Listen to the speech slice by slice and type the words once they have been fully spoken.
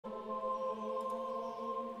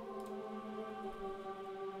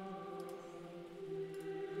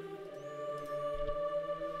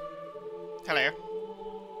Hello.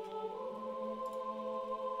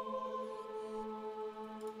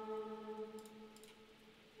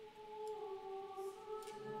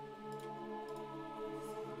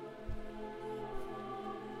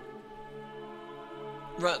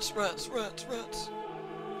 Rats, rats, rats, rats.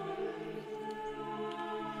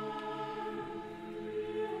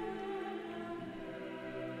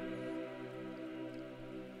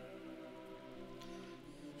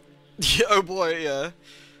 Yeah, oh boy, yeah.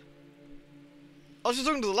 I was just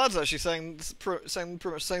talking to the lads actually, saying pretty much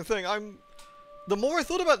the same thing. The more I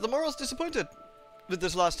thought about it, the more I was disappointed with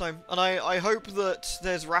this last time, and I hope that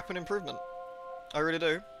there's rapid improvement. I really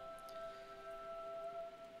do.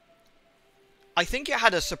 I think it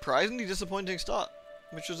had a surprisingly disappointing start,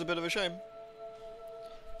 which was a bit of a shame.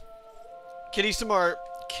 Kitties tomorrow.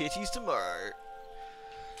 Kitties tomorrow.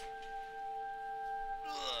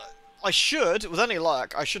 I should, with any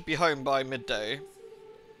luck, I should be home by midday.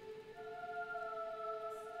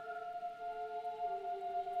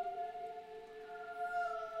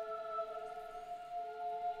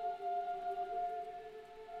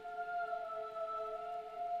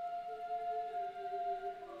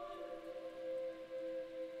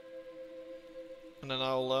 And then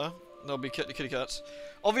there'll be kitty cats.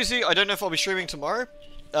 Obviously, I don't know if I'll be streaming tomorrow.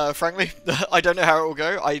 Frankly, I don't know how it will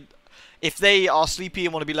go. If they are sleepy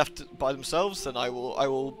and want to be left by themselves, then I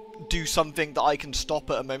will do something that I can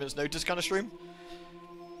stop at a moment's notice kind of stream.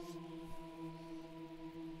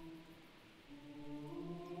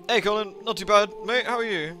 Hey Colin, not too bad. Mate, how are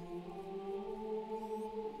you?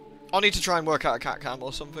 I'll need to try and work out a cat cam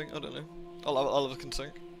or something, I don't know. I'll have a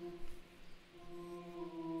think.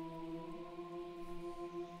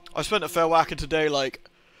 I spent a fair whacker today, like,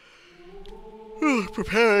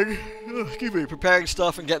 preparing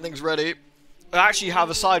stuff and getting things ready. I actually have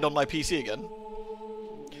a side on my PC again.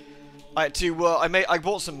 I had to, I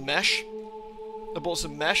bought some mesh. I bought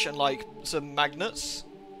some mesh and, like, some magnets.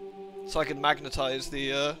 So I can magnetize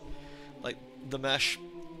the, like, the mesh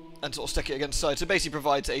and sort of stick it against the side. So it basically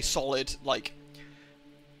provides a solid, like,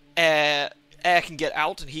 air can get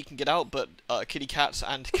out and heat can get out, but kitty cats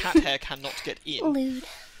and cat hair cannot get in. Lewd.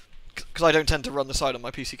 Because I don't tend to run the side on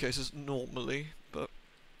my PC cases normally, but...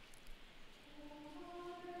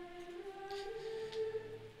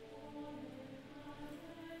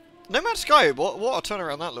 No Man's Sky, what a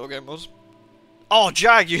turnaround that little game was. Oh,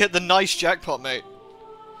 Jag, you hit the nice jackpot, mate.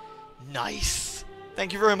 Nice.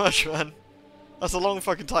 Thank you very much, man. That's a long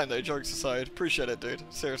fucking time, though, jokes aside. Appreciate it, dude.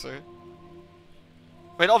 Seriously.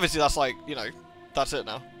 I mean, obviously that's like, you know, that's it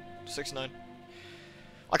now. 6-9.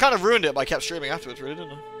 I kind of ruined it by kept streaming afterwards, really,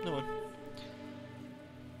 didn't I? No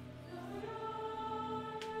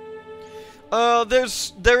one.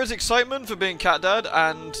 There is excitement for being cat dad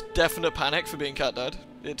and definite panic for being cat dad.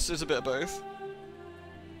 It's a bit of both.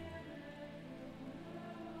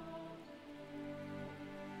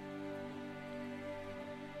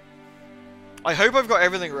 I hope I've got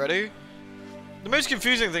everything ready. The most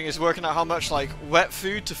confusing thing is working out how much, like, wet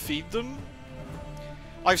food to feed them.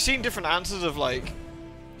 I've seen different answers of, like,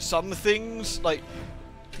 some things, like,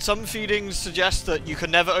 some feedings suggest that you can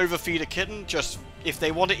never overfeed a kitten, just if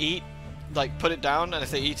they want to eat, like, put it down, and if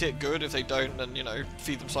they eat it, good. If they don't, then, you know,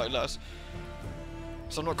 feed them slightly less.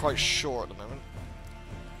 So I'm not quite sure at the moment.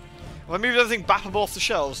 Have I moved everything bappable off the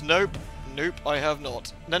shelves? Nope. Nope, I have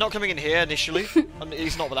not. They're not coming in here initially, and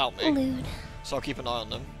he's not without me. Lewd. So I'll keep an eye on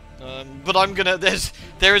them. But I'm gonna,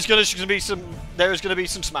 there is gonna be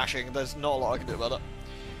some smashing. There's not a lot I can do about it.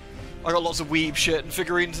 I got lots of weeb shit and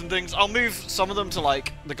figurines and things. I'll move some of them to,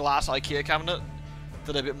 like, the glass IKEA cabinet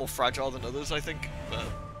that are a bit more fragile than others, I think. But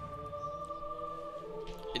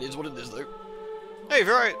it is what it is, though. Hey,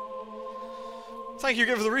 right. Thank you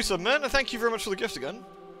again for the resub, man, and thank you very much for the gift again.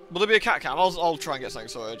 Will there be a cat cam? I'll try and get something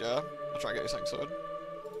sorted, yeah. I'll try and get you something sorted.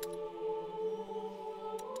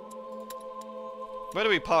 Where do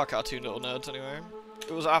we park our two little nerds, anyway?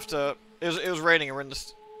 It was after... It was raining and we're in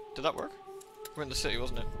the... Did that work? We're in the city,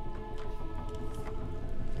 wasn't it?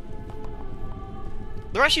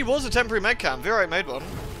 There actually was a temporary med cam. Virite made one.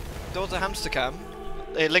 There was a hamster cam.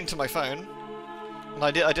 It linked to my phone. And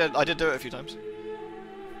I did do it a few times.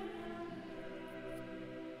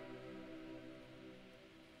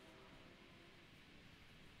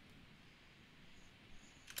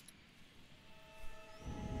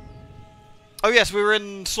 Oh yes, we were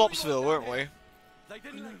in Slopsville, weren't we? They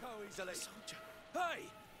didn't let go easily. Hey!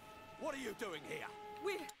 What are you doing here?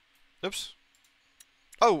 Oops.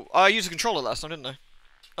 Oh, I used a controller last time, didn't I?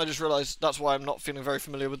 I just realised that's why I'm not feeling very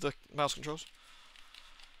familiar with the mouse controls.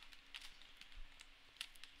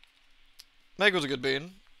 Meg was a good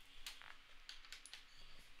bean.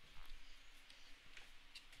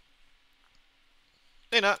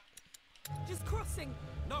 crossing.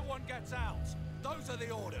 No one gets out. Those are the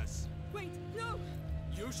orders. Wait, no.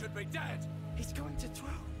 You should be dead. He's going to throw.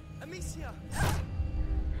 Amicia.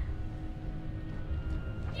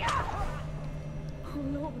 Oh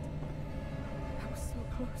Lord. That was so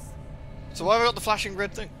close. So why have we got the flashing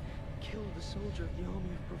red thing? Killed a soldier of the army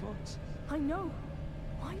of Provence. I know.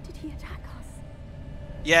 Why did he attack us?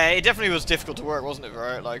 Yeah, it definitely was difficult to work, wasn't it,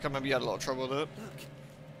 right? Like, I remember you had a lot of trouble with it. Look,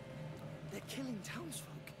 they're killing townsfolk.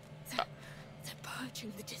 They're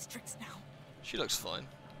purging the districts now. She looks fine.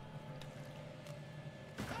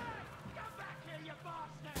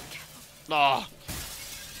 Ah,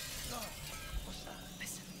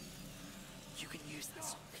 Listen, you can use that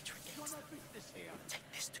salvage against them.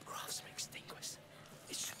 Take this to Crafts and extinguish.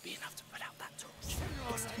 It should be enough to put out that torch.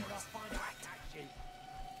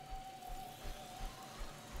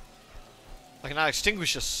 I can now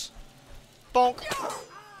extinguish us. Bonk.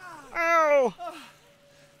 Ow!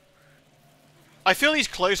 I feel he's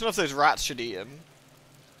close enough. Those rats should eat him.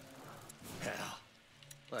 Hell,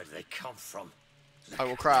 where do they come from? I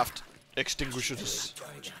will craft extinguishers. Torch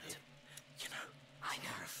at him. You know, I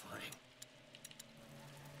terrifying.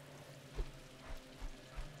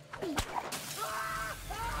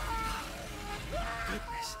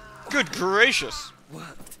 Goodness, Good gracious!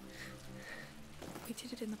 worked. We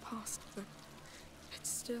did it in the past, but it's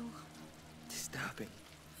still... Disturbing.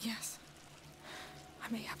 Yes. I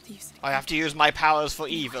may have to use it. I have to use my powers for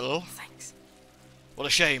evil. Thanks. What a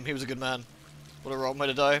shame. He was a good man. What a wrong way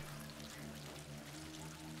to die.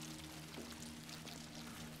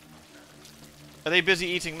 Are they busy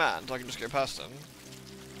eating man? So I can just go past them.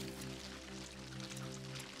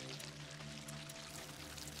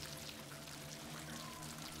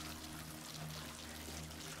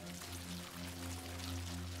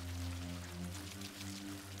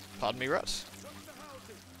 Pardon me, rats.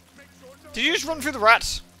 Did you just run through the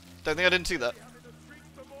rats? Don't think I didn't see that.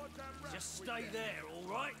 Just stay there, all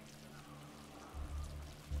right?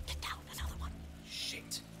 Get down, another one.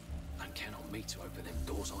 Shit. Don't count on me to open them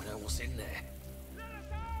doors. I know what's in there. Let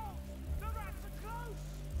us out! The rats are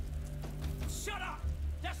close! Shut up!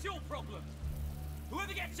 That's your problem!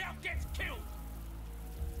 Whoever gets out gets killed!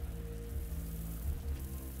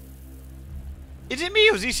 Is it me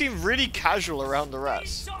or does he seem really casual around the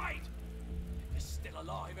rats? Inside! You're still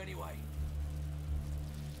alive anyway.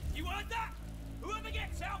 You heard that? Whoever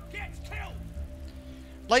gets out gets killed!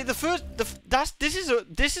 Like this is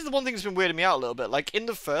the one thing that's been weirding me out a little bit. Like in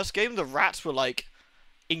the first game, the rats were like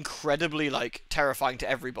incredibly like terrifying to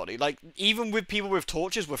everybody. Like even with people with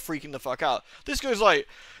torches, were freaking the fuck out. This goes like,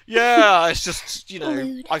 yeah, it's just, you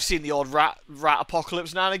know, I've seen the odd rat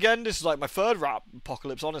apocalypse now and again. This is like my third rat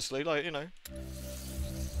apocalypse, honestly. Like, you know.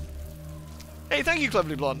 Hey, thank you,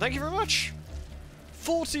 Cleverly Blonde. Thank you very much.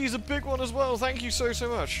 40 is a big one as well. Thank you so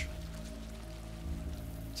much.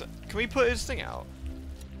 So, can we put his thing out?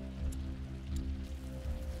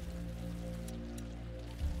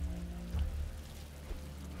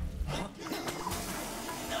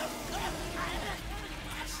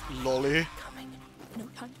 Lolly. Coming. No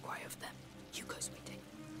time to cry of them. Oogo's waiting.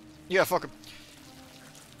 Yeah, fuck him.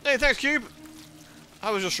 Hey, thanks, Cube.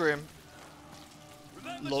 How was your stream?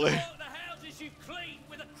 Remember Lolly. to mark the houses you've cleaned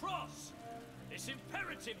with a cross. It's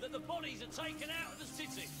imperative that the bodies are taken out of the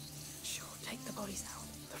city. Sure, take the bodies out.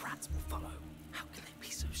 The rats will follow. How can they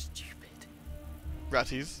be so stupid?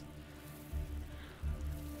 Ratties.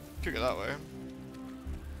 Could go that way.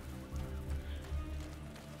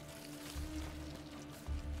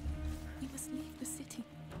 We must leave the city.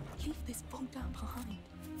 Leave this vault down behind.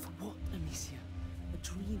 For what, Amicia? A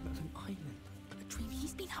dream of an island. A dream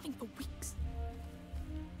he's been having for weeks.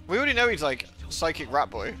 We already know he's like psychic rat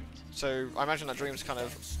boy, so I imagine that dream's kind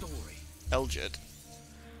of Story. Elgid.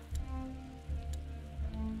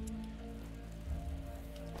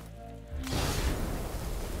 I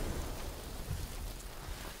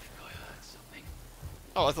heard something.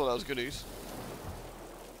 Oh, I thought that was goodies.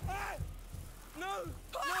 No!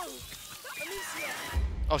 No! Amicia!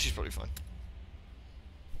 Oh, she's probably fine.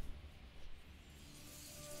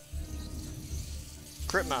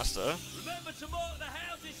 Crypt Master. Remember to mark the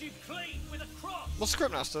houses you've cleaned with a cross. What's the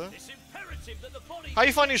Crypt Master? It's imperative that the bodies... How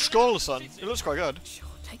you finding his are taken out skull, of the son? city. It looks quite good. Sure,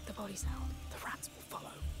 take the bodies out. The rats will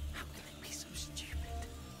follow. How can they be so stupid?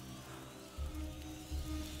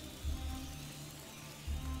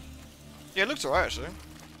 Yeah, it looks alright actually.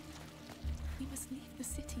 We must leave the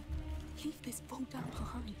city. Leave this vault down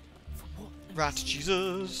behind. For what? Rat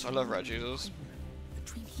Jesus. I love Rat Jesus. A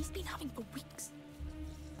dream he's been having for weeks.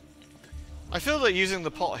 I feel that using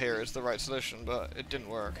the pot here is the right solution, but it didn't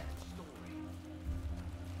work.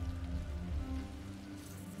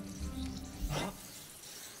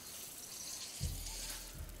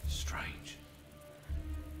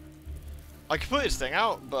 I could put his thing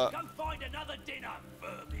out, but Go find another dinner,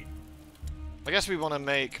 vermin. I guess we want to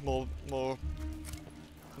make more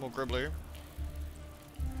gribbly.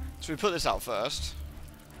 So we put this out first.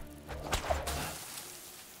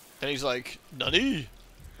 Then he's like, "Nani?"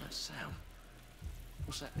 That sound.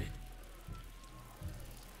 What's that bit?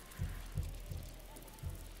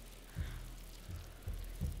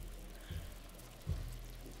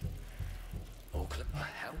 Oh, clip the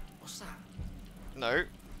hell? What's that? No,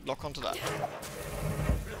 lock onto that.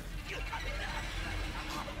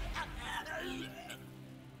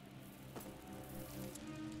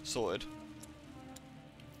 Sorted.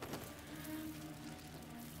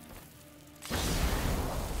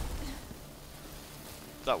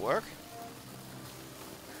 Does that work?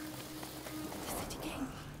 The city came.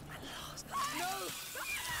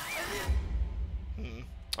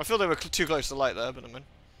 I feel they were too close to light there, but I mean.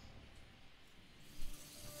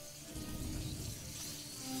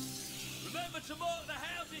 Remember to mark the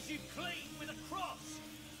houses you clean with a cross.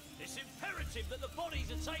 It's imperative that the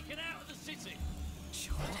bodies are taken out of the city.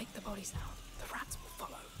 Sure, take the bodies out. The rats will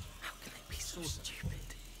follow. How can they be so stupid?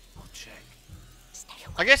 I'll check. Stay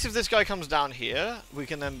away. I guess if this guy comes down here, we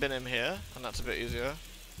can then bin him here, and that's a bit easier.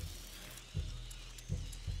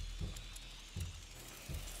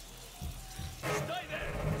 Stay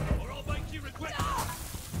there, or I'll make you regret.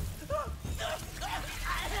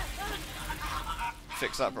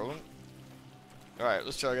 Fix that problem. Alright,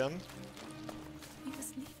 let's try again. We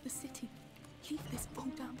must leave the city. Leave this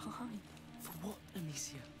Bodan behind. For what,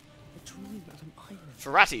 Amicia? We're trying, Madam Island.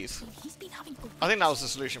 For ratties. He's been having good I think that was the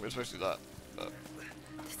solution, we were supposed to do that. But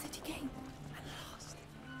The city came.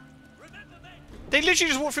 Remember men, they literally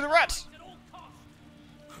just walked through the rats! at all costs.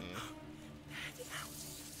 They're heading out.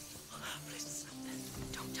 I'll have lists up there.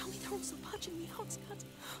 Don't tell me they're on Subhudge in the outskirts.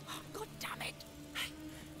 Oh, God damn it. Hey,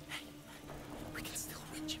 we can still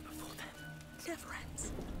reach him before then. It never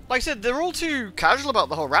ends. Like I said, they're all too casual about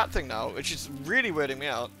the whole rat thing now, which is really weirding me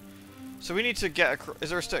out. So we need to get is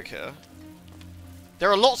there a stick here?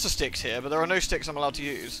 There are lots of sticks here, but there are no sticks I'm allowed to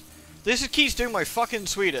use. This keeps doing my fucking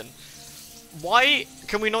Sweden. Why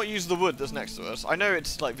can we not use the wood that's next to us? I know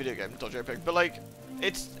it's like video game .jpg, but like,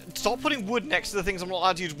 stop putting wood next to the things I'm not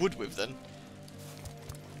allowed to use wood with then.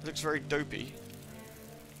 It looks very dopey.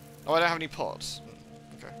 Oh, I don't have any pots.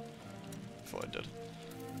 Okay. Thought I did.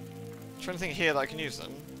 Is there anything here that I can use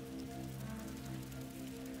then?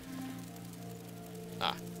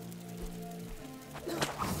 Ah.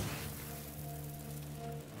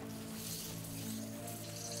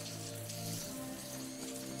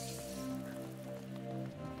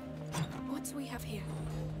 What do we have here?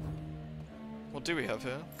 What do we have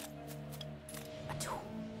here? A tool.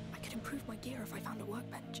 I could improve my gear if I found a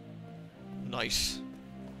workbench. Nice.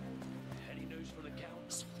 Any news from the count?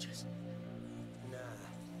 Soldiers. Nah,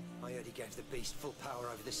 I heard he gave the beast full power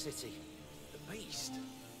over the city. The beast?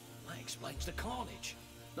 That explains the carnage.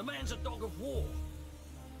 The man's a dog of war.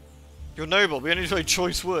 You're noble. We only need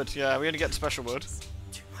choice wood. Yeah, we only get special wood.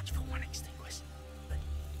 Too much for one extinguisher. But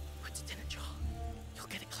put it in a jar. You'll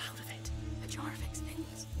get a cloud of it. A jar of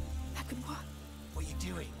extinguishers. That could work. What are you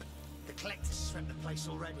doing? The collectors swept the place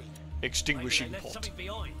already. Extinguishing Maybe they left pot. something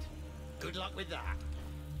behind. Good luck with that.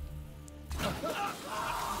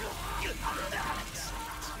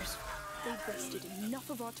 They've wasted enough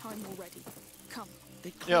of our time already. Come.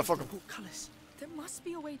 They Yeah, fuck 'em. portcullis. There must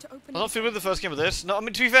be a way to open I'm not feeling with the first game of this. No, I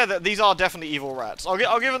mean to be fair, that these are definitely evil rats. I'll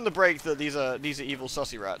give them the break that these are evil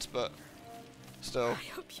sussy rats, but still. I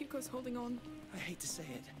hope Hugo's holding on. I hate to say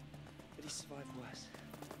it, but he survived worse.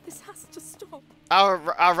 This has to stop.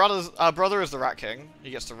 Our brother is the Rat King. He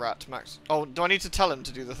gets the rat max. Oh, do I need to tell him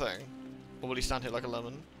to do the thing, or will he stand here like a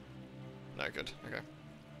lemon? No, good. Okay.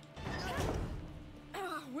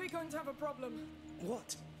 We're going to have a problem.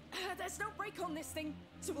 What? There's no brake on this thing,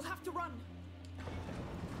 so we'll have to run.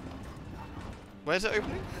 Where's it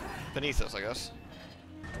opening? Beneath us, I guess.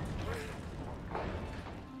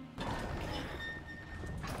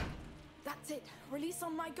 That's it. Release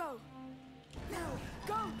on my go. Now,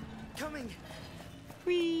 go! Coming!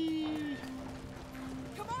 Whee!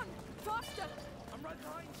 Come on! Faster! I'm right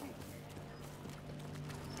behind you.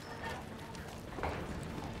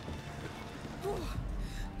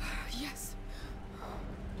 Yes.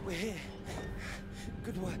 We're here.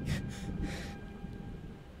 Good work.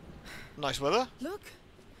 Nice weather. Look.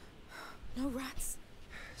 No rats.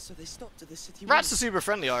 So they stopped at the city. Rats are super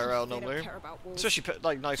friendly IRL They don't normally, care about wolves. especially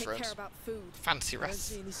like nice Take care rats. about food. Fancy I don't rats.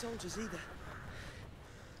 see any soldiers either.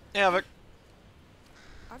 Yeah, but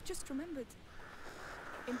I've just remembered.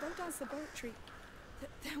 In Bodan's laboratory,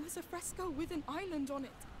 there was a fresco with an island on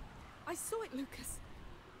it. I saw it, Lucas.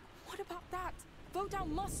 What about that? Vodow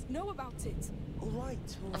must know about it. All right.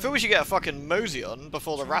 I feel we should get a fucking mosey on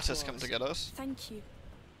before the Rattis come to get us. Thank you.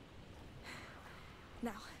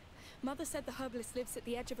 Now, Mother said the herbalist lives at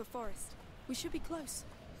the edge of a forest. We should be close.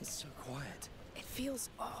 It's so quiet. It feels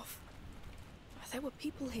off. There were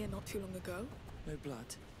people here not too long ago. No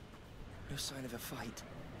blood. No sign of a fight.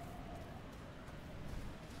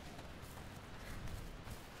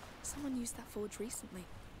 Someone used that forge recently.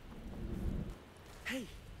 Hey,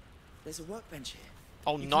 there's a workbench here.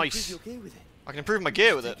 Oh, You can nice. improve your gear with it. I can improve my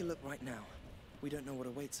gear with it. Take a look right now. We don't know what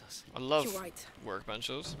awaits us. I love You're right.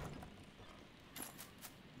 workbenches.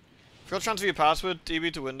 Forgot to transfer your password,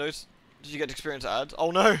 DB to Windows. Did you get experience ads?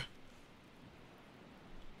 Oh no!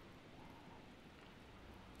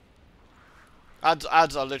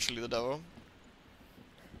 Ads are literally the devil.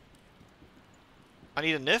 I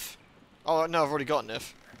need a NIF? Oh no, I've already got a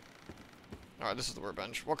NIF. Alright, this is the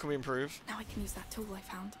workbench. What can we improve? Now I can use that tool I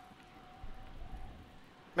found.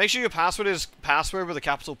 Make sure your password is password with a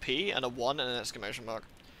capital P and a 1 and an exclamation mark.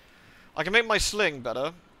 I can make my sling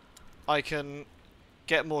better. I can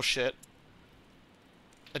get more shit.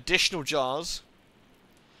 Additional jars.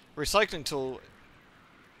 Recycling tool.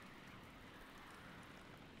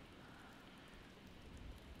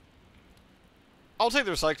 I'll take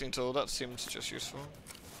the recycling tool, that seems just useful.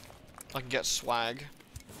 I can get swag.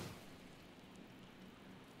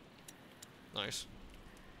 Nice.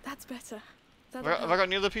 That's better. Have I got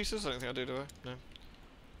any other pieces? I don't think I do I? No.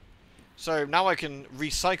 So now I can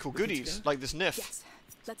recycle goodies, like this NIF. Yes,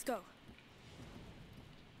 let's go.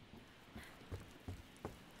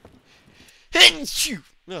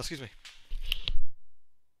 No, excuse me.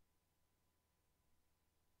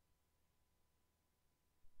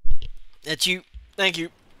 That's you. Thank you.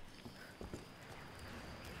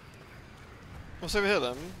 What's over here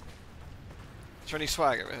then? Is there any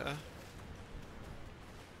swag over here?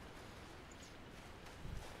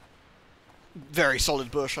 Very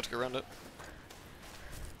solid bush, I have to go around it.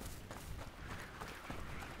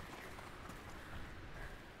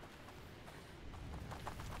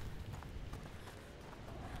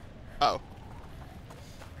 Oh.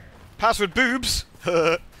 Password boobs!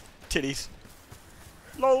 Titties.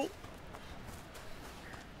 LOL.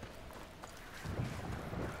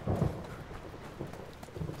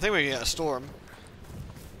 I think we can get a storm.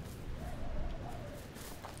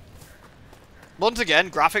 Once again,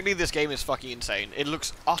 graphically, this game is fucking insane. It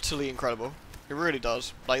looks utterly incredible. It really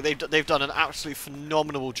does. Like they've done an absolutely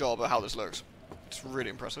phenomenal job at how this looks. It's really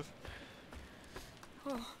impressive.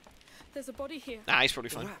 Oh, there's a body here. Nah, he's probably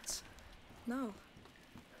The fine. rats. No.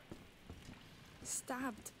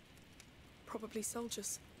 Stabbed. Probably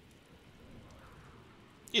soldiers.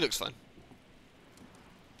 He looks fine.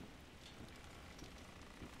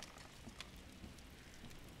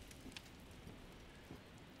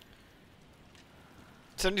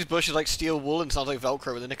 Some of these bushes like steel wool and sounds like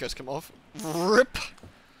Velcro when the knickers come off. RIP!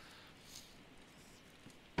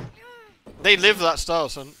 They live that style,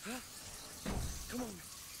 son. Come on.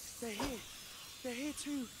 They're here. They're here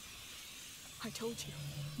too. I told you,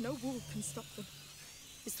 no wall can stop them.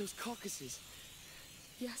 It's those carcasses.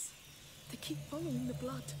 Yes, they keep following the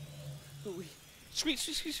blood. But we Sweet,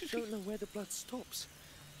 sweet, sweet, sweet, sweet. don't know where the blood stops.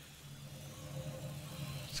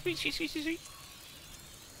 Sweet, sweet, sweet, sweet, sweet.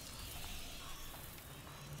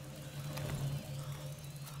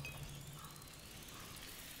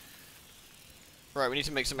 Right, we need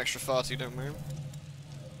to make some extra farty, don't we?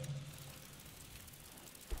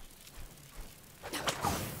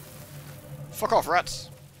 Fuck off, rats!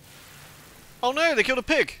 Oh no, they killed a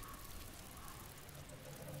pig!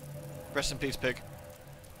 Rest in peace, pig.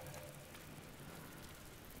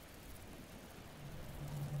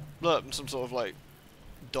 Look, and some sort of like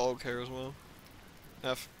dog here as well.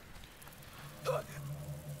 F.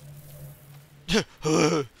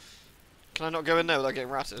 Can I not go in there without getting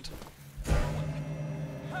ratted?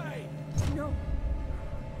 Hey! No,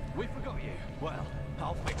 We forgot you. Well,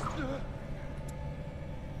 I'll fix it.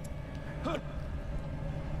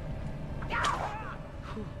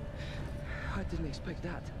 I didn't expect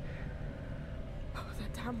that. oh,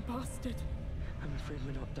 that damn bastard. I'm afraid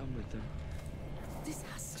we're not done with them. This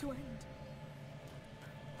has to end.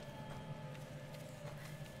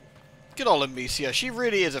 Good old Amicia, she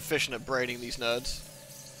really is efficient at braiding these nerds.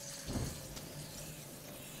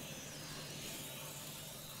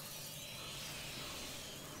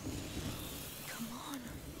 Come on,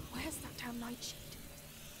 where's that damn nightshade?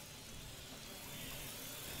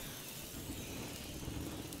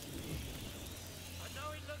 I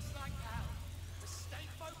know it looks like hell, but stay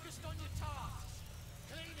focused on your tasks.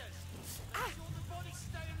 Cleaners, make sure the body's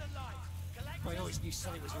staying alive. Collect I always knew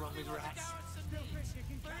something was wrong with rats. garrison needs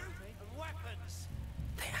food and weapons.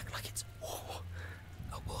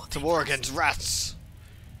 To war against rats.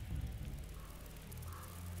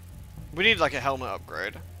 We need like a helmet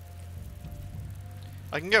upgrade.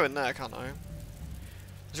 I can go in there, can't I?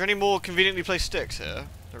 Is there any more conveniently placed sticks here?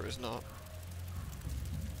 There is not.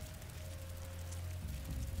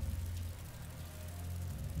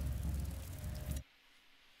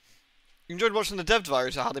 You enjoyed watching the dev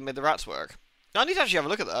diaries of how they made the rats work. I need to actually have a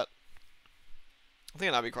look at that. I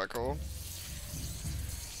think that'd be quite cool.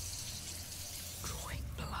 Drawing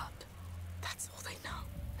blood. That's all they know.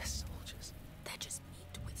 They're soldiers. They're just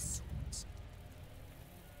meat with swords.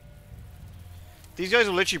 These guys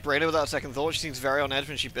will literally brain her without a second thought. She seems very on edge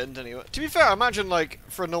when she binned anyway. To be fair, I imagine like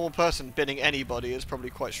for a normal person, binning anybody is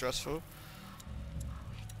probably quite stressful.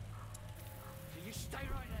 You stay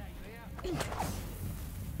right there, you hear?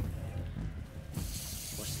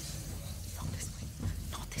 What's this? Not this way.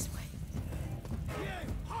 Not this way. You!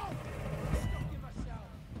 Halt! Stop yourself!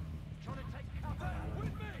 Trying to take cover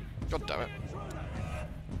with me! God damn it.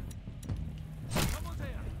 Someone's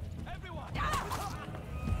here! Everyone!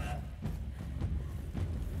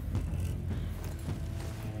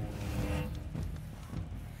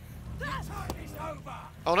 The time is over!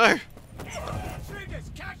 Oh no! Triggers,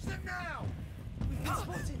 catch them now!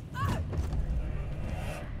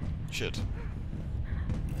 Shit.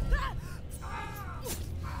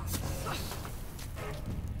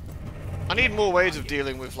 I need more ways of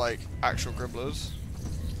dealing with like actual gribblers.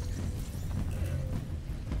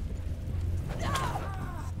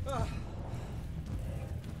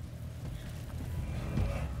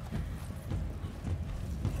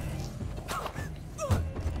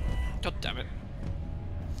 God damn it.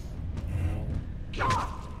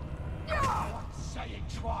 Say it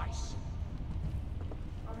twice!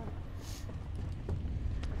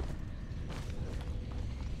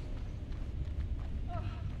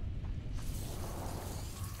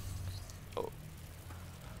 Oh.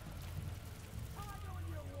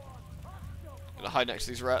 Gonna hide next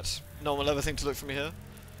to these rats. No one will ever think to look for me here.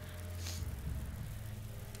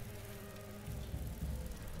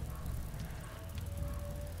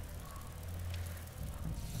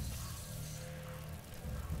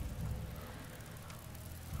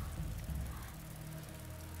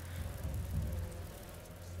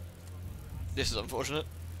 This is unfortunate.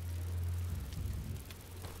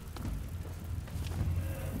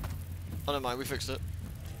 Oh, never mind, we fixed it.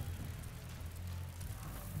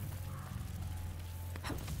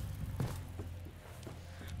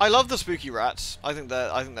 I love the spooky rats. I think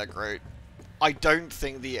they're great. I don't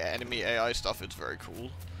think the enemy AI stuff is very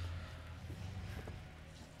cool.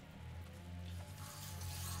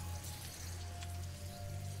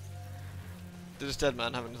 Did this dead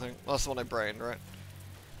man have anything? Well, that's the one I brained, right?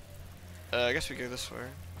 I guess we go this way.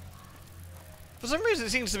 For some reason,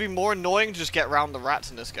 it seems to be more annoying to just get around the rats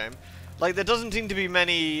in this game. Like, there doesn't seem to be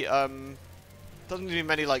many,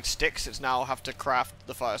 like, sticks. It's now have to craft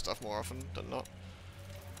the fire stuff more often than not.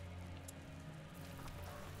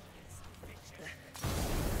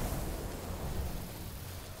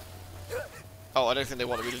 Oh, I don't think they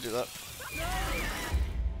wanted me to do that.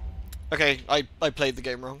 Okay, I played the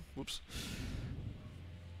game wrong. Whoops.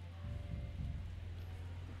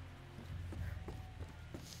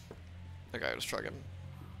 Okay, let's try again.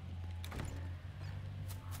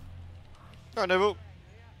 Alright, Noble.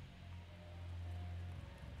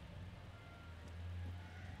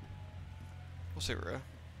 We'll see where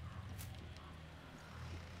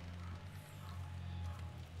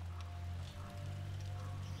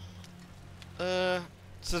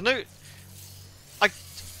so there's no...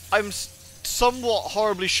 I'm somewhat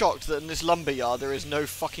horribly shocked that in this lumberyard there is no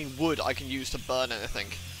fucking wood I can use to burn anything.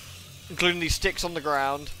 Including these sticks on the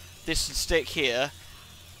ground. This stick here.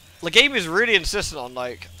 The game is really insistent on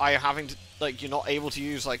like having to you're not able to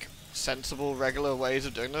use like sensible regular ways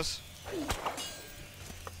of doing this.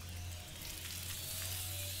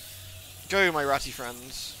 Go, my ratty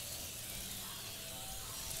friends.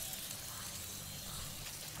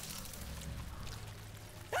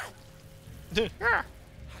 How'd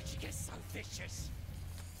you get so vicious?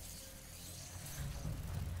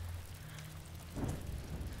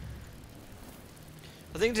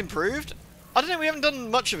 I think it's improved. I don't know, we haven't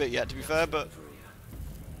done much of it yet, to be fair, but...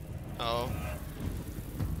 Oh.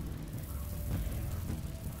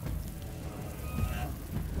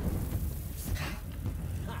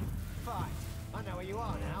 Fine. I know where you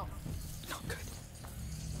are now. Not good.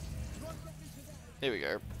 Here we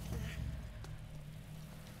go.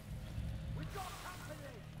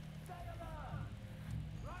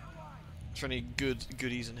 Is there any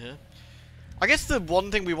goodies in here? I guess the one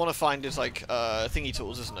thing we want to find is like thingy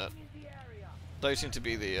tools, isn't it? Those seem to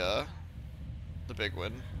be the big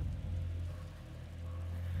win.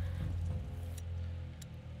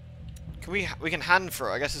 Can we can hand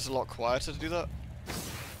throw? I guess it's a lot quieter to do that.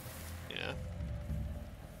 Yeah.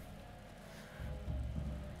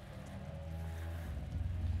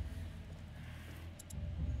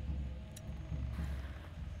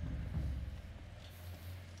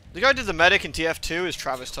 The guy who did the medic in TF2 is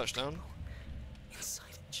Travis Touchdown. Inside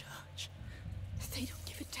a church. They don't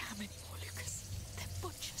give a damn anymore, Lucas. They're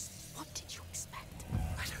butchers. What did you expect?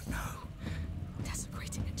 I don't know.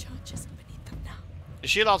 Desecrating a church isn't beneath them now. Is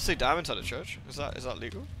she allowed to say damn inside a church? Is that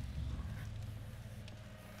legal?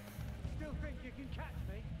 Still think you can catch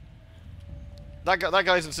me? That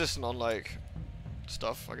guy's insisting on like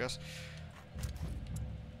stuff, I guess.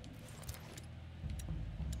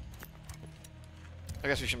 I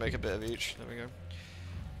guess we should make a bit of each. There we go.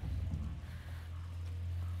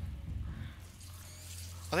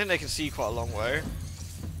 I think they can see quite a long way.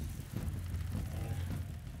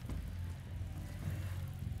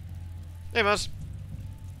 Hey, Maz.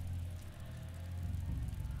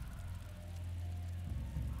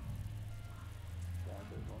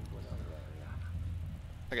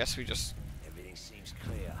 I guess we just... Everything seems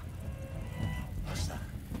clear. What's that?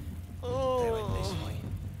 They went this Oh. way,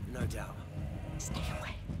 no doubt. Stay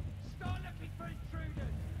away. Start looking for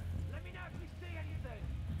intruders. Let me know if you see anything.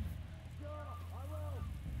 Sure, I will.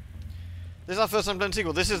 This is our first time playing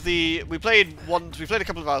sequel. This is the... We played a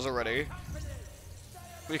couple of hours already.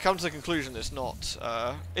 We come to the conclusion it's not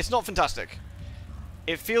fantastic.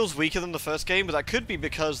 It feels weaker than the first game, but that could be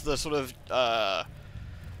because the sort of,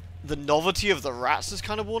 the novelty of the rats is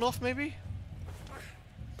kind of worn off, maybe?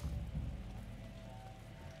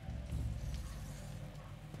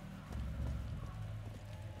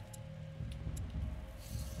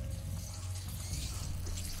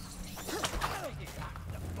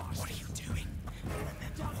 What are you doing?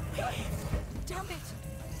 Remember what we're here for. Damn it!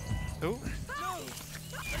 Ooh.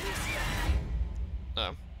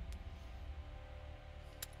 No.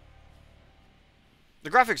 The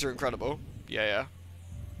graphics are incredible. Yeah, yeah.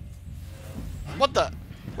 What the?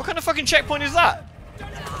 What kind of fucking checkpoint is that?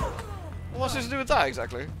 What's this to do with that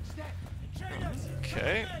exactly?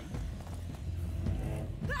 Okay.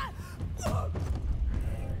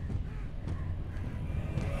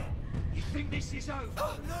 You think this is over?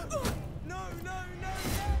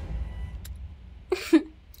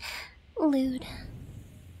 Lewd.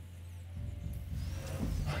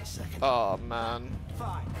 Oh man.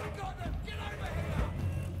 Fine. Got them. Get over here.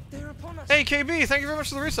 They're upon us. Hey KB, thank you very much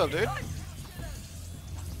for the resub, dude. Over here.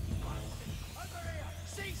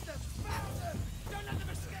 Seize them. Found them. Don't let them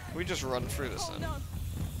escape. We just run through this then.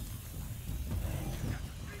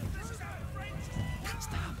 This is how it breaks. It's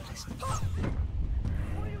the alchemist.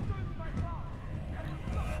 What are you doing with my car?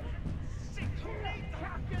 Sick.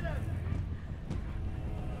 Capture them.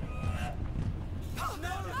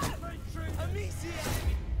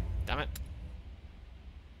 Damn it.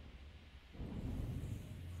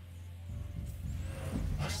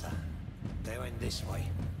 What's that? They went this way.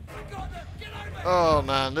 Got them. Get over here. Oh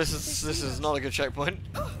man, this is not a good checkpoint.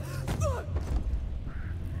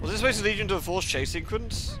 Was this supposed to lead you into a forced chase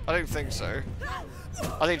sequence? I don't think so.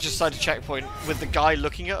 I think it just decided to checkpoint with the guy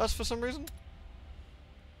looking at us for some reason.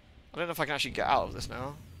 I don't know if I can actually get out of this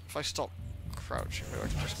now. If I stop crouching, maybe I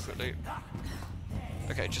can just quickly...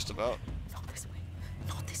 Okay, just about. Not this way.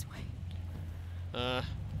 Not this way. Oh.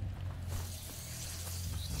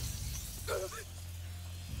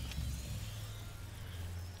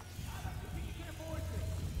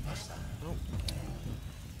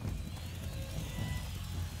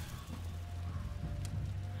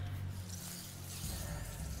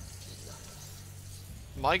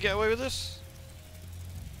 Might get away with this?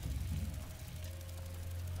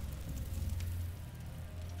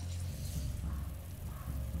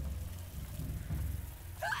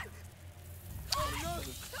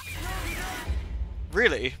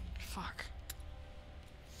 Really? Fuck.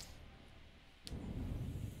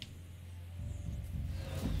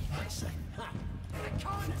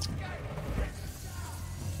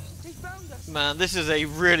 Man, this is a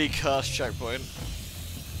really cursed checkpoint.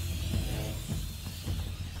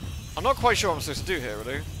 I'm not quite sure what I'm supposed to do here,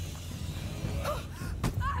 really. I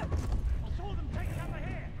saw them take cover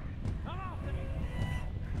here. Come after me.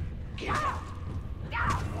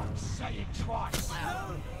 Say it twice.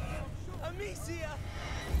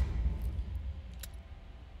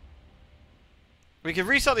 We could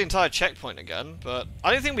restart the entire checkpoint again, but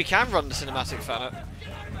I don't think we can run the cinematic fan.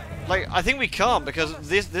 Like, I think we can't because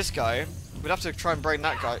this guy. We'd have to try and brain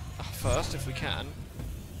that guy first if we can.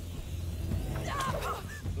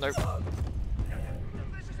 Nope.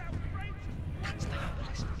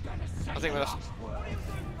 I think we'll have to...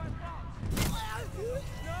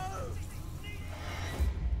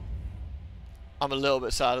 I'm a little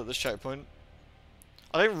bit sad at this checkpoint.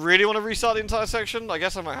 I don't really want to restart the entire section. I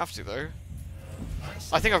guess I might have to, though.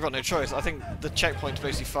 I think I've got no choice. I think the checkpoint's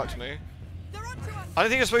basically fucked me. I don't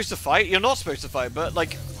think you're supposed to fight. You're not supposed to fight, but,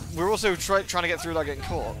 like, we're also trying to get through without getting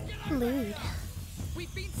caught. Lewd.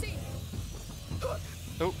 We've been seen.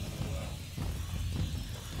 Oh.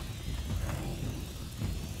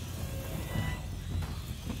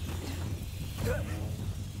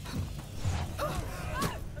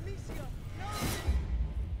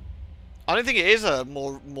 I don't think it is a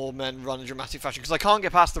more men run in dramatic fashion, because I can't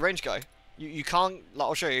get past the range guy. You can't, like,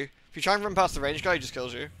 I'll show you. If you try and run past the range guy, he just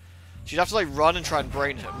kills you. So you'd have to, like, run and try and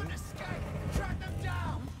brain him.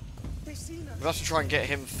 We'll have to try and get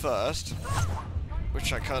him first.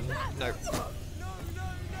 Which I can't, no.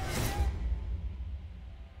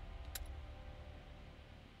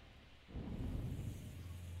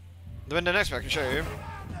 The window next to me I can show you.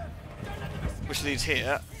 Which leads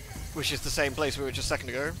here. Which is the same place we were just a second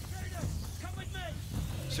ago.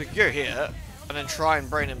 So we can go here, and then try and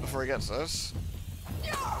brain him before he gets us.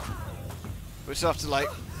 We still have to, like...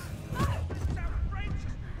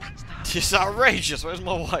 It's outrageous! Where's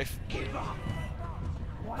my wife?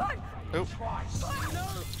 Oh.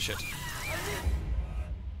 Shit.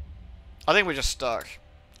 I think we're just stuck.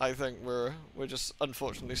 I think we're just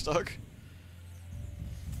unfortunately stuck.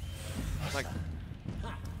 Like...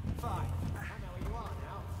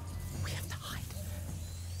 We have to hide.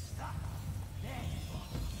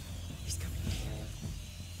 He's coming here.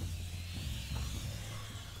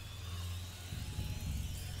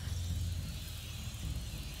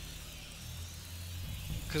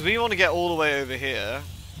 Because we want to get all the way over here.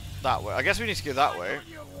 That way. I guess we need to go that way.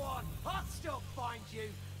 I'll still find you.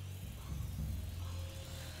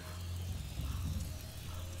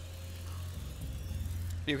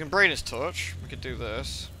 You can brain his torch. We could do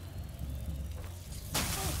this. I'm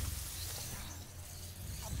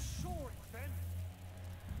sure it's them.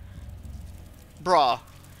 Brah.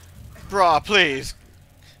 Brah, please.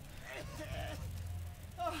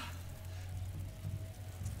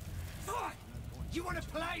 You want to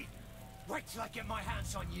play? Wait till I get my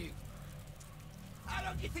hands on you. How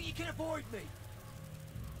long do you think you can avoid me?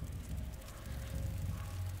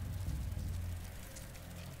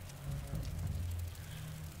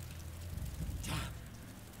 Damn.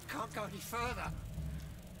 Can't go any further.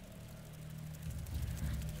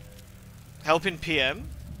 Helping PM.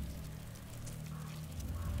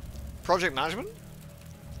 Project management.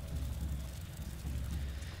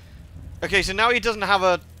 Okay, so now he doesn't have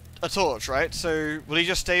a torch, right? So will he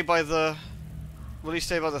just stay by the... Will he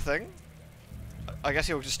stay by the thing? I guess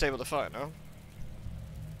he'll just stay by the fire now.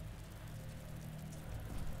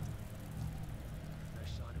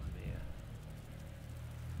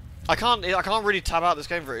 I can't really tab out this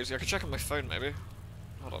game very easily. I could check on my phone maybe.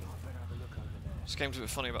 Hold on. This game's a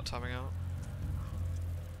bit funny about tabbing out.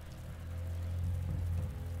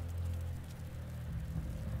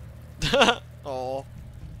 Oh,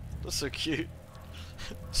 that's so cute.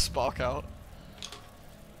 Spark out.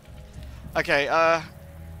 Okay,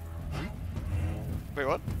 wait,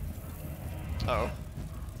 what? Uh oh.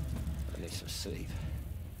 I need some sleep.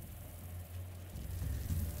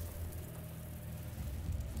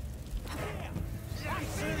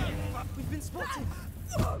 We've been spotted.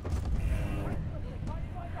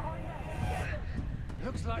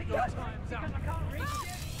 Looks like your time's up. I can't reach it.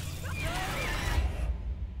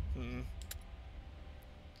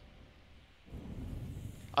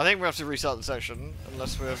 I think we have to restart the section,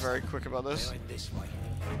 unless we're very quick about this. Behind this way.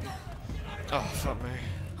 Oh, fuck me.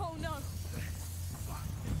 Oh no.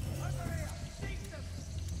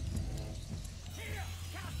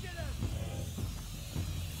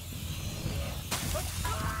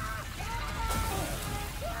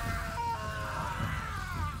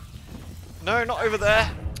 No, not over there!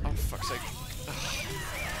 Oh, for fuck's sake. Ugh.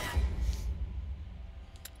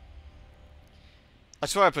 I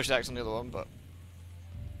swear I pushed X on the other one, but...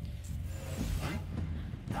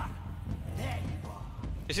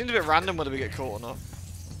 It seems a bit random whether we get caught or not.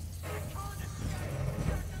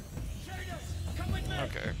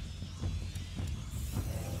 Okay.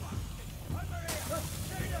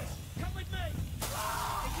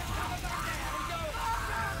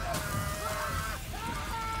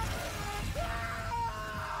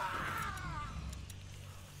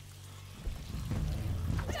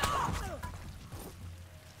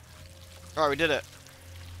 Alright, we did it.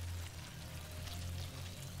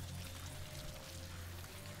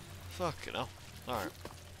 Fucking hell. Alright.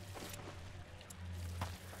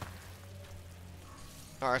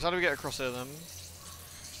 Alright, so how do we get across here then?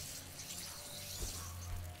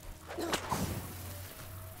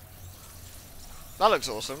 That looks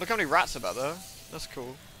awesome. Look how many rats are back there. That's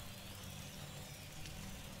cool.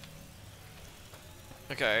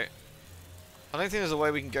 Okay. I don't think there's a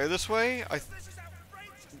way we can go this way.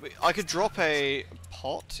 I could drop a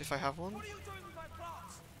pot if I have one. What are you doing with my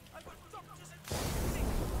plants? I've got doctors and...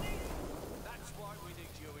 That's why we need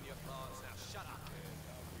you and your plants. Now shut up.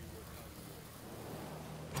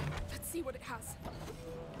 Let's see what it has.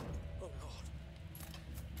 Oh Lord.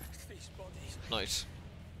 These bodies. Nice.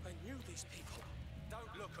 I knew these people.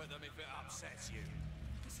 Don't look at them if it upsets you.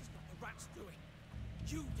 This is not the rats doing.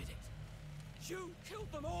 You did it. You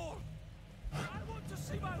killed them all. I want to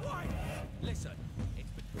see my wife. Listen.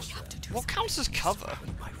 We have to do What counts as cover?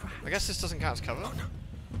 I guess this doesn't count as cover.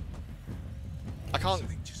 I can't.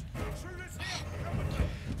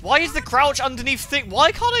 Why is the crouch underneath thing?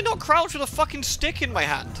 Why can't I not crouch with a fucking stick in my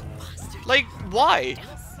hand? Like, why?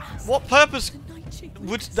 What purpose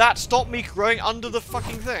would that stop me growing under the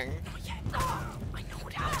fucking thing? I know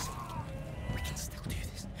what else. We can still do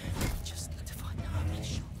this. We just need to find the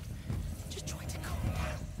herbalist shop. Just try to calm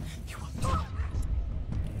down. You are.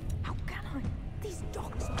 How can I? These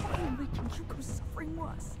dogs are only making Oogoh suffering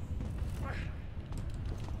worse.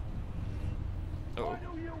 Oh. I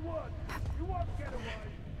know you would. You won't get away.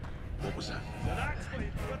 What was that? So that's what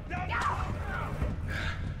you put down.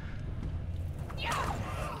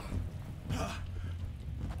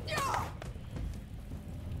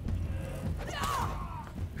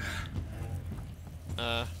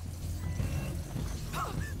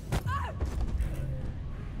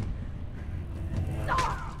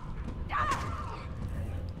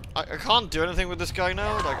 I can't do anything with this guy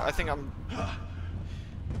now. Like, I think I'm. Ugh.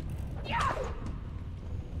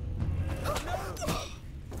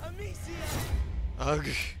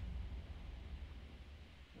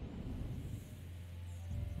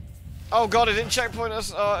 Oh god, it didn't checkpoint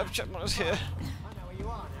us. Checkpoint us here. I know where you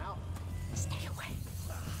are now. Stay away.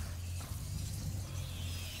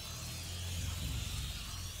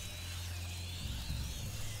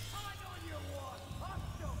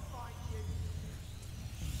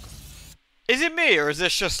 Is it me, or is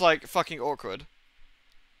this just like fucking awkward?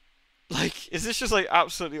 Like, is this just like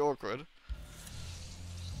absolutely awkward?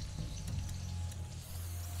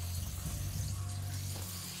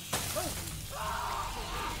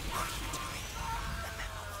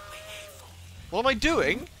 What am I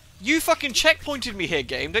doing? You fucking checkpointed me here,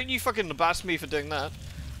 game. Don't you fucking bash me for doing that.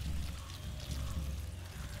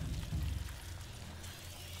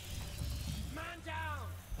 Man down.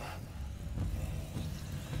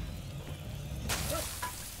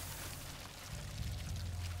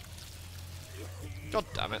 God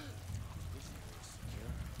damn it.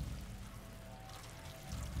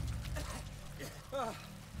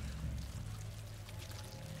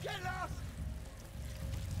 Get lost.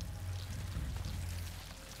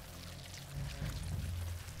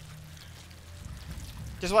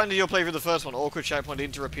 Just waiting until you'll play through the first one. Awkward checkpoint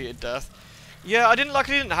into repeated death. Yeah, I didn't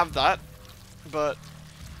luckily didn't have that, but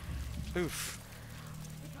oof.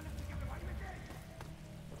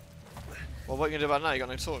 Well, what are you gonna do about it now? You got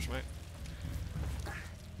no torch, mate.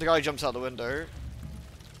 The guy jumps out the window.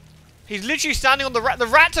 He's literally standing on the rat. The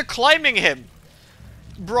rats are climbing him.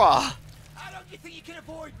 Bruh. How don't you think you can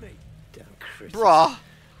avoid me? Damn Chris. Bruh.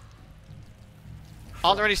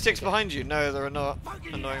 Aren't there any sticks behind you? No, there are not.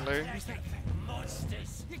 Annoyingly.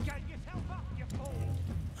 Monsters. You get yourself up, you fool.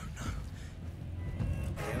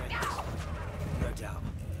 No doubt.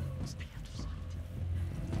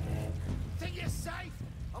 Think you're safe?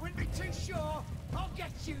 I wouldn't be too sure. I'll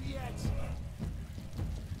get you yet.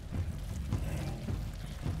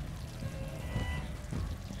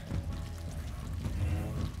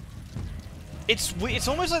 It's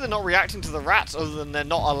almost like they're not reacting to the rats, other than they're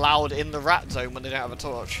not allowed in the rat zone when they don't have a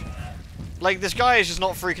torch. Like, this guy is just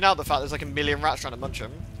not freaking out the fact there's like a million rats trying to munch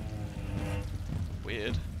him.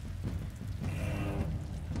 Weird.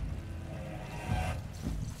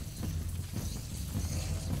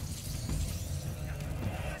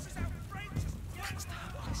 This is outrageous.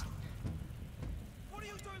 What are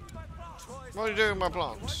you doing with my plants? What are you doing with my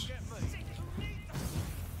plants?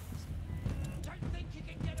 Don't think you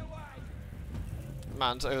can get away.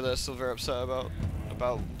 Man's over there still very upset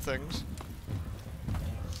about things.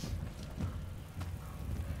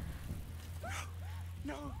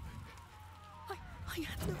 No. I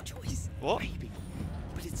had no choice. What? Maybe.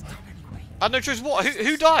 But it's done anyway. I had no choice. What?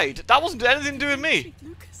 Who died? That wasn't anything to do with me. Treat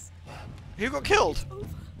Lucas. Who got killed? Over.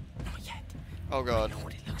 Not yet. Oh god. I know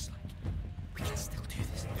what it looks like. We can still do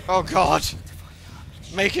this. Oh god. To find the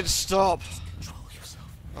herbalist. Make it stop. Control yourself.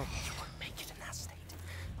 You won't make it in that state.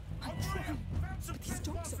 I'm trying. But these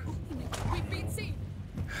dogs are opening. We've been seen.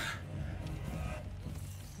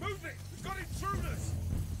 Move it. We've got intruders.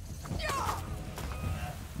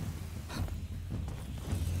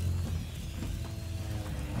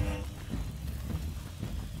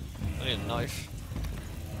 knife.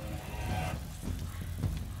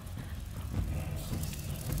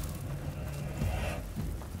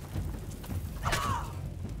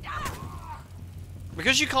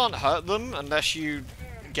 Because you can't hurt them unless you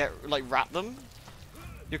get like rat them,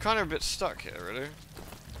 you're kind of a bit stuck here, really.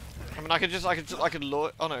 I mean, I could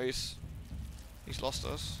lure. Oh no, he's lost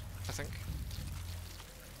us, I think.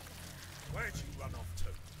 Where'd you run off to?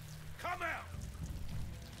 Come out!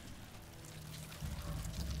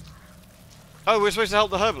 Oh, we're supposed to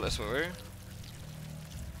help the herbalist, were we?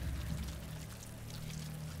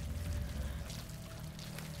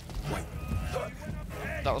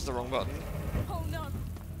 That was the wrong button. Hold on.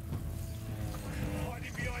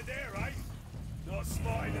 Hiding behind there, eh? Not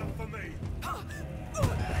smart enough for me.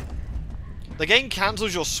 The game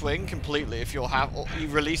cancels your swing completely if you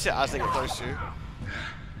release it as they get close to you.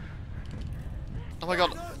 Oh my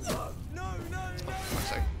god. Oh, for fuck's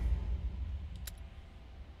sake.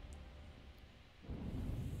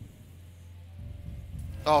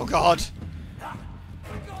 Oh god.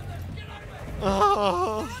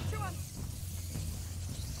 Oh.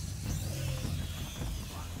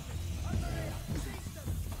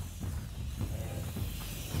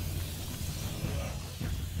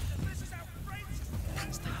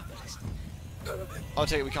 I'll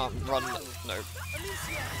take it we can't run. No.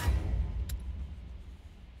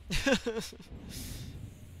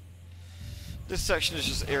 This section is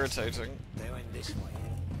just irritating. They went this way,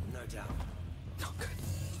 no doubt. Not good.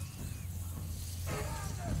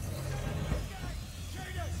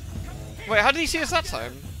 Wait, how did he see us that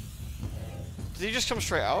time? Did he just come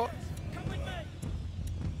straight out? Come with me!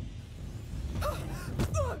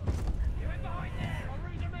 You're in behind there, I'll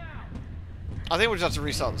root them out! I think we'll just have to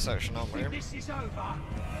restart the section, aren't we? This is over!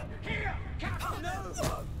 Here! Come! No!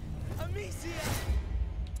 Amicia!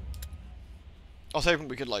 I was hoping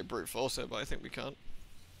we could like brute force it, but I think we can't.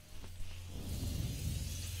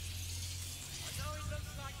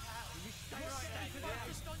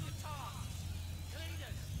 Focused on your task.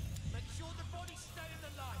 Cleaners, make sure the bodies stay in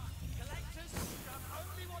the light. Collectors, grab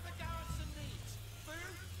only what the garrison needs.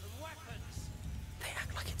 Food and weapons. They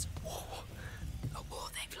act like it's war. A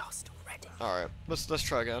war they've lost already. Alright, let's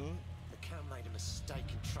try again. The Count made a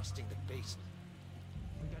mistake in trusting the beast.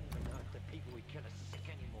 We don't even know if the people we kill are sick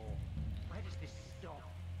anymore. Where does this stop?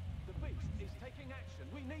 The beast is taking action.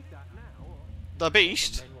 We need that now. The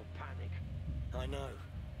beast? The men will panic. I know.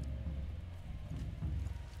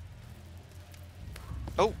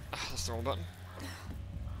 Oh, that's the wrong button.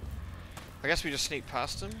 I guess we just sneak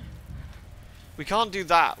past them. We can't do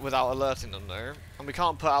that without alerting them, though, and we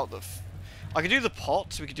can't put out the. I could do the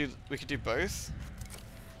pot. We could do both.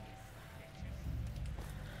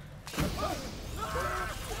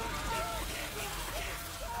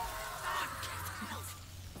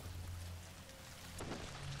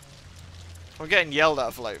 I'm getting yelled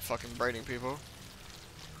at for like fucking braining people.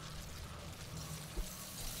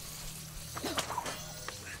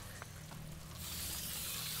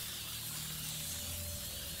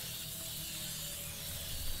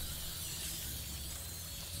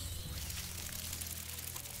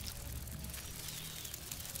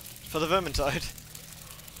 For the Vermintide.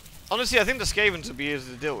 Honestly, I think the Skavens would be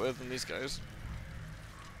easier to deal with than these guys.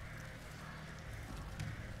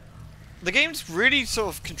 The game's really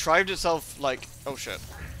sort of contrived itself like... Oh shit.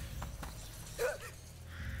 God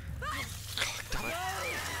damn it.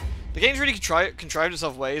 The game's really contrived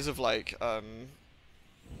itself ways of like,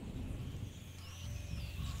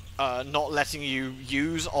 not letting you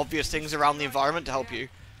use obvious things around the environment to help you.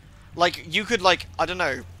 Like, you could like, I don't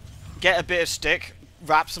know, get a bit of stick,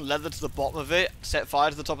 wrap some leather to the bottom of it, set fire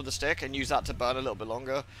to the top of the stick, and use that to burn a little bit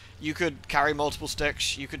longer. You could carry multiple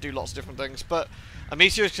sticks, you could do lots of different things, but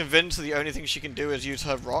Amicia is convinced that the only thing she can do is use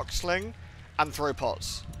her rock sling and throw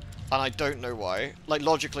pots. And I don't know why. Like,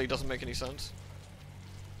 logically, it doesn't make any sense.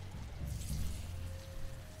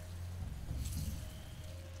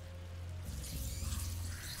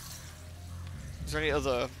 Is there any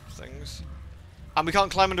other things? And we can't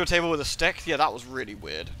climb under a table with a stick? Yeah, that was really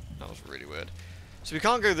weird. That was really weird. So we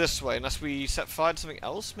can't go this way unless we set fire to something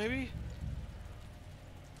else, maybe?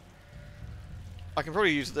 I can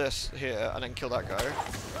probably use this here and then kill that guy. What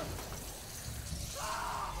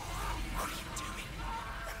are you doing?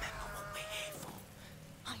 Remember what we're here for.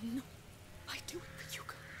 I know. I do it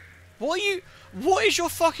for you. What is your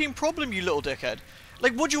fucking problem, you little dickhead?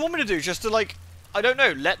 Like, what do you want me to do? Just to, like, I don't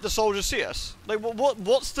know, let the soldiers see us? Like,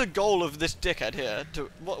 what's the goal of this dickhead here?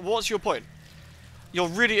 What's your point? You're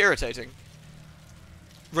really irritating.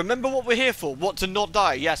 Remember what we're here for. What, to not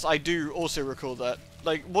die? Yes, I do also recall that.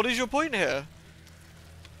 Like, what is your point here?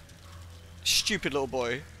 Stupid little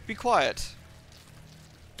boy. Be quiet.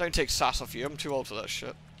 Don't take sass off you. I'm too old for that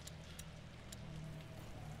shit.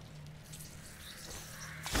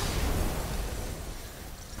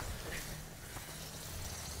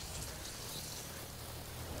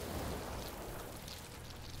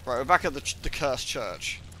 Right, we're back at the cursed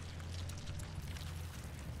church.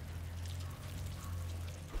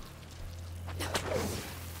 I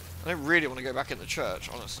don't really want to go back in the church,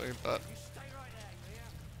 honestly, but...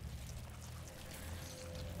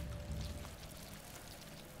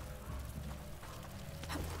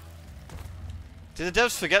 Did the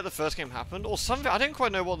devs forget the first game happened? Or something? I don't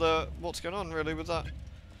quite know what's going on, really, with that.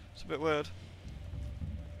 It's a bit weird.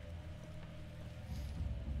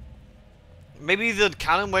 Maybe the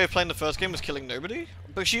canon way of playing the first game was killing nobody?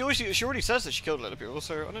 But she already says that she killed a lot of people,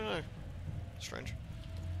 so I don't know. Strange.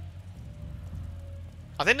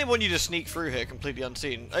 I think they want you to sneak through here completely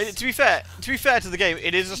unseen. To be fair to the game,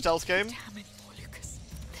 it is a stealth game. Damn it, Lucas.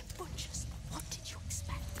 They're butchers. What did you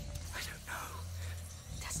expect? I don't know.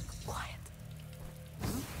 Desmond, quiet.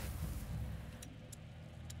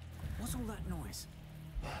 What's all that noise?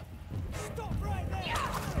 Stop right there!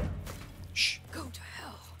 Shh. Go to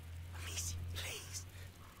hell. Amici, please.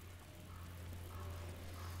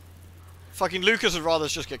 Fucking Lucas would rather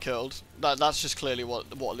just get killed. That's just clearly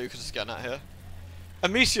what Lucas is getting at here.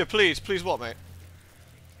 Amicia, please. Please what, mate?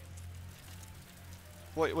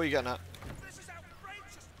 What are you getting at? This is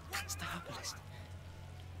outrageous! That's the herbalist.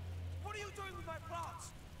 What are you doing with my plants?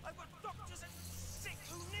 I've got doctors and sick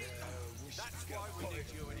who need them! That's why we need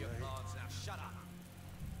you and your plants now. Shut up!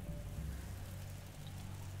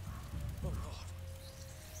 Oh God.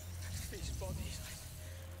 These bodies.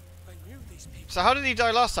 I knew these people. So how did he die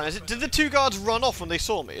last time? Did the two guards run off when they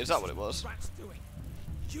saw me? Is that what it was? Rat's doing.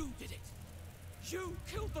 You did it. You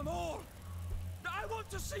killed them all. I want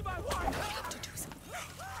to see my wife. We have to do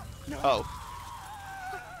something. Oh.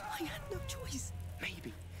 I had no choice.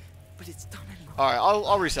 Maybe. But it's done anyway. Alright,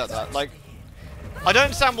 I'll reset that. Like, I don't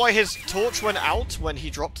understand why his torch went out when he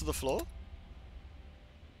dropped to the floor.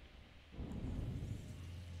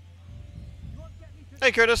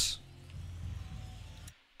 Hey, Curtis.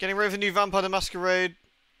 Getting ready for the new Vampire the Masquerade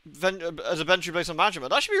as a venture based on Magic.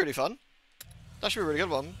 That should be really fun. That should be a really good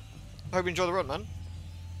one. I hope you enjoy the run, man.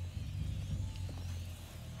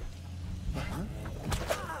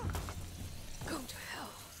 Go to hell.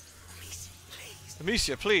 Amici, please.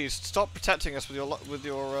 Amicia, please stop protecting us with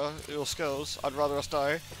your skills. I'd rather us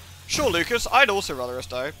die. Sure, Lucas. I'd also rather us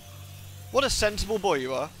die. What a sensible boy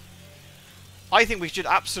you are. I think we should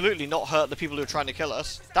absolutely not hurt the people who are trying to kill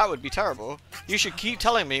us. That would be terrible. You should keep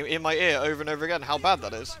telling me in my ear over and over again how bad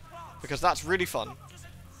that is, because that's really fun.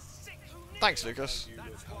 Thanks, Lucas.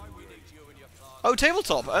 Oh,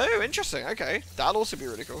 tabletop. Oh, interesting. Okay, that'll also be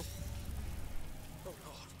really cool. Oh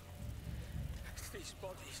God. These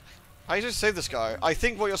bodies. How do you just save this guy? I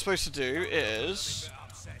think what you're supposed to do is...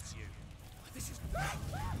 Upsets you. This is.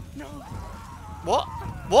 No. What?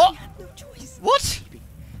 What? I had no choice. What?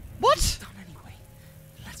 What? It's done anyway.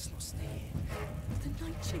 Let's not stay here. The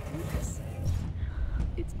night shift, Lucas.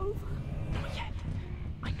 It's over. Not yet.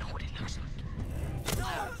 I know what it looks like.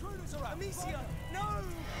 No! Intruders are Amicia! No!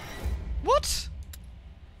 What?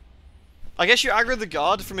 I guess you aggro the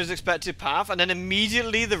guard from his expected path, and then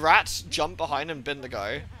immediately the rats jump behind and bin the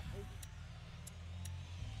guy.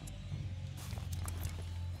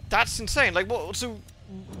 That's insane. Like, what? So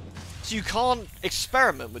you can't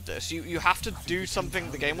experiment with this. You have to do something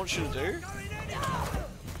the game wants you to do.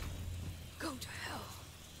 Go to hell.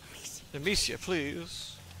 Amicia,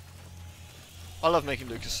 please. I love making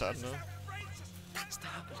Lucas sad now. That's the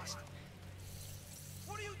herbalist.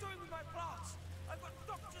 What are you doing with my plants? I've got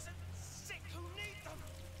doctors and sick who need them.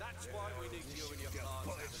 That's why we need you and your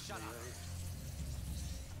plants. Shut up.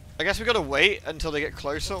 I guess we gotta wait until they get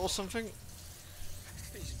closer or something.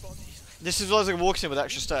 These bodies. This is like walking in with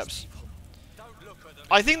extra steps. Don't look at them.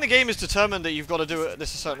 I think the game is determined that you've got to do it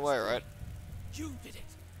this a certain way, right? You did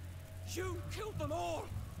it. You killed them all.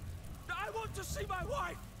 I want to see my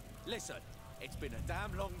wife. Listen, it's been a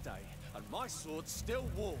damn long day, and my sword's still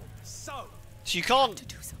warm. So, So you can't... To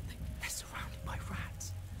do something. They're surrounded by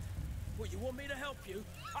rats. well, you want me to help you?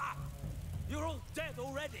 Ha! You're all dead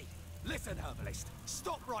already. Listen, herbalist,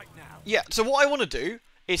 stop right now. Yeah, so what I want to do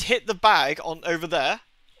is hit the bag on over there,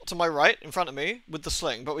 to my right, in front of me, with the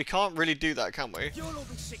sling, but we can't really do that, can we? You'll all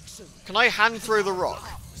be sick soon. Can I hand throw the rock?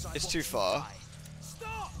 It's too far.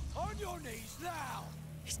 Stop! On your knees now!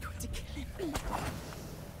 He's going to kill him.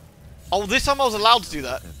 Oh, this time I was allowed to do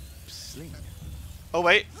that. Sling. Oh,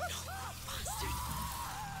 wait. Bastard.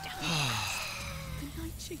 The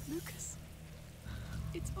night shift, Lucas.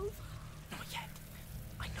 It's over. Not yet.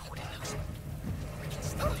 I know what it looks like. We can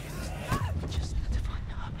still do this. We just need to find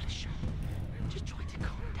the herbalist.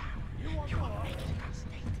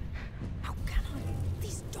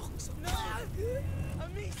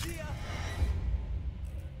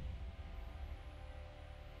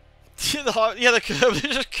 Yeah, the herbalist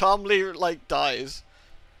just calmly like dies.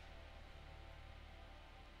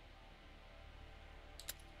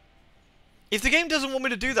 If the game doesn't want me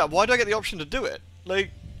to do that, why do I get the option to do it?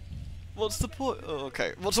 Like, what's the point? Oh,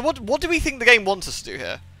 okay. Well, so what do we think the game wants us to do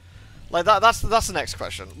here? Like that's the next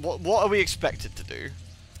question. What are we expected to do?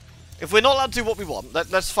 If we're not allowed to do what we want,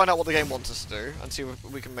 let's find out what the game wants us to do and see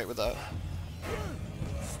what we can make with that.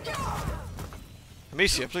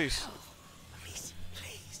 Amicia, please. Amicia,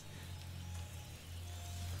 please.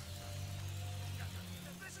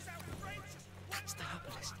 This is outrageous! That's the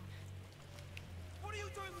herbalist. What are you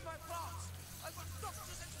doing with my plants? I've got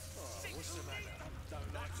doctors and sick who need them.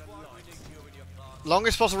 That's why we need you and your plants.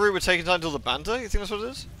 Longest possible route would take time until the banter? You think that's what it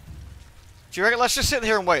is? Do you reckon? Let's just sit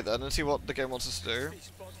here and wait then and see what the game wants us to do.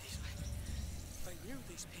 These bodies. I knew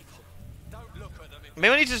these people. Don't look at them. Maybe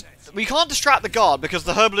we need to. We can't distract the guard because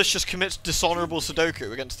the herbalist just commits dishonorable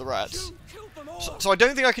Sudoku against the rats. You killed them all. So I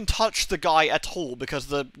don't think I can touch the guy at all because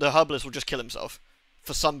the herbalist will just kill himself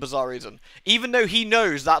for some bizarre reason. Even though he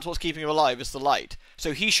knows that's what's keeping him alive is the light.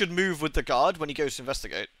 So he should move with the guard when he goes to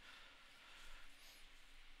investigate.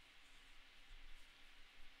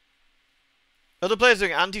 Other players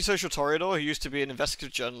doing antisocial Toreador, who used to be an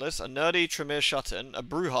investigative journalist, a nerdy Tremere shut-in, a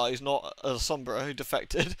Bruja who's not a Sombra who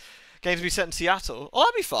defected, game to be set in Seattle. Oh,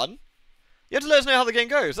 that'd be fun. You have to let us know how the game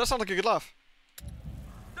goes. That sounds like a good laugh.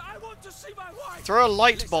 I want to see my wife. Throw a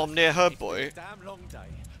light bomb near Herb Boy. It's been a damn long day,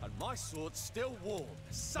 and my sword's still warm.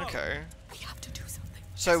 So, Okay. We have to do something.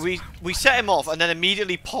 So we set him off and then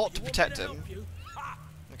immediately pot to protect you want him. me to help you? Ah,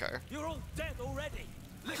 Okay. you're all dead already.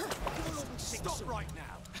 Listen, you'll all be sick Stop right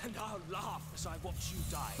now, and I'll laugh as I watch you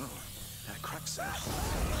die. That cracks it.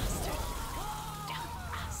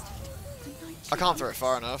 I can't throw it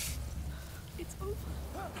far enough. It's over.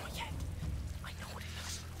 Not yet. I know what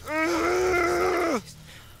it is.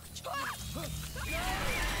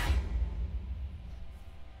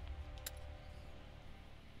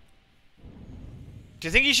 Do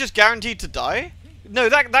you think he's just guaranteed to die? No,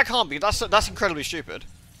 that can't be. That's incredibly stupid.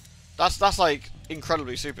 That's like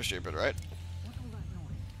incredibly super stupid, right? What all that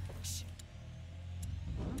noise?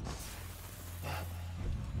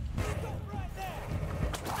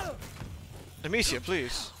 Amicia,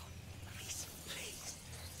 please. Please, please.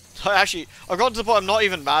 I've gotten to the point I'm not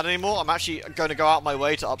even mad anymore. I'm actually going to go out my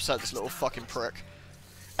way to upset this little fucking prick.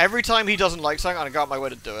 Every time he doesn't like something, I'm going to go out my way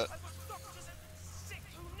to do it. I've got doctors and sick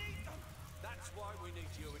who need them. That's why we need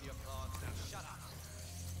you and your plants. Now shut up.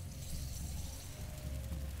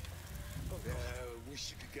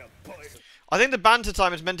 Wish you could get a bite. I think the banter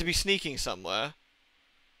time is meant to be sneaking somewhere.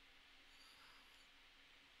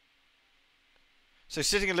 So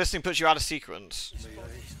sitting and listening puts you out of sequence.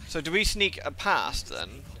 So do we sneak past then?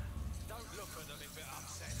 Don't look at them if it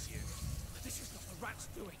upsets you. This is not the rats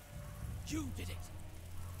doing. You did it.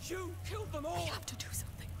 You killed them all. We have to do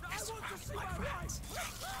something. I They're want to surrounded see by my rats.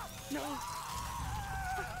 wife. No.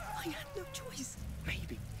 I had no choice.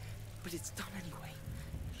 Maybe. But it's done anyway.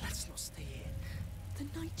 Let's not stay here.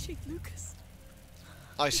 The night Chief Lucas.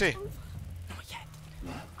 I see. It's over. Not yet.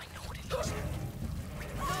 I know what it is.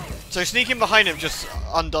 So sneaking behind him just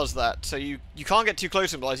undoes that. So you can't get too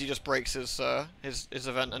close to him, otherwise he just breaks his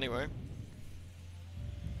event anyway.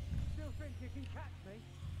 Still think you can catch me?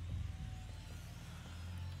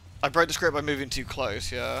 I broke the script by moving too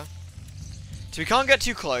close, yeah. So we can't get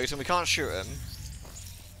too close and we can't shoot him.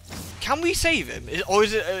 Can we save him? Or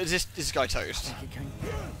is this guy toast?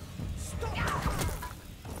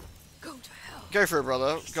 Go to hell. Go for it,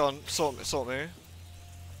 brother. Go on, sort me.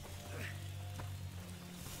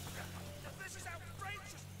 This is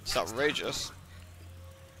outrageous. It's outrageous.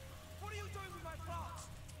 What are you doing with my plants?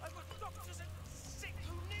 I've got doctors and sick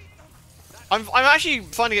who need them. I'm actually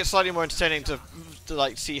finding it slightly more entertaining to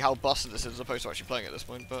like see how busted this is as opposed to actually playing at this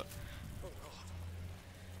point, but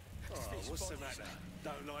What's the matter?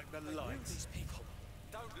 Don't like the lights. These people.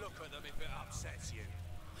 Don't look at them if it upsets you.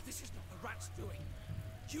 This is not the rats doing.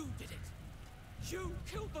 You did it. You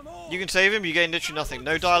killed them all. you can save him, you gain literally nothing.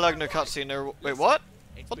 No dialogue, no cutscene, no wait, what?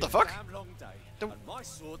 It's What the been a fuck? damn long day, Don't- and my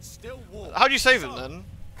sword's still warm. How do you save him then?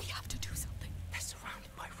 We have to do something. They're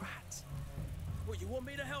surrounded by rats. Well, you want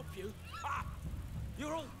me to help you? Ha!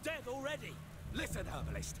 You're all dead already. Listen,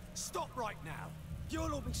 herbalist, stop right now.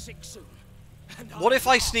 You'll all be sick soon. And What I'll if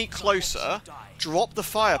I laugh sneak as watch closer, you die. drop the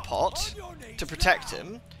fire pot On your knees to protect now.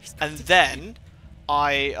 him, and then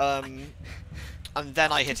I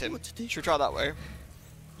hit him? Should we try it that way?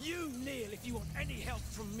 You kneel if you want any help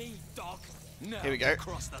from me, dog. No, Here we go.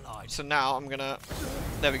 Cross the line. So now I'm gonna.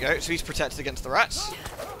 There we go. So he's protected against the rats.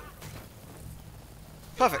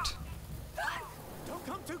 Perfect. Don't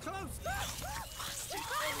come too close.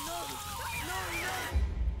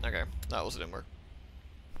 Okay. That also didn't work.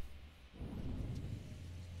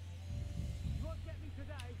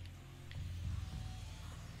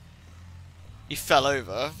 He fell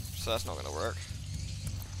over, so that's not going to work.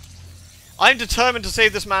 I'm determined to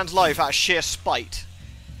save this man's life out of sheer spite.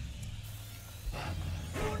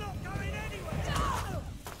 You're not going anywhere!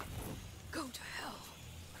 Go to hell.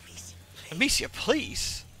 Amicia,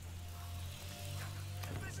 please.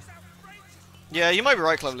 This is outrageous! Yeah, you might be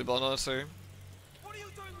right, Cleverly Bond, honestly. What are you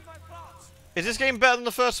doing with my plants? Is this game better than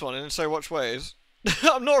the first one, and in so much ways?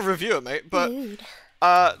 I'm not a reviewer, mate, but Rude.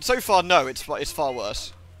 so far, no, it's far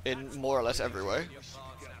worse in more or less every way.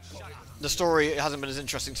 The story hasn't been as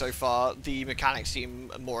interesting so far. The mechanics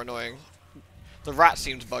seem more annoying. The rat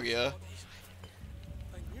seems buggier.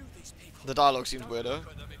 The dialogue seems weirder.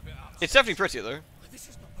 It's definitely prettier though. This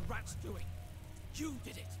is not the rat's doing. You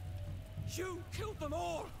did it. You killed them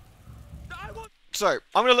all. I want. So,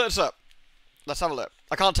 I'm gonna look this up. Let's have a look.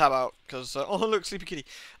 I can't tab out because oh look, Sleepy Kitty.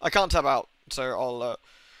 I can't tab out, so I'll.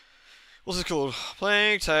 What's it called?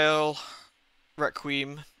 Plague Tale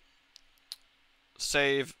Requiem.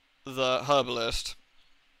 Save the herbalist.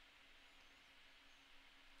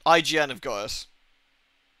 IGN have got us.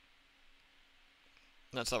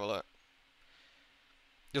 Let's have a look.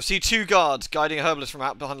 You'll see 2 guards guiding a herbalist from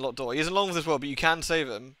out behind a locked door. He isn't long with this world, but you can save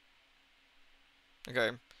him.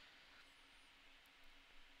 Okay.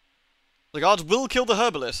 The guards will kill the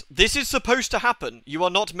herbalist. This is supposed to happen. You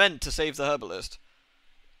are not meant to save the herbalist.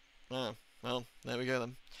 Oh, well, there we go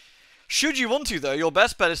then. Should you want to, though, your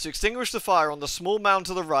best bet is to extinguish the fire on the small mound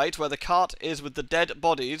to the right, where the cart is with the dead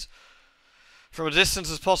bodies, from a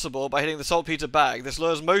distance as possible by hitting the saltpeter bag. This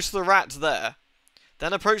lures most of the rats there.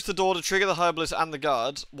 Then approach the door to trigger the herbalist and the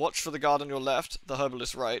guards. Watch for the guard on your left, the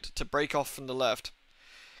herbalist right, to break off from the left.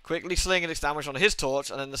 Quickly sling and extinguish on his torch,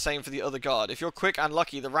 and then the same for the other guard. If you're quick and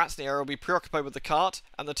lucky, the rats in the area will be preoccupied with the cart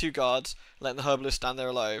and the 2 guards, letting the herbalist stand there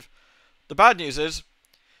alive. The bad news is,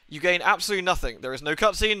 you gain absolutely nothing. There is no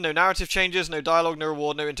cutscene, no narrative changes, no dialogue, no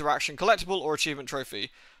reward, no interaction, collectible, or achievement trophy.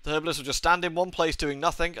 The herbalist will just stand in one place doing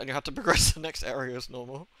nothing, and you have to progress to the next area as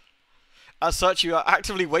normal. As such, you are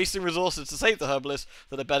actively wasting resources to save the herbalist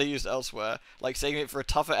that are better used elsewhere, like saving it for a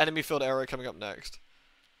tougher enemy-filled area coming up next.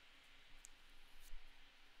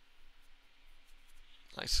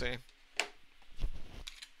 I see.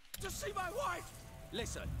 To see my wife!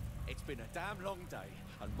 Listen, it's been a damn long day,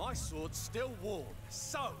 and my sword's still warm,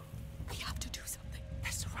 so... We have to do something.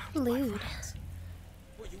 They're surrounded by Lewd. rats.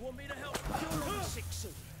 Well, you want me to help? You'll be sick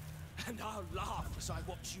soon. And I'll laugh as I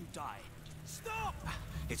watch you die. Stop!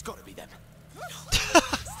 It's gotta be them. Damn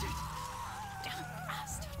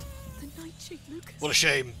bastard. The nightshade, Lucas. What a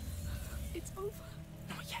shame. It's over.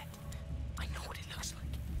 Not yet. I know what it looks like.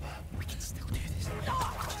 We can still do this.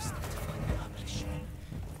 Just need to find the herbalist shop.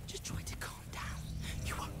 Just try to calm down.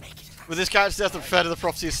 You won't make it. With this character's death, the prefer to the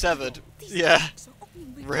prophecy is severed. Yeah.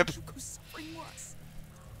 Rip.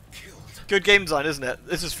 Good game design, isn't it?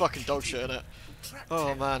 This is fucking dog shit, isn't it?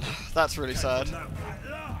 Oh man, that's really sad.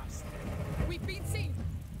 We've been seen.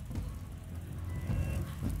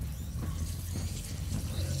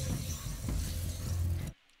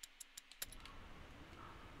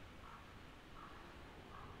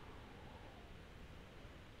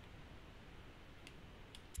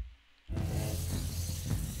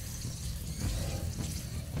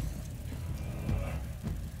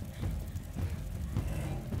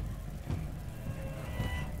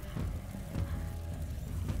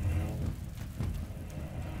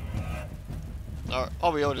 Alright,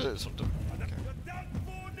 oh, we already did something. You're done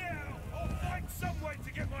for now! I'll find some way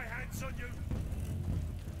to get my hands on you!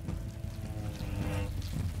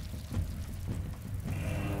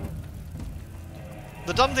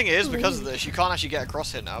 The dumb thing is, because of this, you can't actually get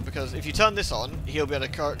across here now, because if you turn this on, he'll be able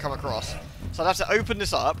to come across. So I'd have to open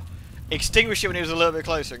this up, extinguish it when he was a little bit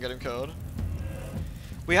closer and get him killed.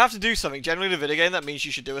 We have to do something. Generally in a video game, that means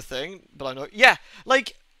you should do a thing, but I know... Yeah,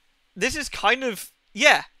 like, this is kind of...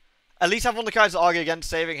 Yeah. At least have one of the characters argue against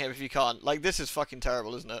saving him if you can't. Like, this is fucking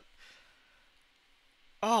terrible, isn't it?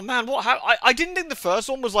 Oh, man, what... I didn't think the first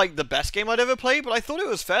one was, like, the best game I'd ever played, but I thought it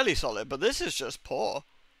was fairly solid, but this is just poor.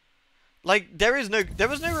 Like, there was no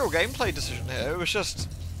real gameplay decision here. It was just...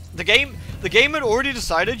 The game had already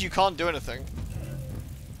decided you can't do anything.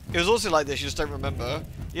 It was also like this, you just don't remember.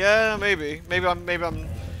 Yeah, maybe. Maybe I'm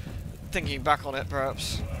thinking back on it,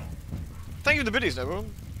 perhaps. Thank you for the biddies, Noble.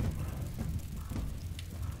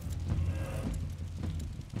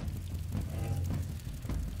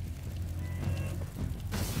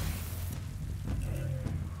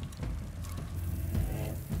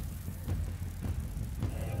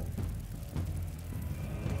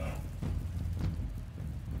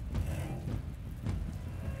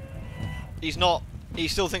 He's not... He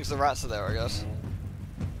still thinks the rats are there, I guess.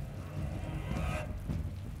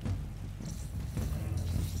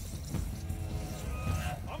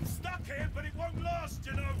 I'm stuck here, but it won't last,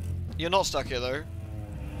 you know. You're not stuck here, though.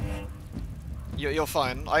 You're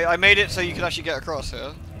fine. I made it so you could actually get across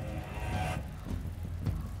here.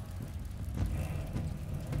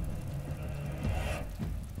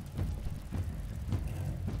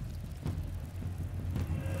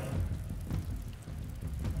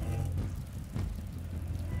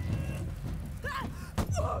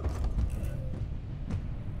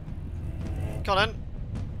 Come on in.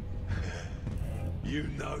 You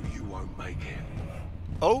know you won't make it.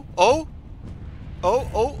 Oh, oh, oh,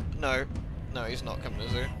 oh, no. No, he's not coming,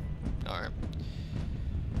 is he? Alright.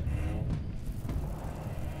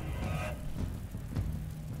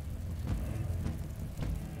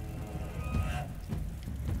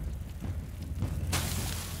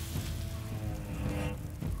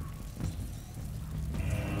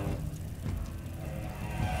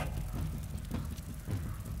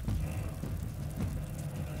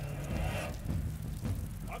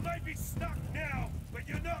 I may be stuck now, but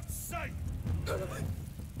you're not safe.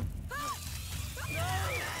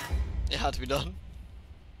 It had to be done.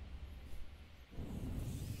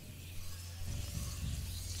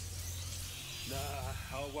 Nah,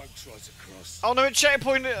 I won't try to cross. Oh no, it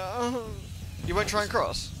checkpointed. You won't try and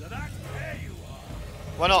cross? So that's where you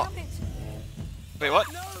are. Why not? Wait,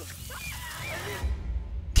 what? No.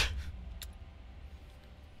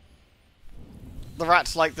 The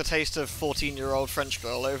rat's like the taste of 14-year-old French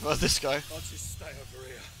girl over this guy. I'll just stay over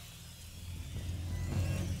here.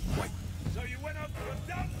 Wait. So you went up to a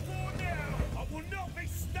done for now. I will not be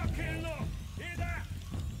stuck here long. Hear that?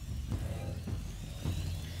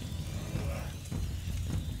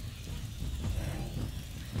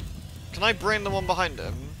 Can I brain the one behind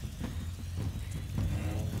him?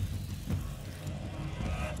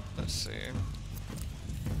 Let's see.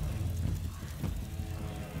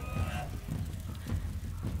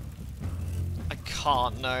 I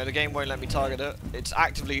can't, no. The game won't let me target it. It's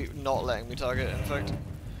actively not letting me target it, in fact.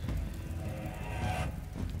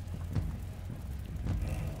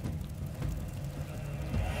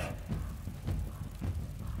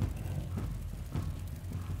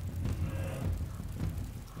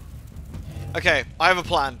 Okay, I have a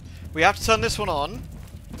plan. We have to turn this one on,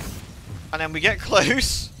 and then we get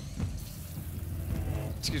close.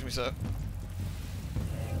 Excuse me, sir.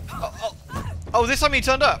 Oh, this time he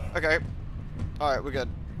turned up. Okay. Alright, we're good.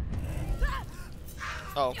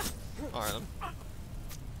 Oh. Alright then.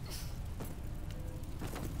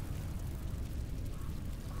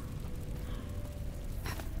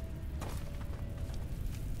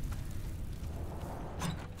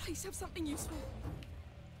 Please have something useful.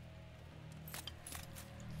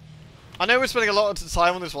 I know we're spending a lot of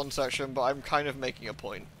time on this one section, but I'm kind of making a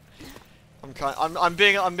point. I'm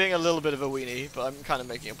being a little bit of a weenie, but I'm kind of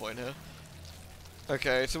making a point here.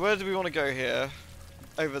 Okay, so where do we want to go here?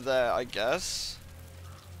 Over there, I guess.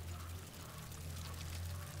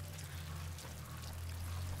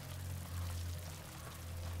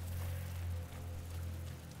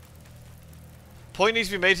 Point needs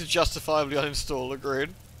to be made to justifiably uninstall,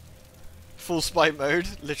 agreed. Full spite mode,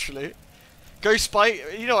 literally. Go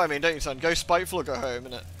spite, you know what I mean, don't you, son? Go spiteful or go home,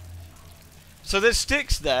 innit? So there's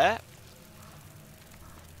sticks there.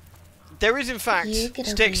 There is, in fact,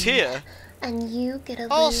 sticks here. And you get a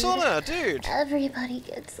Oh, loot. Sona, dude! Everybody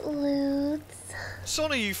gets loot.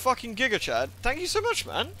 Sona, you fucking Giga Chad. Thank you so much,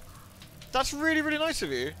 man. That's really, really nice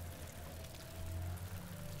of you.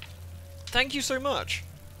 Thank you so much.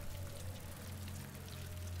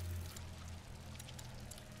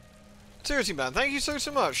 Seriously, man, thank you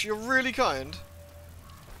so much. You're really kind.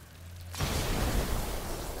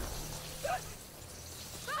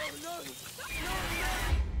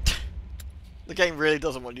 The game really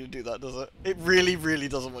doesn't want you to do that, does it? It really, really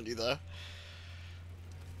doesn't want you there.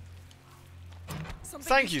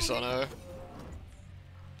 Thank you, Sono.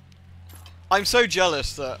 I'm so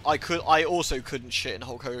jealous that I also couldn't shit in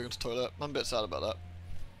Hulk Hogan's toilet. I'm a bit sad about that.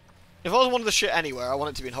 If I was wanted to shit anywhere, I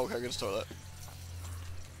want it to be in Hulk Hogan's toilet.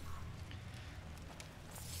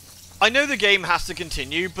 I know the game has to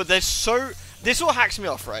continue, but there's so... This all hacks me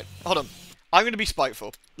off, right? Hold on. I'm going to be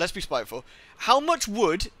spiteful. Let's be spiteful. How much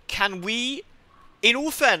wood can we, in all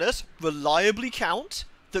fairness, reliably count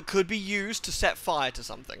that could be used to set fire to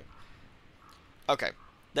something? Okay,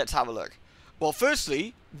 let's have a look. Well,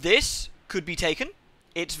 firstly, this could be taken.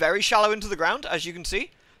 It's very shallow into the ground, as you can see.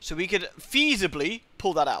 So we could feasibly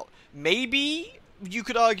pull that out. Maybe you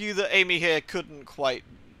could argue that Amy here couldn't quite,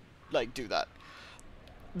 like, do that.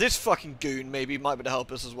 this fucking goon maybe might be able to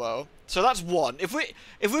help us as well. So that's 1. If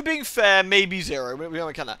we're being fair, maybe 0. We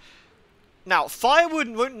don't kind of. Now, firewood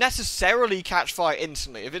won't necessarily catch fire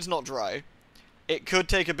instantly if it's not dry. It could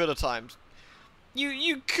take a bit of time.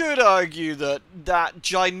 You could argue that that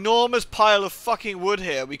ginormous pile of fucking wood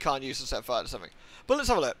here we can't use to set fire to something. But let's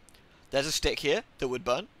have a look. There's a stick here that would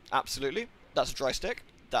burn. Absolutely. That's a dry stick.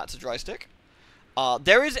 That's a dry stick.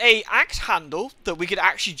 There is a axe handle that we could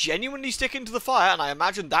actually genuinely stick into the fire, and I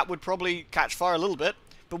imagine that would probably catch fire a little bit.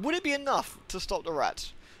 But would it be enough to stop the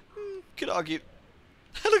rats? Could argue.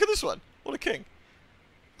 Look at this one. What a king.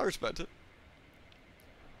 I respect it.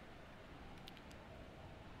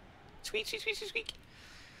 Squeak, squeak, squeak, squeak,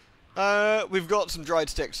 squeak. We've got some dried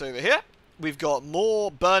sticks over here. We've got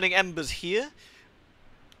more burning embers here.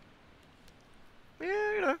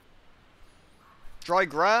 Yeah, you know. Dry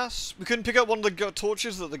grass. We couldn't pick up one of the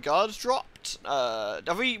torches that the guards dropped.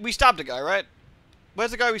 Have we stabbed a guy, right?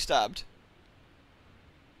 Where's the guy we stabbed?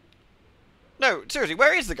 No, seriously,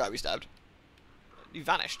 where is the guy we stabbed? He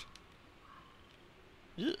vanished.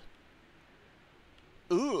 Ugh.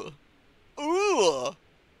 Ooh. Ooh.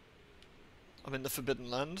 I'm in the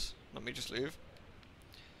Forbidden Land. Let me just leave.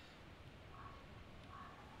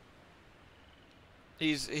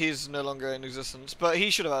 He's no longer in existence, but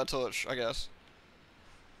he should have had a torch, I guess.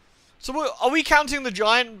 So are we counting the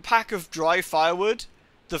giant pack of dry firewood,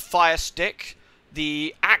 the fire stick,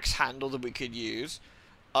 the axe handle that we could use,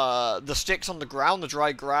 the sticks on the ground, the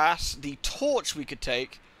dry grass, the torch we could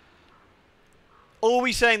take? Or are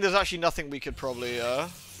we saying there's actually nothing we could probably,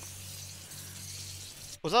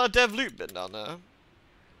 Was that a dev loot bin down there?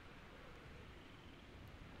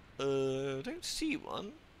 Don't see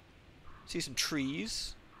one. See some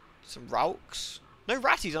trees. Some rauks. No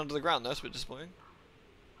ratties under the ground, that's a bit disappointing.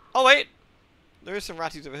 Oh wait! There is some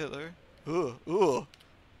ratties over here though. Ooh, ooh.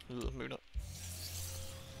 Moving up.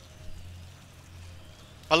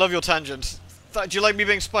 I love your tangents. Do you like me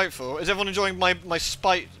being spiteful? Is everyone enjoying my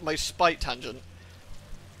spite tangent?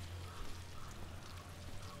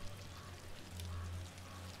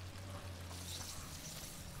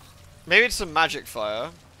 Maybe it's some magic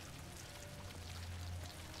fire.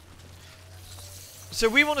 So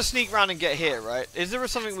we want to sneak around and get here, right? Is there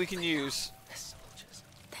something we can use? They're soldiers.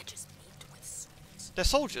 They're just meat with swords. They're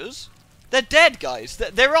soldiers? They're dead, guys.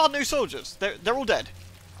 There are no soldiers. They're all dead.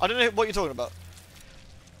 I don't know what you're talking about.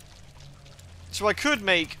 So I could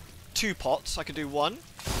make 2 pots. I could do 1.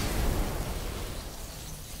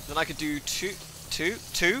 Then I could do two.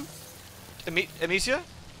 Amicia?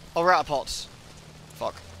 Oh, we're out of pots.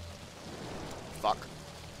 Fuck. Fuck.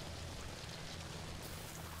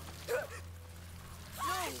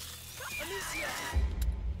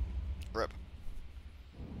 Rip.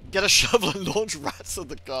 Get a shovel and launch rats at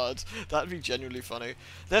the guards. That'd be genuinely funny.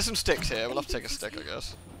 There's some sticks here. We'll have to take a stick, I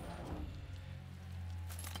guess.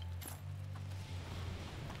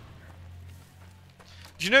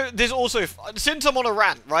 Do you know, there's also... Since I'm on a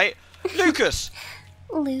rant, right? Lucas!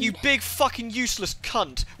 You big fucking useless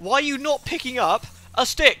cunt. Why are you not picking up a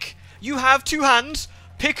stick? You have 2 hands.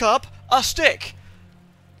 Pick up a stick.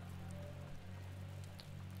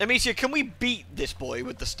 Amicia, can we beat this boy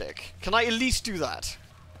with the stick? Can I at least do that?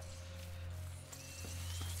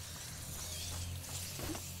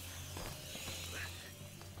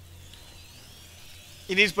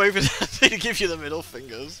 He needs both his hands to give you the middle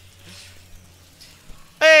fingers.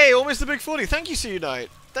 Hey, almost the big 40. Thank you, See You Knight.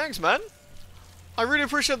 Thanks, man. I really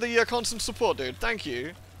appreciate the constant support, dude. Thank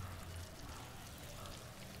you.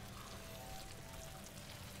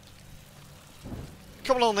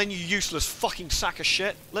 Come along then, you useless fucking sack of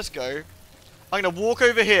shit. Let's go. I'm gonna walk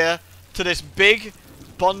over here to this big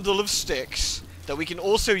bundle of sticks that we can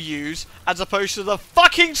also use as opposed to the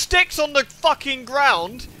fucking sticks on the fucking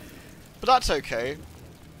ground. But that's okay.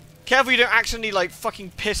 Careful you don't accidentally like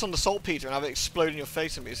fucking piss on the saltpeter and have it explode in your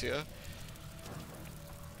face, Amicia.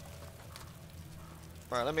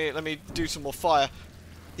 Right, let me do some more fire.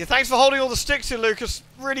 Yeah, thanks for holding all the sticks here, Lucas.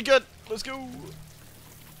 Really good. Let's go.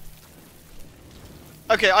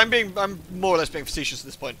 Okay, I'm more or less being facetious at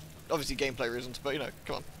this point. Obviously gameplay reasons, but you know,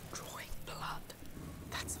 come on. Drawing blood.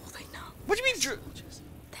 That's all they know. What do you mean Soldiers.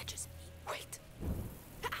 They're just meat.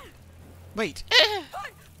 Wait. Wait.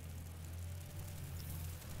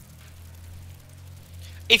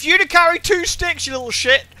 If you'd have carried 2 sticks, you little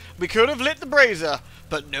shit, we could have lit the brazier.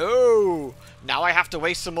 But no. Now I have to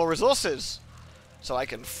waste some more resources. So I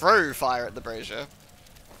can throw fire at the brazier.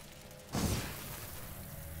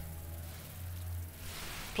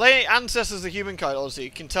 Playing Ancestors of the Humankind, Odyssey,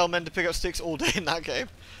 can tell men to pick up sticks all day in that game.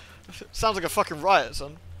 Sounds like a fucking riot,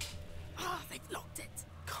 son. Ah, they've locked it.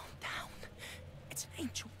 Calm down. It's an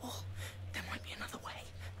ancient wall. There might be another way.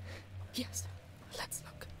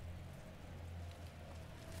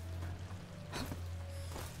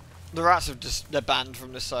 The rats have just... they're banned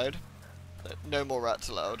from this side. No more rats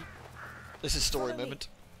allowed. This is story moment.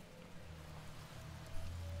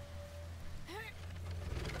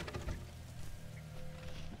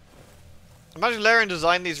 Imagine Larian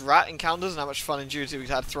designed these rat encounters and how much fun and duty we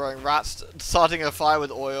had throwing rats, starting a fire with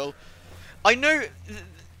oil. I know...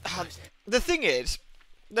 the thing is,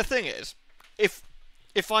 if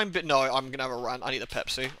I'm no, I'm gonna have a rant. I need a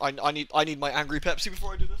Pepsi. I need my angry Pepsi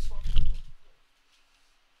before I do this.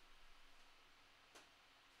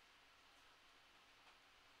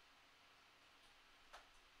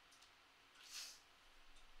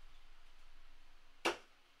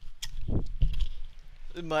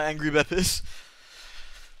 My angry peppers.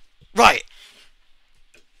 Right.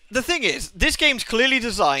 The thing is, this game's clearly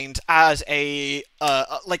designed as a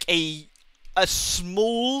like a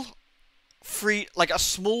small a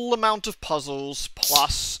small amount of puzzles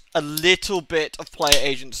plus a little bit of player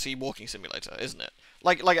agency walking simulator, isn't it?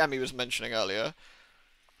 Like Emmy was mentioning earlier.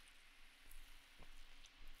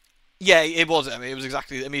 Yeah, it was Emmy. It was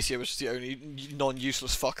exactly Amicia was just the only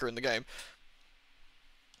non-useless fucker in the game.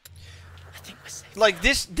 Like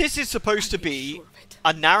this is supposed to be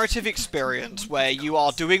a narrative experience where you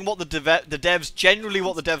are doing what the devs generally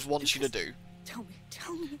what the devs want you to do.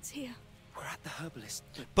 Tell me it's here. We're at the herbalist.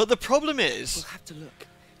 But the problem is, We'll have to look.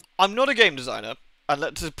 I'm not a game designer,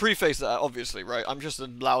 and to preface that, obviously, right? I'm just a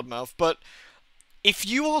loudmouth. But if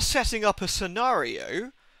you are setting up a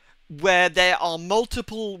scenario where there are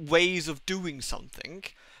multiple ways of doing something,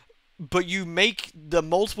 but you make the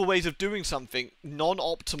multiple ways of doing something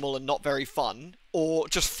non-optimal and not very fun, or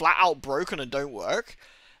just flat out broken and don't work,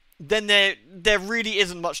 then there really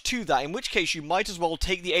isn't much to that, in which case you might as well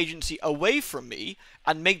take the agency away from me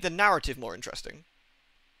and make the narrative more interesting.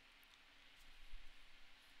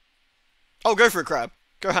 Oh, go for it, Crab.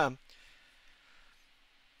 Go ham.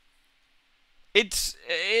 It's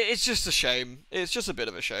just a shame. It's just a bit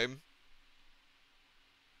of a shame.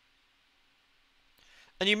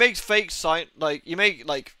 And you make fake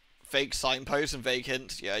fake signposts and vague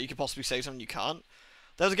hints. Yeah, you could possibly say something you can't.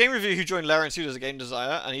 There was a game reviewer who joined Larian Suit as a game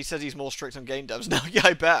designer, and he says he's more strict on game devs now. Yeah,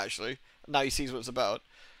 I bet, actually. Now he sees what it's about.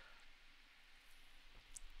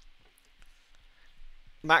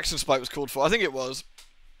 Max and Spike was called for. I think it was.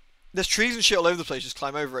 There's trees and shit all over the place. Just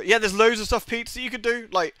climb over it. Yeah, there's loads of stuff, Pete, that you could do.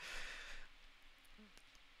 Like,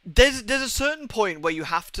 there's a certain point where you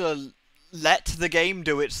have to let the game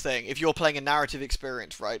do its thing if you're playing a narrative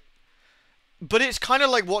experience, right? But it's kind of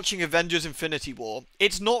like watching Avengers Infinity War.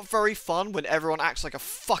 It's not very fun when everyone acts like a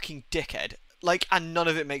fucking dickhead. Like, and none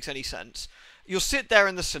of it makes any sense. You'll sit there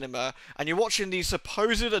in the cinema, and you're watching these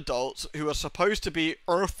supposed adults who are supposed to be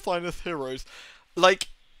Earth's finest heroes, like,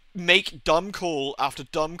 make dumb call after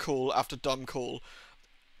dumb call after dumb call.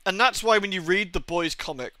 And that's why when you read the boys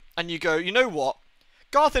comic, and you go, you know what?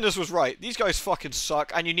 Garth Ennis was right. These guys fucking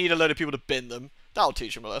suck, and you need a load of people to bin them. That'll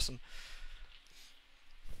teach them a lesson.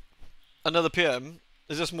 Another PM.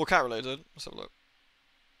 Is this more cat related? Let's have a look.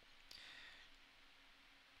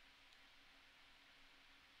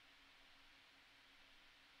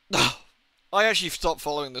 I actually stopped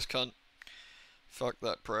following this cunt. Fuck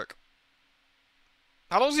that prick.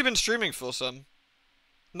 How long has he been streaming for, Sam?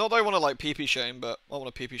 Not that I want to like pee-pee shame, but I want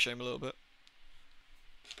to pee-pee shame a little bit.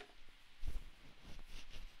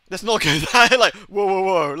 Let's not go that like whoa whoa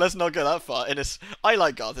whoa. Let's not go that far. Ennis, I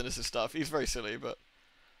like Garth Ennis' stuff. He's very silly, but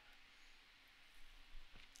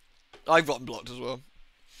I've gotten blocked as well.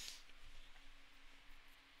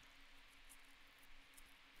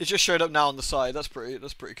 It just showed up now on the side. That's pretty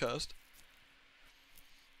cursed.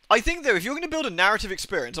 I think though, if you're going to build a narrative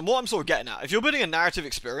experience, and what I'm sort of getting at, if you're building a narrative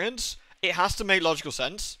experience, it has to make logical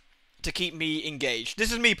sense to keep me engaged.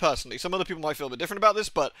 This is me personally. Some other people might feel a bit different about this,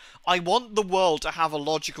 but I want the world to have a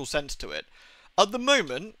logical sense to it. At the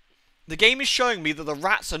moment, the game is showing me that the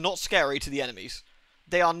rats are not scary to the enemies.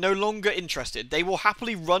 They are no longer interested. They will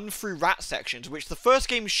happily run through rat sections, which the first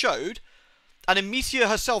game showed, and Amicia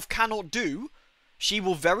herself cannot do. She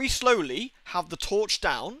will very slowly have the torch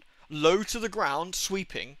down, low to the ground,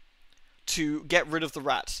 sweeping, to get rid of the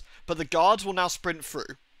rats. But the guards will now sprint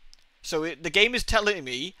through. So the game is telling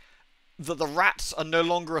me that the rats are no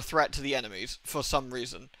longer a threat to the enemies, for some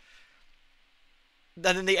reason.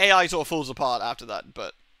 And then the AI sort of falls apart after that,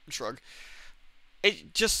 but shrug. It's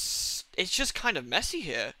just kind of messy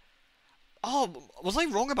here. Oh, was I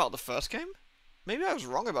wrong about the first game? Maybe I was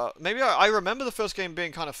wrong about... Maybe I remember the first game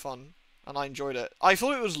being kind of fun, and I enjoyed it. I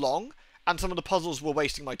thought it was long, and some of the puzzles were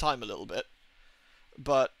wasting my time a little bit.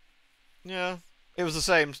 But, yeah, it was the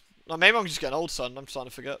same. Maybe I'm just getting old, son. I'm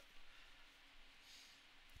starting to forget.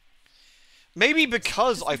 Maybe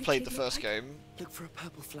because Does I've my played kid the look first like? game. Look for a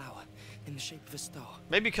purple flower in the shape of a star.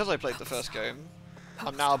 Maybe because I played the first game,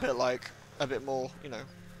 I'm now a bit like, a bit more, you know.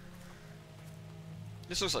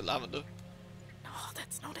 This looks like lavender. No,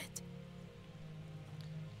 that's not it.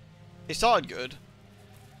 It started good.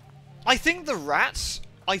 I think the rats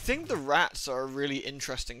are a really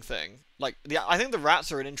interesting thing. Like, I think the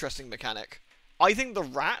rats are an interesting mechanic. I think the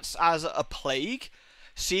rats as a plague,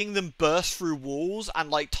 seeing them burst through walls and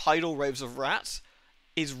like tidal waves of rats,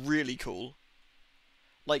 is really cool.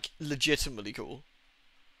 Like, legitimately cool.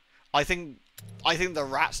 I think the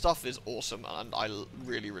rat stuff is awesome, and I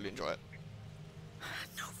really, really enjoy it.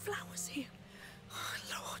 No flowers here. Oh,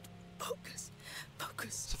 Lord, focus.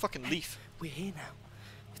 Focus. It's a fucking leaf. We're here now.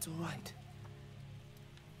 It's all right.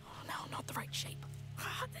 Oh, no, not the right shape.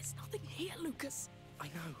 Ah, there's nothing here, Lucas. I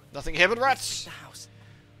know. Nothing here but rats. The house.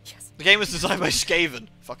 Yes. The game was designed by Skaven.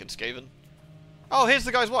 Fucking Skaven. Oh, here's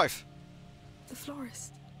the guy's wife. The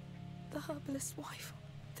florist. The herbalist's wife.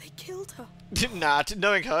 They killed her. Nah,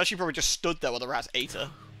 knowing her, she probably just stood there while the rats ate her.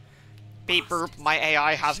 Beep boop, my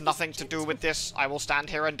AI has nothing to do with this. I will stand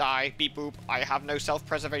here and die. Beep boop, I have no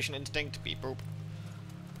self-preservation instinct. Beep boop.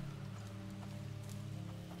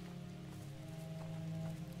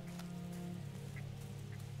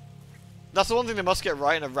 That's the one thing they must get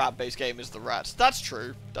right in a rat-based game is the rats. That's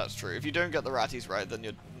true. That's true. If you don't get the ratties right, then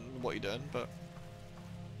you're... what are you doing? But...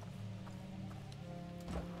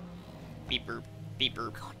 beep boop. Beep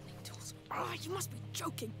boop. Gardening tools. Ah, you must be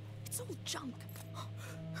joking. It's all junk.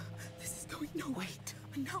 This is going nowhere.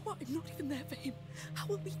 And now I'm not even there for him. How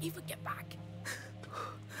will we ever get back?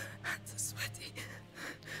 Hands are sweaty.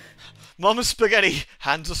 Mama's spaghetti.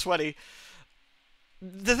 Hands are sweaty.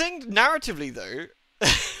 The thing, narratively, though...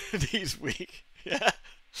 he's weak. Yeah.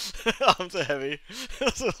 Arms are heavy.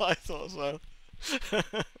 That's what I thought as well.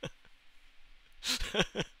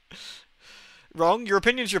 Wrong? Your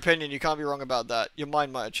opinion's your opinion. You can't be wrong about that. Your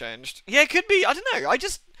mind might have changed. Yeah, it could be. I don't know. I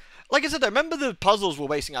just... like I said, I remember the puzzles were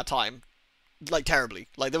wasting our time. Like, terribly.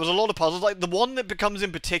 Like, there was a lot of puzzles. Like, the one that becomes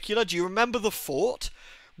in particular, do you remember the fort?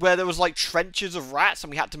 Where there was, like, trenches of rats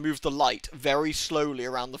and we had to move the light very slowly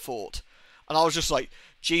around the fort. And I was just like,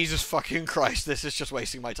 Jesus fucking Christ, this is just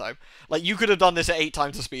wasting my time. Like, you could have done this at 8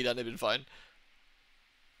 times the speed and it'd been fine.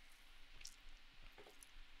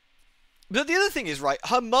 But the other thing is, right,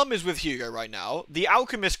 her mum is with Hugo right now. The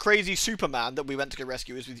alchemist crazy Superman that we went to go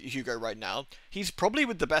rescue is with Hugo right now. He's probably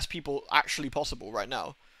with the best people actually possible right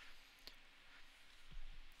now.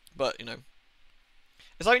 But, you know.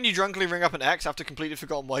 It's like when you drunkenly ring up an ex after completely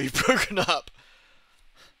forgotten why you've broken up.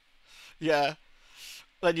 Yeah.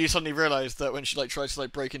 Then you suddenly realise that when she like tries to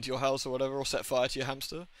like break into your house or whatever, or set fire to your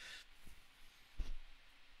hamster.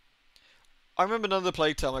 I remember another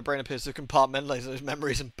Plague Tale, my brain appears to compartmentalise those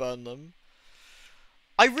memories and burn them.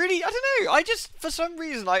 I don't know, I just, for some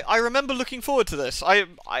reason, I remember looking forward to this.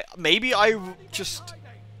 Maybe I just...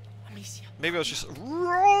 maybe I was just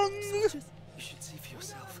wrong! You should see for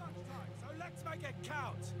yourself. So let's make it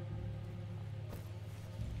count.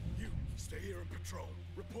 You stay here and patrol.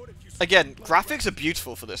 Report if you see Again, graphics are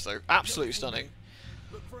beautiful for this though. Absolutely stunning.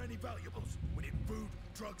 Look for any valuables. We need food,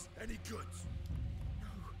 drugs, any goods.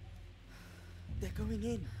 They're going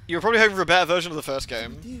in. You were probably hoping for a better version of the first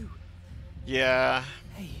game. We do. Yeah.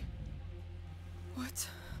 Hey, What?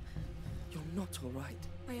 you're not all right.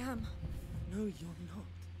 I am. No, you're not.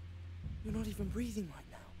 You're not even breathing right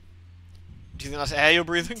now. Do you think that's air you're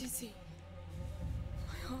breathing? Dizzy.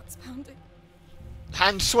 My heart's pounding.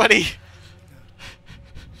 Hands sweaty!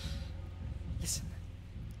 Listen,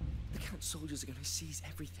 the Count's soldiers are going to seize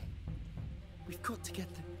everything. We've got to get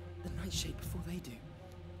the nightshade before they do.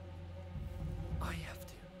 I have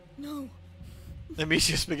to. No.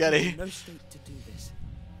 Amicia spaghetti. No state to do this.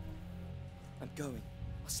 I'm going.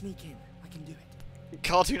 I'll sneak in. I can do it.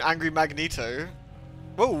 Cartoon angry Magneto.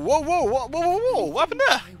 Whoa, whoa, whoa, whoa, whoa, whoa, whoa, what happened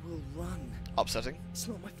there? I will run. Upsetting. It's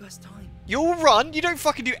not my first time. You'll run? You don't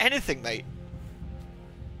fucking do anything, mate.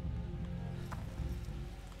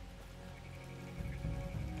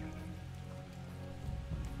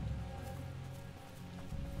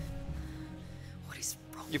 What is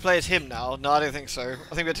wrong? You play as him now? No, I don't think so.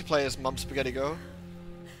 I think we had to play as Mum Spaghetti Girl.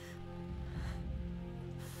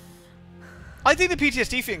 I think the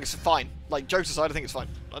PTSD thing is fine. Like, jokes aside, I think it's fine.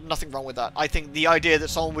 Nothing wrong with that. I think the idea that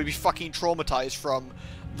someone would be fucking traumatized from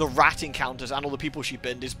the rat encounters and all the people she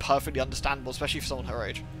binned is perfectly understandable, especially for someone her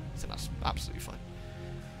age. I think that's absolutely fine.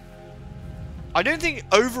 I don't think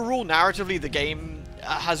overall narratively the game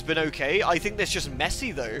has been okay. I think it's just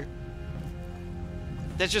messy though.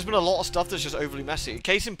 There's just been a lot of stuff that's just overly messy.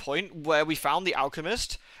 Case in point, where we found the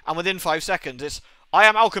alchemist, and within 5 seconds it's, I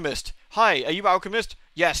am alchemist. Hi, are you alchemist?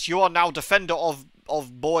 Yes, you are now defender of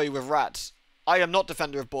boy with rats. I am not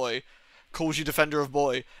defender of boy. Calls you defender of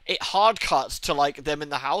boy. It hard cuts to like them in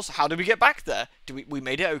the house. How did we get back there? We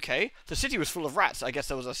made it okay? The city was full of rats. I guess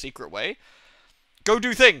there was a secret way. Go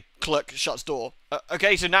do thing. Click. Shuts door.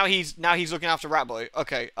 Okay, so now he's looking after Rat Boy.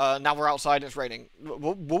 Okay. Now we're outside and it's raining.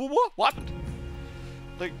 What happened?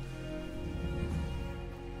 Like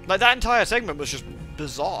that entire segment was just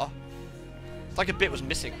bizarre. It's like a bit was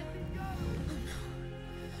missing.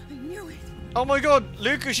 I knew it. Oh my god,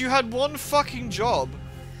 Lucas, you had one fucking job.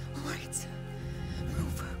 Right.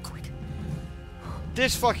 Move, quick.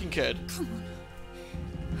 This fucking kid. Come on.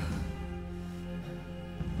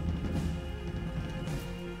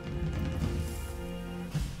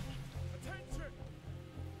 Attention!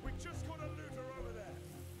 We just got a looter over there.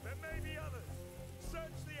 There may be others.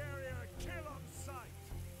 Search the area and kill on sight.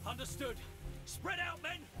 Understood. Spread out,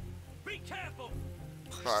 men. Be careful.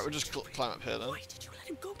 Alright, we'll just climb up here then. Why did you let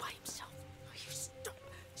him go by himself? You stop.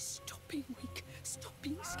 Stop being weak. Stop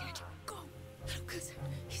being scared. Go. Lucas,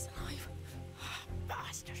 he's alive.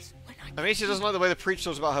 Bastards. When Amicia doesn't like the way the preacher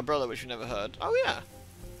talks about her brother, which we never heard. Oh yeah.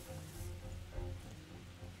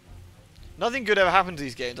 Nothing good ever happened to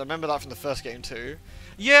these games. I remember that from the first game too.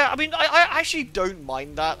 Yeah, I mean, I actually don't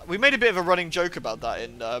mind that. We made a bit of a running joke about that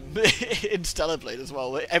in in Stellar Blade as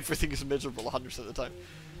well, where everything is miserable 100% of the time.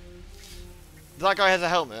 That guy has a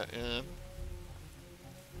helmet, yeah.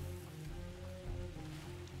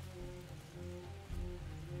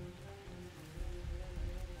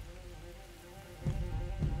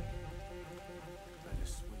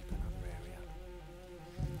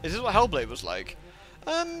 Is this what Hellblade was like?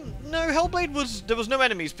 No, Hellblade was... There was no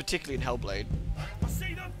enemies particularly in Hellblade. I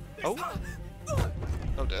see them. Oh?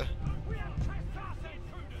 Oh dear.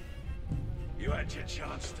 You had your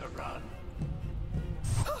chance to run.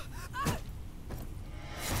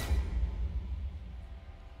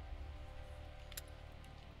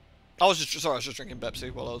 I was just drinking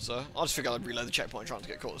Pepsi while I was I just figured I'd reload the checkpoint trying to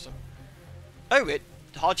get caught. So. Oh, it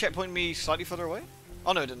hard checkpoint me slightly further away?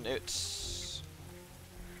 Oh no, it didn't. It's...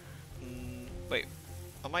 wait.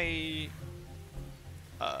 Am I...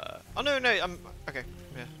 oh no, I'm... Okay,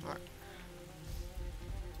 yeah, alright.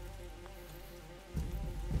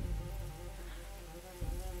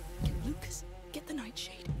 Lucas, get the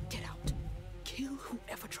nightshade. Get out. Kill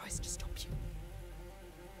whoever tries to stop you.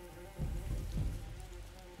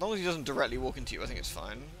 As long as he doesn't directly walk into you, I think it's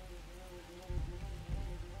fine.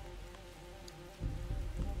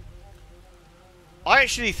 I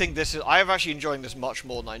actually think this is... I have actually enjoying this much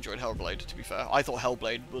more than I enjoyed Hellblade, to be fair. I thought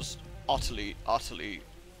Hellblade was utterly,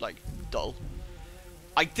 like, dull.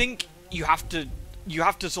 I think you have to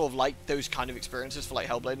sort of like those kind of experiences for, like,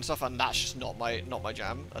 Hellblade and stuff, and that's just not my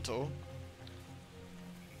jam at all.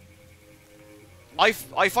 I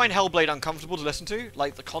find Hellblade uncomfortable to listen to.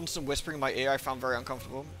 Like, the constant whispering in my ear I found very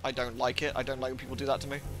uncomfortable. I don't like it. I don't like when people do that to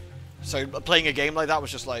me. So, playing a game like that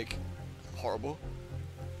was just, like, horrible.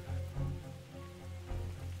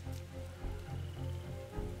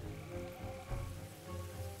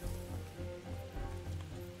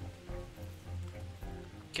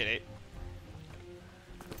 Get it.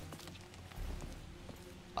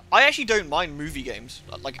 I actually don't mind movie games,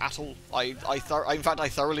 like, at all. In fact, I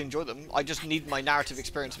thoroughly enjoy them. I just need my narrative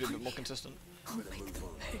experience to be a bit more consistent. I'll make them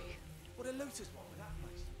pay. What a looters want with that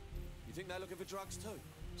place. You think they're looking for drugs too?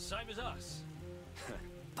 Same as us.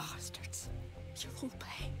 Bastards. You'll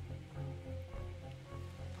pay.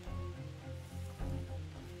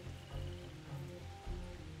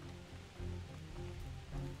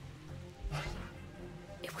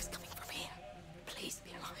 It was coming from here. Please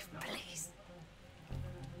be alive, please.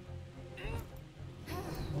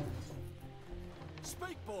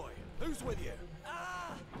 Speak, boy. Who's with you?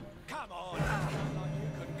 Ah! Come on! Like you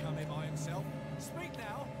couldn't come here by himself. Speak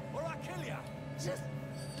now, or I'll kill you. Just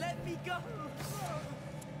let me go.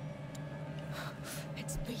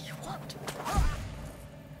 It's me you want.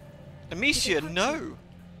 Amicia, no!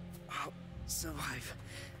 I'll survive.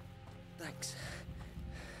 Thanks.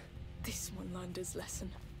 This one learned his lesson.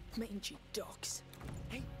 Mangy dogs.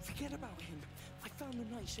 Hey, forget about him. I found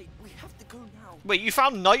the nightshade. We have to go now. Wait, you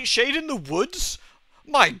found Nightshade in the woods?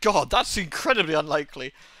 My god, that's incredibly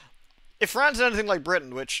unlikely. If France is anything like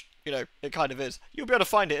Britain, which, you know, it kind of is, you'll be able to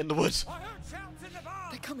find it in the woods. I heard shouts in the bar.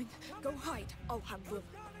 They're coming. Go hide. I'll handle them.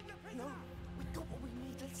 No, we got what we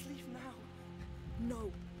need. Let's leave now.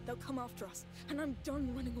 No, they'll come after us, and I'm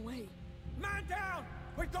done running away. Man down!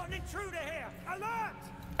 We've got an intruder here. Alert!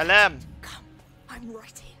 Alarm! Come, I'm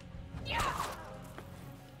right here. Yeah.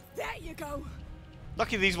 There you go.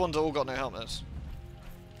 Lucky these ones all got no helmets.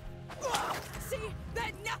 See,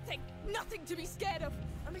 they're nothing. No nothing to be scared of.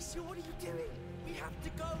 Amicia, what are you doing? We have to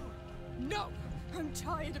go. No, I'm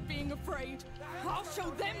tired of being afraid. I'll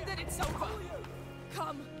show them that it's over.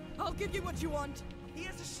 Come, I'll give you what you want. He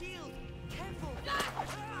has a shield. Careful.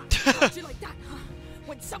 How'd you like that, huh?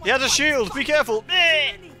 When someone He has a tries to shield. Be fight, careful.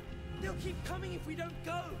 Jenny, they'll keep coming if we don't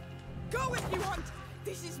go. go if you want.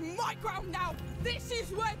 This is my ground now. This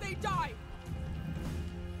is where they die.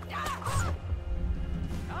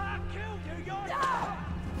 I killed you, you're...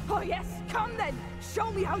 Oh yes, come then.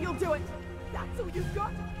 Show me how you'll do it. That's all you've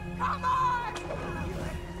got. Come on!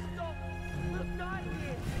 Stop. We'll die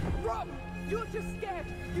here. Rob, you're just scared.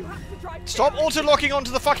 You have to drive. Stop down. auto-locking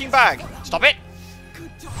onto the fucking bag. Stop it.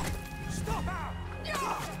 Good dog. Stop out.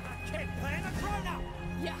 That kid playing a grown-up.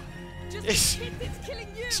 Yeah, just It's- the kid that's killing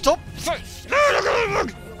you. Stop. Right.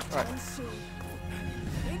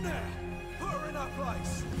 In there. Put her in her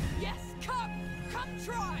place. Yes, come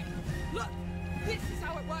try. Look, this is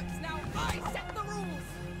how it works now. I set the rules.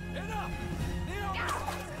 Enough. The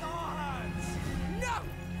officer's in our hands. No,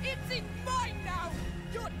 it's in mine now.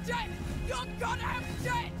 You're dead. You're goddamn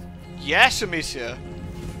dead. Yes, Amicia.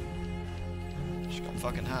 She's got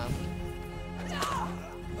fucking ham.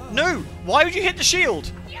 No! Why would you hit the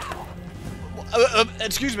shield?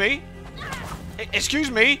 Excuse me? Excuse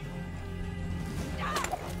me?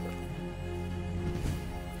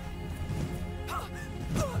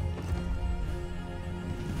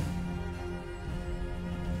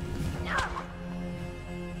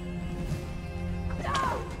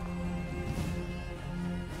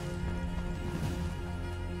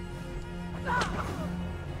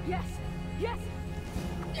 Yes, yes.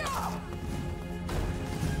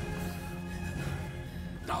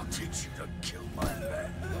 I'll teach you to kill my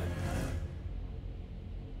men.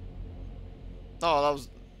 Oh, that was...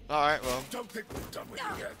 Alright, well. Don't think we're done with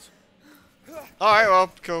you yet. Alright,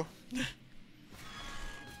 well, cool.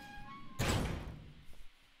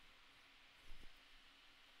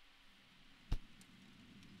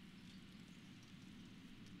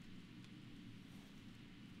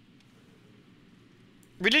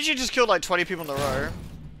 We literally just killed like 20 people in a row.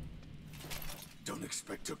 Don't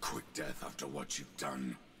expect a quick death after what you've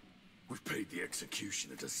done. We've paid the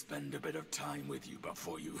executioner to spend a bit of time with you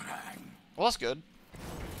before you hang. Well, that's good.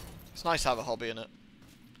 It's nice to have a hobby in it.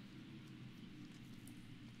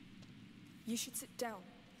 You should sit down.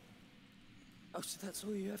 Oh, so that's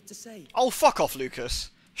all you have to say? Oh, fuck off, Lucas.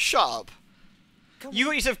 Shut up. Come You on,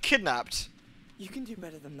 got yourself kidnapped. you can do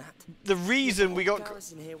better than that. The reason we got...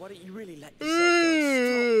 Garrison here, why don't you really let yourself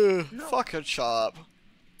go? Stop. No. Fuck it, shut up.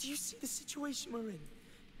 Do you see the situation we're in?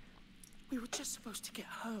 We were just supposed to get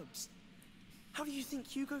herbs. How do you think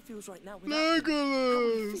Hugo feels right now without them? How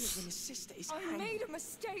will he feel when his sister is I hanged? made a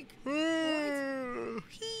mistake.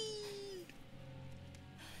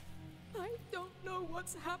 I don't know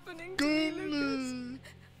what's happening to me, Lucas.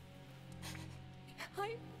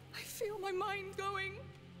 I feel my mind going.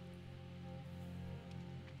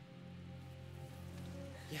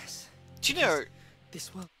 Yes. Do you know,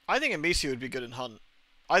 This will. I think Amicia would be good in hunt.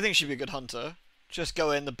 I think she'd be a good hunter. Just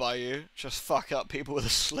go in the bayou, just fuck up people with a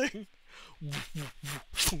sling.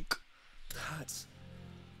 Funk. It hurts.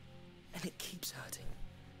 And it keeps hurting.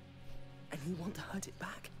 And you want to hurt it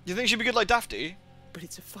back. You think she'd be good like Daphne? But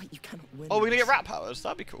it's a fight you cannot win. Oh, we're gonna get Lucy. rat powers.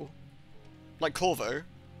 That'd be cool. Like Corvo.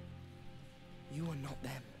 You are not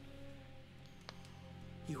them.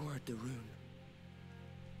 You are a Daroon.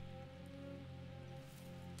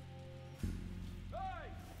 Hey!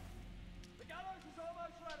 The gallows is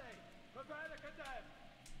almost ready. Prepare to condemn.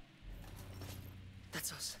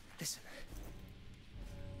 That's us. Listen.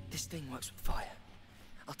 This thing works with fire.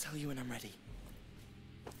 I'll tell you when I'm ready.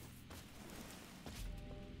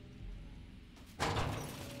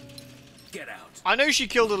 Get out. I know she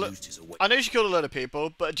killed a Used his away- I know she killed a lot of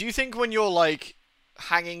people, but do you think when you're like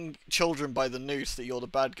hanging children by the noose that you're the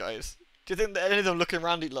bad guys? Do you think that any of them looking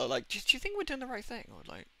around each other like, do you think we're doing the right thing? Or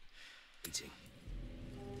like,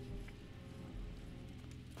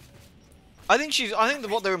 I think that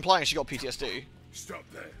what they're implying is she got PTSD, Stop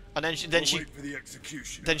there. and then We'll wait for the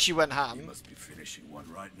executioner. she went You ham. must be finishing one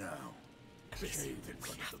right now. Cave in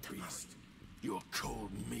front of the beast. You're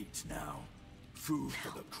cold meat now. Food for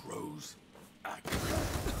the crows. Act.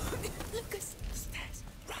 Lucas, stairs.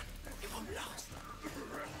 Run. It won't last.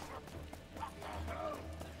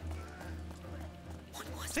 What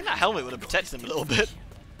was I think that helmet would have protected them a little bit.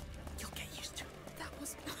 You'll get used to it. That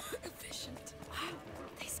was efficient. Wow.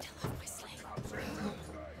 They still have my sling.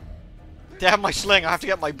 They have my sling. I have to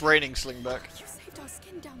get my braining sling back. You saved our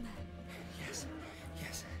skin down there. Yes.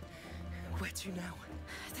 Yes. Where to now?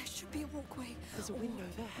 There should be a walkway. There's a or window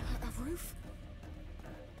there. A roof.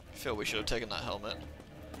 I feel we should have taken that helmet.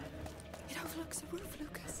 It overlooks the roof,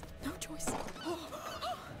 Lucas. No choice. Oh,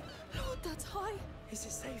 Lord, that's high. Is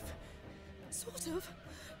it safe? Sort of.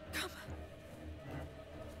 Come.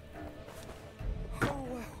 Oh,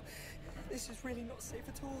 wow. This is really not safe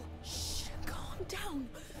at all. Shh, calm down.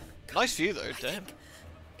 Nice view though, I damn. think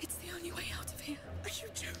it's the only way out of here. Are you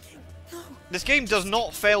joking? No. This game does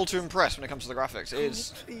not fail to impress when it comes to the graphics.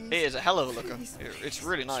 It is a hell of a looker. It's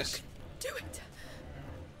really nice. Do it.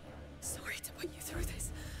 Sorry to put you through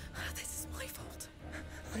this. This is my fault.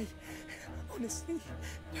 I honestly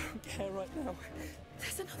don't care right now.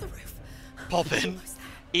 There's another roof. Pop in. Almost there.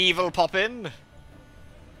 Evil pop in.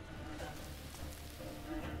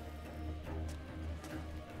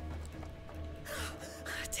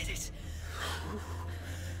 Did it.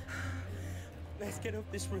 Let's get up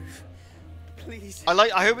this roof. Please.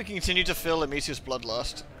 I hope we can continue to fill Amicia's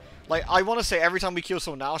bloodlust. Like, I want to say every time we kill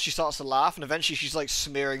someone now, she starts to laugh, and eventually she's like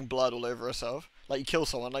smearing blood all over herself. Like, you kill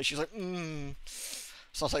someone, like she's like,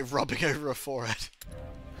 starts like rubbing over her forehead.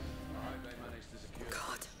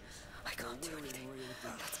 God, I can't do anything.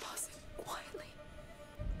 Let's pass it quietly.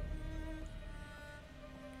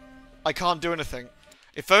 I can't do anything.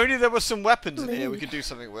 If only there were some weapons in here we could do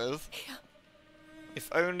something with. Here.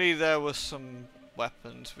 If only there were some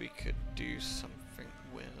weapons we could do something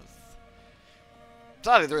with.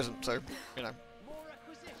 Sadly, there isn't, so, you know. More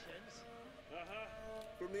acquisitions?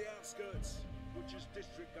 From the outskirts, Butcher's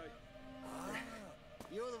District Gate. Ah,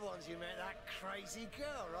 you're the ones who met that crazy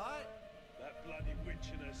girl, right? That bloody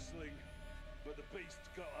witch in her sling. But the beast's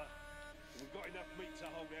got her. We've got enough meat to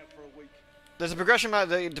hold out for a week. There's a progression map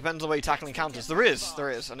that it depends on the way you tackle encounters. There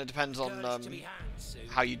is, and it depends on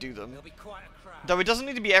how you do them. There'll be quite a crowd. Though it doesn't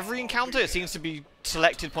need to be every encounter, it seems to be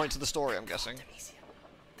selected points of the story, I'm guessing.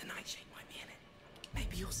 The nightshade might be in it.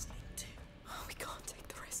 Maybe you'll sleep too. Oh, we can't take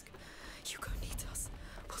the risk. Hugo needs us.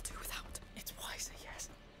 We'll do without. It's wiser, yes.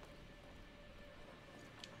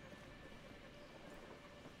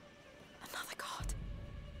 Another guard.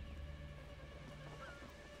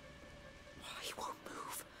 Oh, he won't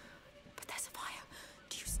move. But there's a fire.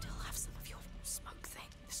 Do you still have some of your smoke thing?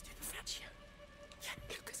 The stupefaction.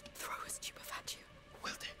 Yeah, Lucas, throw a stupefaction.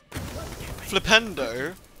 Will do.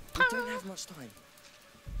 Flipendo. We don't have much time.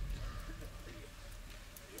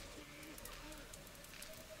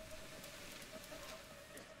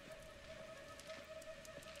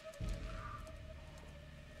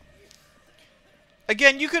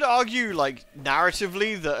 Again, you could argue, like,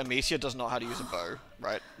 narratively that Amicia doesn't know how to use a bow,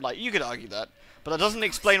 right? Like, you could argue that. But that doesn't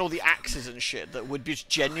explain all the axes and shit that would be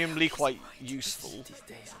genuinely quite useful. These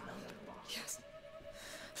days are numbered. Yes.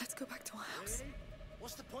 Let's go back to our house.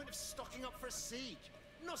 What's the point of stocking up for a siege?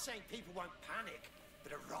 I'm not saying people won't panic,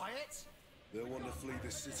 but a riot? They'll want to flee the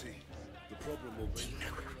city. The problem will be... No,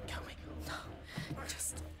 we're going. No,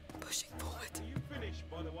 just pushing forward. You finished,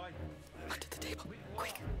 by the way. Under the table.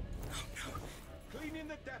 Quick. Oh no. Cleaning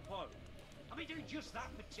the depot. I've been doing just that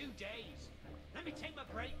for 2 days. Let me take my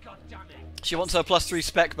break, goddammit. She wants her +3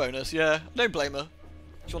 spec bonus, yeah. Don't blame her.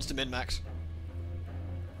 She wants to min-max.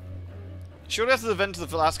 Surely after the event of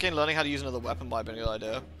the last game, learning how to use another weapon might have been a good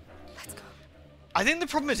idea. Let's go. I think the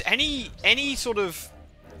problem is any sort of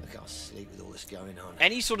I can't sleep with all this going on.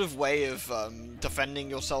 any sort of way of defending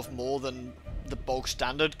yourself more than the bog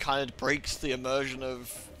standard kind of breaks the immersion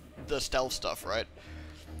of the stealth stuff, right?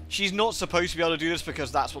 She's not supposed to be able to do this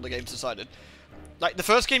because that's what the game's decided. Like, the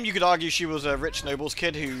first game, you could argue she was a rich noble's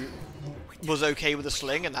kid who was okay with a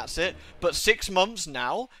sling, and that's it. But 6 months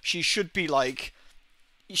now, she should be, like...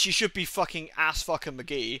 She should be fucking ass-fucking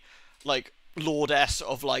McGee, like, lordess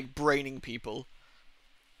of, like, braining people.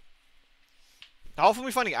 How often are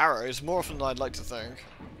we finding arrows? More often than I'd like to think.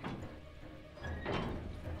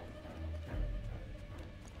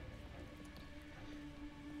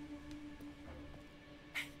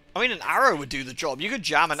 I mean, an arrow would do the job. You could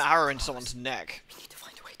jam an arrow into someone's neck. We need to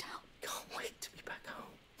find a way down. Can't wait to be back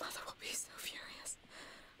home. Mother will be so furious.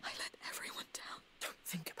 I let everyone down. Don't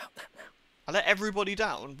think about that now. I let everybody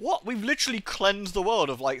down? What? We've literally cleansed the world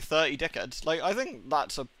of, like, 30 dickheads. Like, I think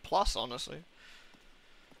that's a plus, honestly.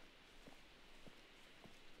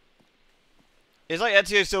 Is, like,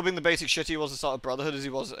 Ezio still being the basic shit he was at the start of Brotherhood as he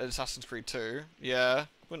was at Assassin's Creed 2? Yeah.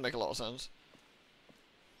 Wouldn't make a lot of sense.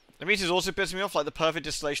 The Amicia's also pissing me off, like the perfect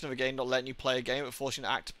distillation of a game not letting you play a game but forcing you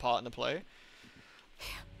to act part in the play.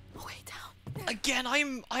 Here, way down. Again,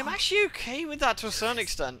 I'm actually okay with that to a certain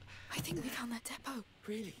extent. I think we found that depot.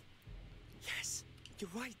 Really? Yes,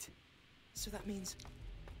 you're right. So that means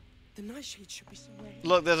the nightshade should be somewhere here.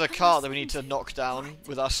 Look, there's a cart that we need to knock down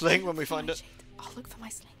with our sling when we find it. I'll look for my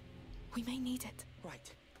sling. We may need it.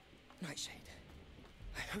 Right. Nightshade.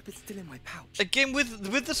 I hope it's still in my pouch. Again,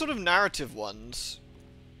 with the sort of narrative ones,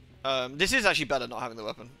 This is actually better not having the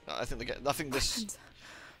weapon. I think I think this. Weapons.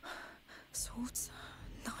 Swords,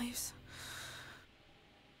 knives.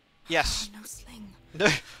 Yes. Oh, no sling. No.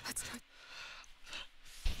 Let's try.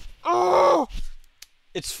 Oh!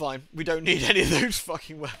 It's fine. We don't need any of those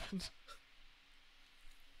fucking weapons.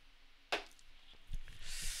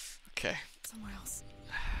 Okay. Somewhere else.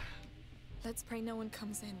 Let's pray no one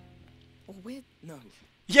comes in. Or we're... No.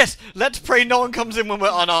 Yes, let's pray no one comes in when we're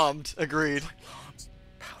unarmed. Agreed.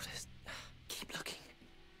 Proudest. Keep looking.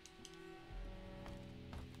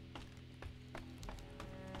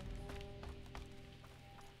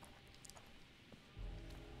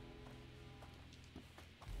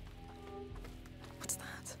 What's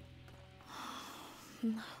that?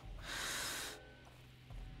 No.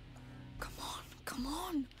 Come on, come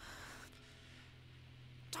on.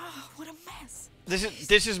 Oh, what a mess.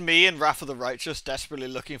 This is me and Wrath of the Righteous desperately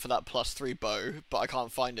looking for that +3 bow, but I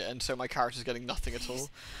can't find it, and so my character's getting nothing at all.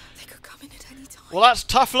 They could come in at any time. Well, that's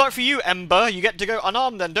tough luck for you, Ember. You get to go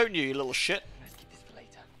unarmed then, don't you little shit? Let's keep this for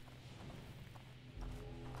later.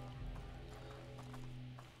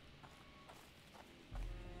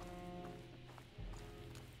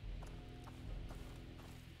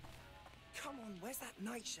 Come on, where's that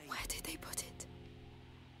nightshade? Where did they put it?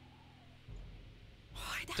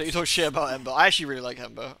 Oh, So you talk shit about Ember. I actually really like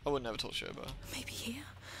Ember. I would never talk shit about her. Maybe here?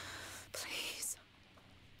 Please.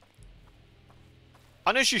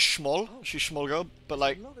 I know she's small. She's small girl, but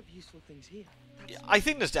like, A lot of useful things here. I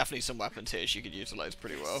think there's definitely some weapons here she could utilize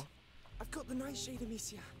pretty well. I've got the nightshade,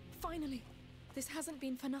 Amicia. Finally. This hasn't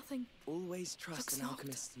been for nothing. Always trust Looks an locked.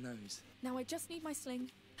 alchemist's nose. Now I just need my sling,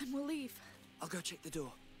 and we'll leave. I'll go check the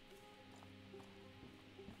door.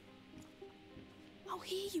 Oh,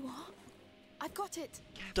 here you are. I've got it.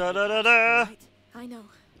 Da da da da. Right? I know.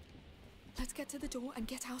 Let's get to the door and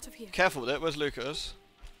get out of here. Careful with it. Where's Lucas?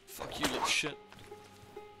 Fuck you, little shit.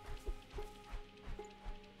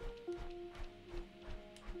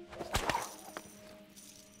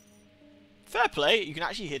 Fair play. You can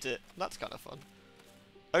actually hit it. That's kind of fun.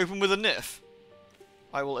 Open with a niff.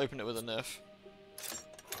 I will open it with a niff.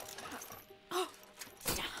 Oh,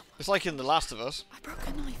 damn. It's like in The Last of Us. I broke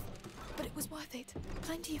a knife, but it was worth it.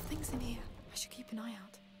 Plenty of things in here. I should keep an eye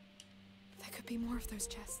out. There could be more of those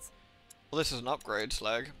chests. Well, this is an upgrade,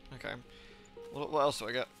 Slag. Okay. What else do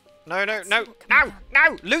I get? No, no, Let's no, see what can be no,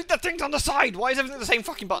 done. no! Loot the things on the side! Why is everything the same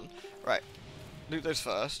fucking button? Right. Loot those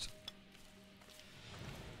first.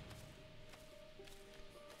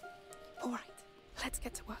 All right, let's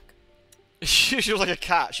get to work. She was like a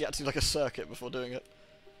cat. She had to do like a circuit before doing it.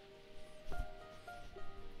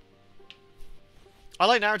 I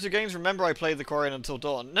like narrative games. Remember, I played The Quarian Until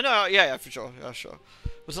Dawn. No, yeah, for sure. Yeah, sure.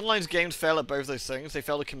 But sometimes games fail at both those things. They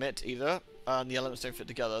fail to commit either, and the elements don't fit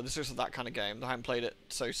together. This is that kind of game. I haven't played it,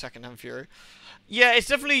 so Secondhand Fury. Yeah, it's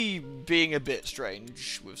definitely being a bit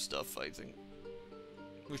strange with stuff, I think.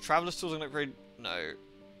 With Traveler's Tools and upgrade... No.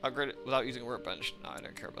 Upgrade it without using a workbench. No, I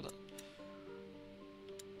don't care about that.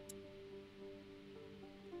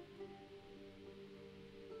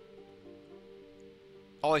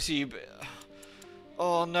 Oh, I see you...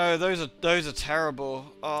 Oh no, those are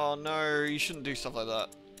terrible. Oh no, you shouldn't do stuff like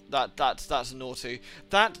that. That's naughty.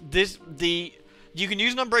 You can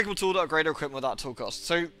use an unbreakable tool to upgrade your equipment without tool cost.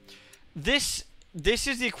 So this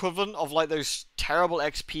is the equivalent of like those terrible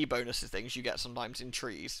XP bonuses things you get sometimes in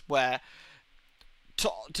trees, where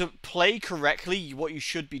to play correctly, what you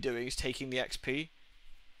should be doing is taking the XP.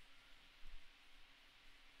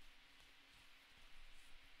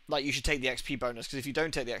 Like, you should take the XP bonus, because if you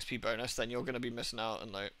don't take the XP bonus, then you're going to be missing out,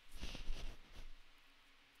 and like...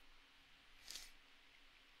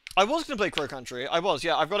 I was going to play Crow Country. I was,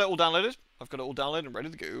 yeah. I've got it all downloaded. I've got it all downloaded and ready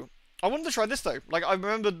to go. I wanted to try this, though. Like, I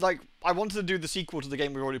remembered, like, I wanted to do the sequel to the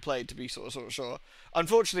game we already played, to be sort of sure.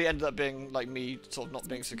 Unfortunately, it ended up being, like, me sort of not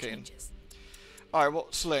being so keen. Alright,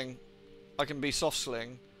 what? Sling. I can be soft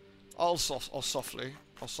sling. I'll softly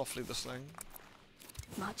the sling.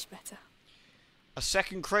 Much better. A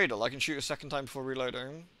second cradle. I can shoot a second time before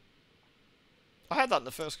reloading. I had that in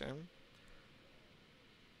the first game.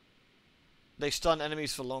 They stun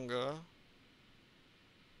enemies for longer.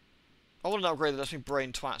 I want an upgrade that lets me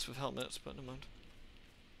brain twats with helmets, but never mind.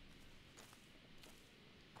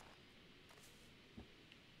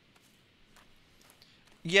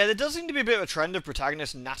 Yeah, there does seem to be a bit of a trend of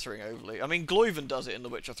protagonists nattering overly. I mean, Gloiven does it in The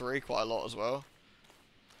Witcher 3 quite a lot as well.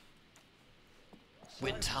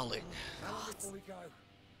 Wind howling. How long before we go?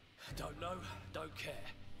 Don't know, don't care.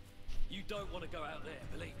 You don't want to go out there,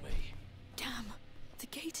 believe me. Damn, the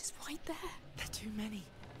gate is right there. There are too many.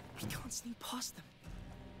 We can't sneak past them.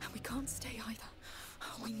 And we can't stay either.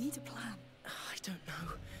 We need a plan. I don't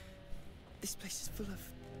know. This place is full of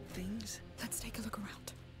things? Let's take a look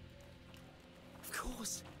around. Of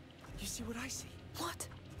course. You see what I see? What?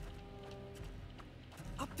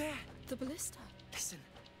 Up there. The ballista. Listen.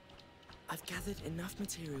 I've gathered enough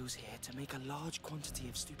materials here to make a large quantity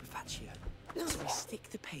of stupefatio. No. So we stick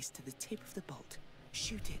the paste to the tip of the bolt,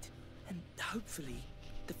 shoot it, and hopefully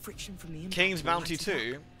the friction from the impact King's will Bounty light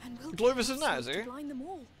it 2. up. And we'll Glovis get is that, is enough he? to blind them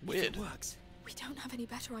all. Weird. If it works, We don't have any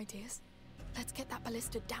better ideas. Let's get that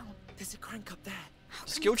ballista down. there's a crank up there. How can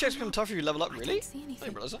Skill we checks climb become up? tougher if you level up, I really? don't see I anything.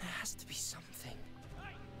 didn't realize that. There has to be something.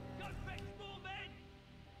 Hey, go fetch more men!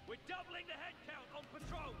 We're doubling the head count on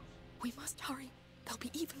patrols! We must hurry. There'll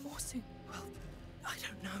be even more soon. Well, I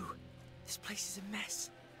don't know. This place is a mess.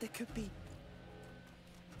 There could be...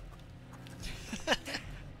 There.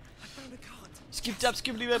 I found a cart. Skip dab,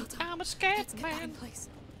 skibbly web. Well done. I'm a scared Let's get that in man. place.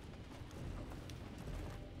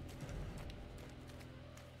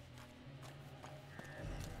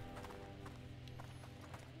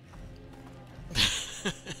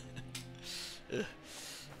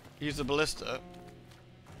 Use the ballista.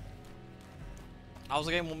 How's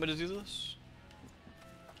the game want me to do this?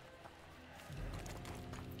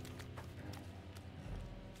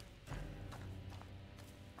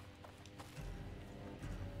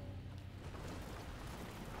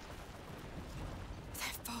 They're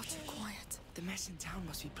far too quiet. The mess in town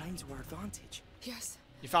must be playing to our advantage. Yes.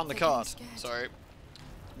 You found the They're getting card. scared. Sorry.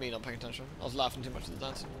 Me not paying attention. I was laughing too much at the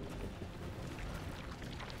dancing.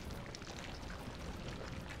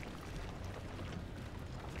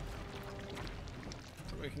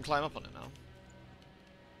 We can climb up on it now.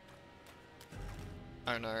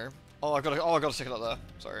 Oh no. Oh, I gotta stick it up there.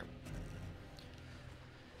 Sorry.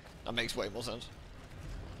 That makes way more sense.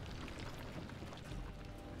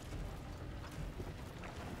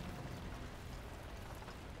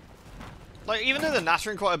 Like, even though they're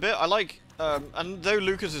nattering quite a bit, I like, and though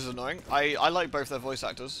Lucas is annoying, I like both their voice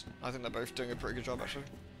actors. I think they're both doing a pretty good job, actually.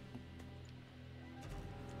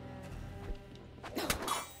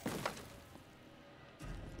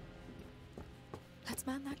 Let's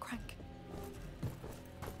man that crank.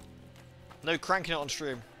 No cranking it on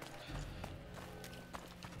stream.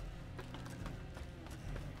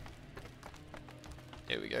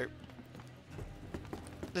 Here we go.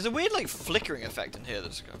 There's a weird, like, flickering effect in here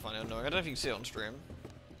that's kind of funny and annoying. I don't know if you can see it on stream.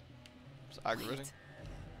 It's aggravating. Wait.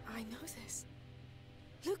 I know this.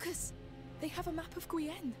 Lucas, they have a map of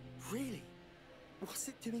Guyenne. Really? What's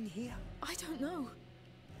it doing here? I don't know.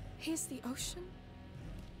 Here's the ocean.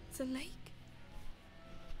 The lake.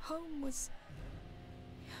 Home was...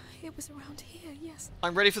 It was around here, yes.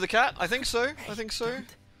 I'm ready for the cat. I think so. I think so. Don't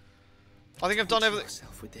I think I've done torture everything.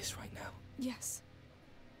 yourself with this right now. Yes.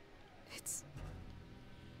 It's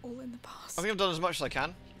all in the past. I think I've done as much as I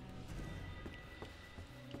can.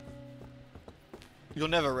 You're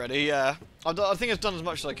never ready, yeah. I think I've done as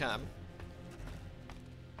much as I can.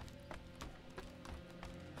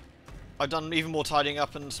 I've done even more tidying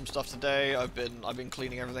up and some stuff today. I've been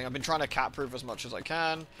cleaning everything. I've been trying to cat-proof as much as I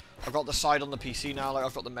can. I've got the side on the PC now, like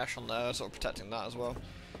I've got the mesh on there, sort of protecting that as well.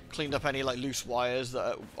 Cleaned up any like loose wires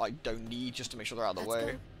that I don't need, just to make sure they're out of the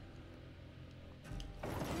way.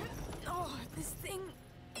 Oh, this thing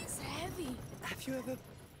is heavy. Have you ever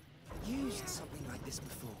used something like this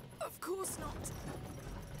before? Of course not.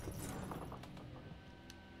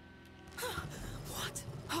 What?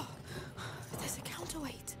 Oh, there's a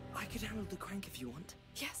counterweight. I could handle the crank if you want.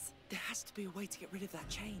 Yes. There has to be a way to get rid of that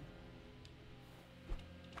chain.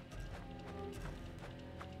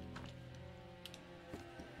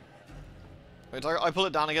 Wait, I pull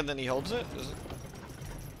it down again, then he holds it? Is it?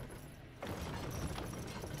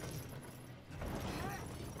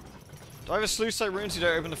 Do I have a sluice type room so you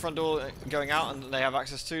don't open the front door going out and they have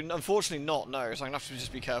access to? Unfortunately not, no, so I'm gonna have to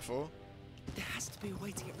just be careful. There has to be a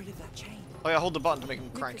way to get rid of that chain. Oh yeah, hold the button to make him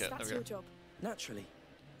crank Lucas, it. There that's we your go. job. Naturally.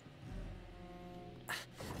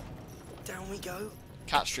 Down we go.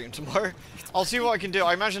 Cat stream tomorrow. I'll see what I can do.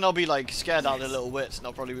 I imagine I'll be like scared out of their little wits and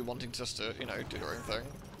they'll probably be wanting just to, you know, do their own thing.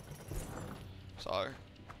 So,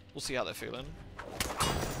 we'll see how they're feeling.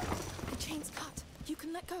 The chain's cut. You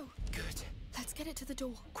can let go. Good. Let's get it to the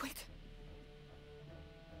door, quick.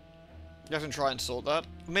 You have to try and sort that.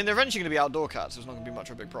 I mean, they're eventually going to be outdoor cats, so it's not going to be much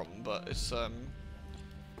of a big problem, but it's,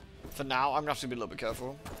 for now, I'm going to have to be a little bit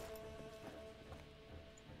careful.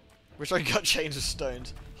 Wish I got chains of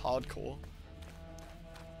stones. Hardcore.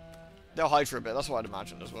 They'll hide for a bit, that's what I'd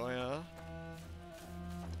imagine as well, yeah.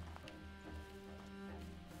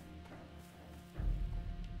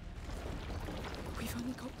 We've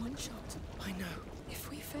only got one shot. I know. If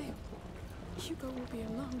we fail, Hugo will be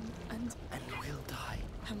alone, and we'll die.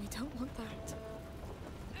 we don't want that.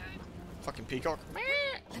 Fucking peacock.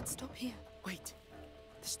 Let's stop here. Wait.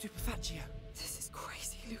 The Stupefaccio. This is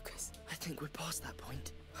crazy, Lucas. I think we're past that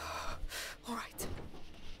point. All right.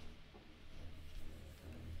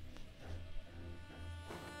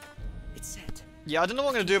 It's set. Yeah, I don't know what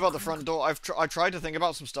I'm going to do about the front door. I tried to think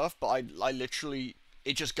about some stuff, but I literally...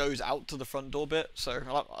 It just goes out to the front door bit, so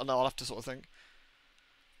I'll have to sort of think.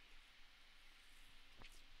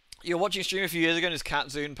 You're watching a stream a few years ago and his cat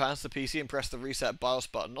zoomed past the PC and pressed the reset BIOS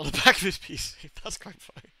button on the back of his PC. That's quite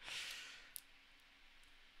funny.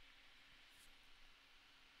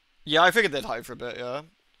 Yeah, I figured they'd hide for a bit, yeah.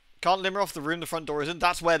 Can't limber off the room the front door is in.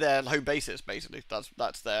 That's where their home base is, basically.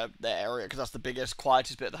 That's their area, because that's the biggest,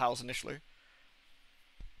 quietest bit of the house initially.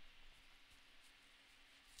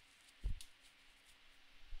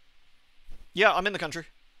 Yeah, I'm in the country.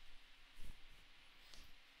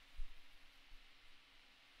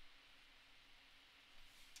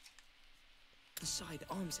 The side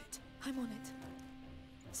arms it. I'm on it.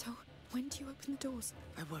 So, when do you open the doors?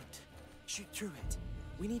 I won't. Shoot through it.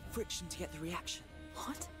 We need friction to get the reaction.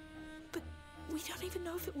 What? But we don't even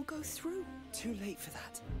know if it will go through. Too late for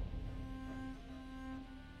that.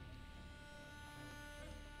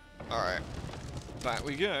 Alright. Back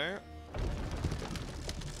we go.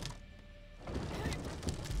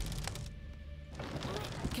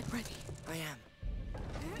 Get ready. I am.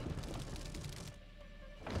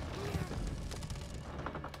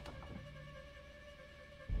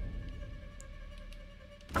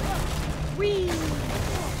 Whee!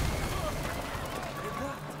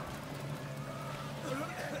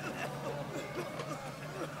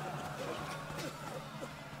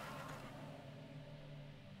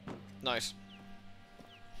 Nice.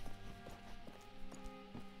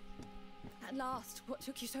 At last, what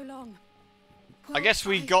took you so long? I guess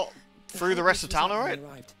we got through the rest of town, alright?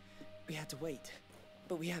 We had to wait,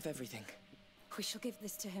 but we have everything. We shall give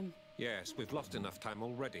this to him. Yes, we've lost enough time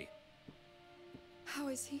already. How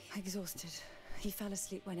is he? Exhausted. He fell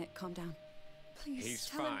asleep when it calmed down. Please He's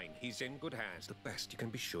tell him. fine. He's in good hands. The best you can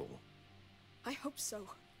be sure. I hope so.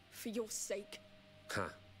 For your sake. Huh.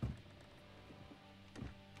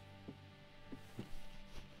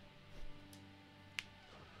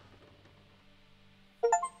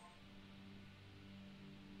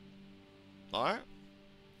 Alright.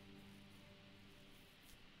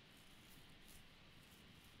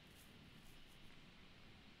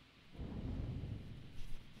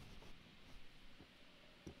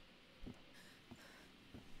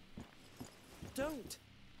 Don't!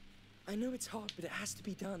 I know it's hard, but it has to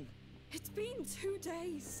be done. It's been 2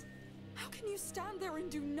 days. How can you stand there and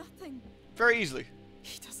do nothing? Very easily.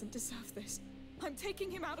 He doesn't deserve this. I'm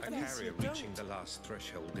taking him out of A there. carrier reaching the last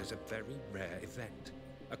threshold is a very rare event.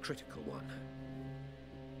 A critical one.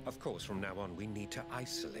 Of course, from now on, we need to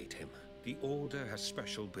isolate him. The Order has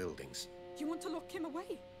special buildings. You want to lock him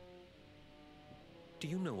away? Do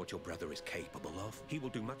you know what your brother is capable of? He will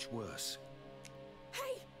do much worse.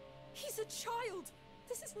 Hey! He's a child!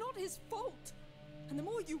 This is not his fault! And the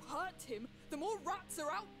more you hurt him, the more rats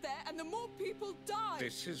are out there and the more people die!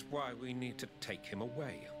 This is why we need to take him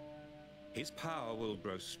away. His power will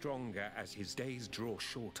grow stronger as his days draw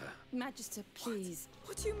shorter. Magister, please.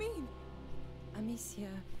 What do you mean? Amicia,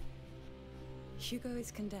 Hugo is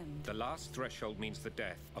condemned. The last threshold means the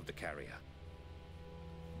death of the carrier.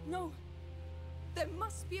 No. There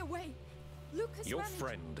must be a way. Lucas Your managed...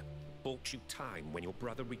 friend bought you time when your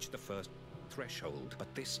brother reached the first threshold,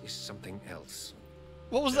 but this is something else.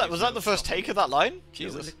 What was that? Was that the first take of that line?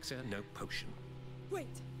 Jesus. No elixir, no potion. Wait.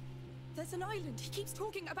 There's an island. He keeps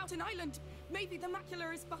talking about an island. Maybe the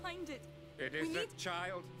macula is behind it. It is a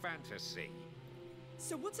child fantasy.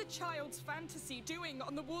 So what's a child's fantasy doing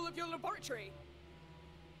on the wall of your laboratory?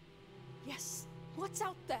 Yes. What's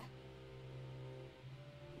out there?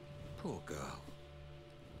 Poor girl.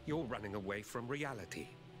 You're running away from reality.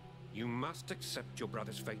 You must accept your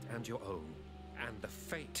brother's fate and your own. And the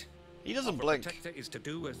fate He doesn't of a blink. protector is to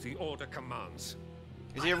do as the Order commands.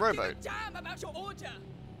 Is he a rowboat? I don't give a damn about your order.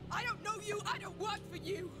 I don't know you. I don't work for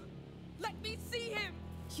you. Let me see him.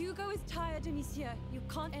 Hugo is tired, Amicia. You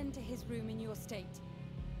can't enter his room in your state.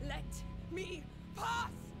 Let me pass.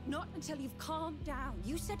 Not until you've calmed down.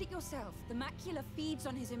 You said it yourself. The macula feeds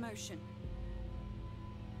on his emotion.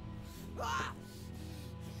 Ah!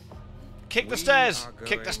 Kick the We stairs! are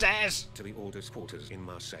Kick the going stairs! To the Order's quarters in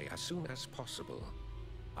Marseille as soon as possible.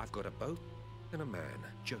 I've got a boat and a man,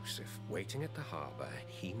 Joseph, waiting at the harbor.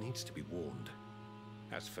 He needs to be warned.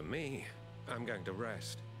 As for me, I'm going to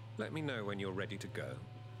rest. Let me know when you're ready to go.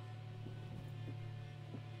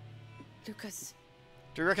 Lucas.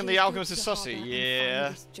 Do you reckon the please go alchemist to is the sussy? harbour and Yeah.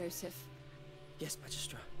 find this Joseph. Yes,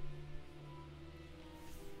 Magistra.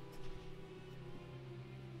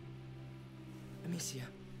 Amicia,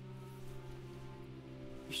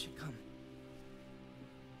 You should come.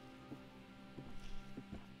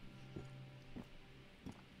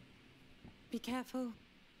 Be careful.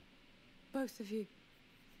 Both of you.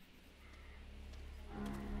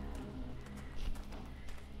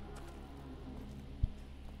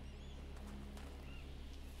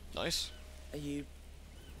 Nice. Are you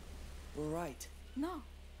all right? No.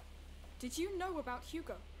 Did you know about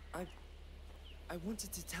Hugo? I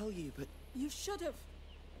wanted to tell you, but You should have.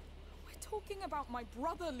 We're talking about my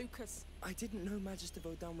brother, Lucas. I didn't know Magister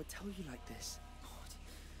Vaudin would tell you like this. God,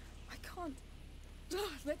 I can't.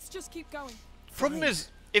 Let's just keep going. Problem is,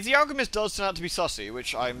 if the alchemist does turn out to be sussy,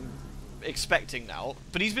 which I'm expecting now,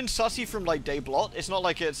 but he's been sussy from like day blot. It's not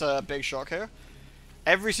like it's a big shock here.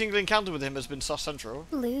 Every single encounter with him has been sus central.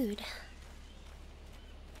 Lewd.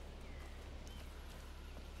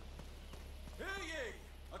 Hear ye!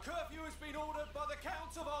 A curfew has been ordered by the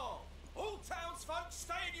Count of all. All townsfolk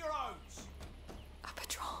stay in your homes. A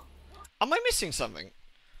patrol. Am I missing something?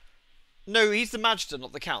 No, he's the Magister,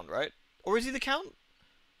 not the Count, right? Or is he the Count?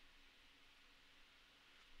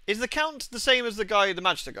 Is the Count the same as the guy, the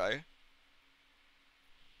Magister guy?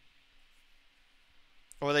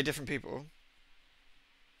 Or are they different people?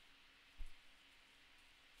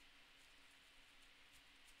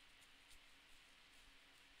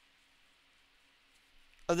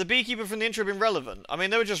 Have the beekeeper from the intro been relevant? I mean,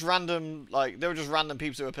 they were just random, random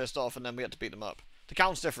peeps who were pissed off, and then we had to beat them up. The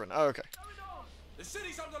Count's different. Oh, okay. The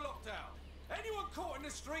city's under lockdown. Anyone caught in the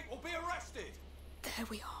street will be arrested. There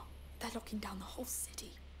we are. They're locking down the whole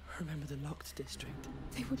city. Remember the locked district?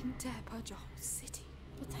 They wouldn't dare purge a whole city,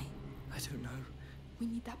 would they? I don't know. We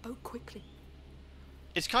need that boat quickly.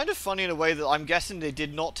 It's kind of funny in a way that I'm guessing they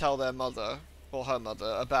did not tell their mother, or her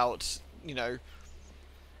mother, about, you know,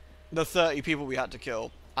 the 30 people we had to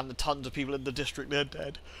kill, and the tons of people in the district they're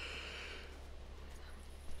dead.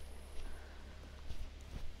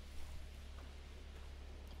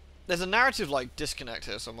 There's a narrative, like, disconnect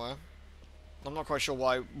here somewhere. I'm not quite sure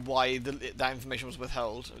why that information was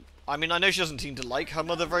withheld. I mean, I know she doesn't seem to like her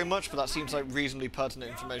mother very much, but that seems like reasonably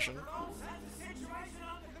pertinent information.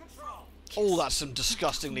 Oh, that's some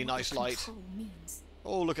disgustingly nice light.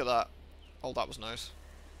 Oh, look at that. Oh, that was nice.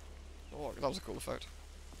 Oh, that was a cool effect.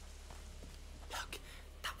 Look,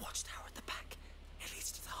 that watchtower at the back. It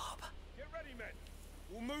leads to the harbour. Get ready, men.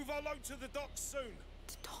 We'll move our load to the docks soon.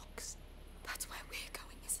 The docks? That's where we're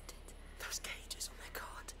going, isn't it? Those cages on their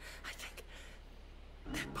guard. I think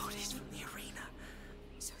they're bodies from the arena.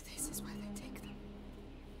 So this is where they take them.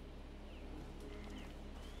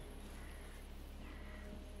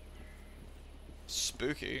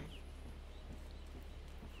 Spooky.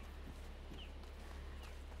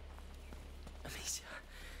 Amicia,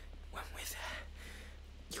 when we're there,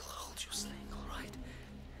 you'll hold your sling, all right?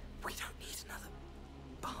 We don't need another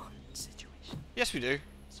barn situation. Yes, we do.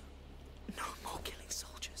 So, no more killing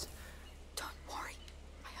soldiers. Don't worry.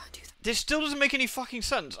 I heard you. This still doesn't make any fucking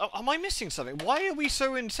sense. Am I missing something? Why are we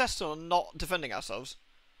so insistent on not defending ourselves?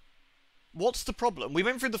 What's the problem? We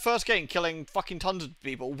went through the first game killing fucking tons of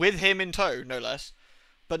people, with him in tow, no less.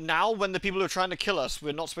 But now, when the people who are trying to kill us,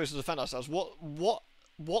 we're not supposed to defend ourselves.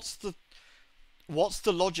 What's the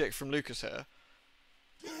logic from Lucas here?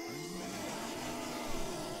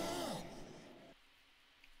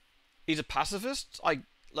 He's a pacifist? I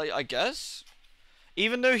guess?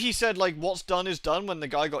 Even though he said, like, what's done is done when the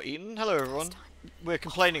guy got eaten. Hello, everyone. We're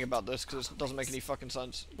complaining about this because it doesn't make any fucking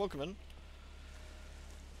sense. Welcome in.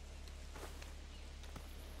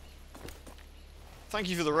 Thank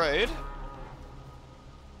you for the raid.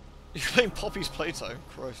 You're playing Poppy's Playtime?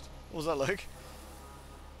 Christ. What was that like?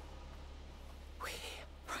 We're here,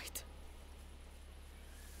 right?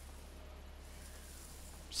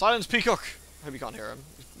 Silence, Peacock! I hope you can't hear him.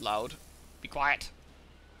 He's loud. Be quiet.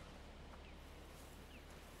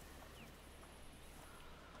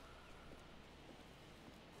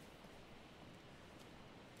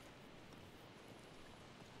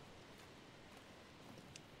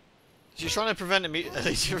 She's trying to prevent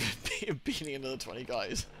Alicia from beating another 20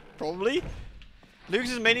 guys. Probably.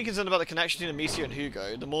 Lucas is mainly concerned about the connection between Amicia and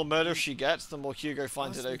Hugo. The more murder she gets, the more Hugo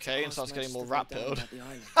finds it okay and starts getting more rat-pilled.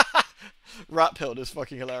 Rat-pilled is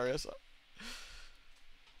fucking hilarious.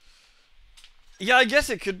 Yeah, I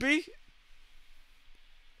guess it could be.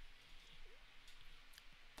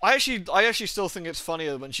 I actually still think it's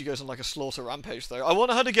funnier when she goes on like a slaughter rampage though. I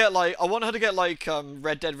want her to get like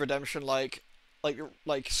Red Dead Redemption like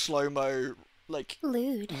slow-mo like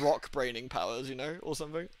Lewd. rock braining powers, you know, or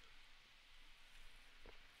something.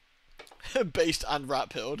 Based and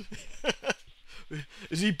rat-pilled.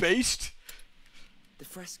 Is he based? The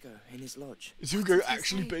fresco in his lodge. Is Oogoh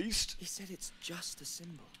actually based? He said it's just a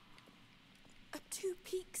symbol. A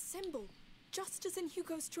two-peak symbol, just as in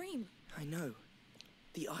Hugo's dream. I know.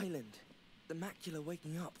 The island, the macula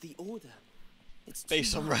waking up, the order. It's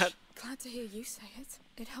Based too on much. Rat. Glad to hear you say it.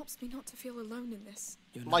 It helps me not to feel alone in this.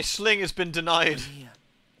 You're My not sling has been denied. here.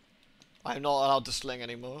 I'm not allowed to sling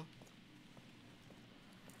anymore.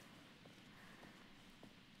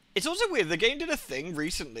 It's also weird, the game did a thing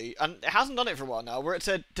recently, and it hasn't done it for a while now, where it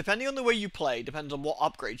said, depending on the way you play, depends on what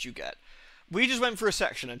upgrades you get. We just went through a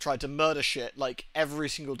section and tried to murder shit, like, every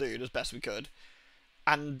single dude as best we could,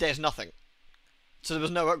 and there's nothing. So there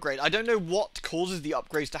was no upgrade. I don't know what causes the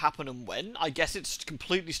upgrades to happen and when. I guess it's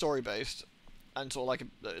completely story-based, and sort of like,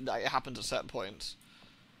 it happens at certain points.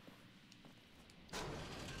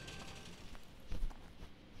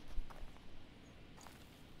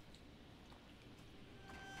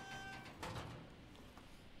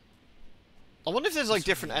 I wonder if there's like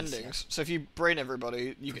different endings. So if you brain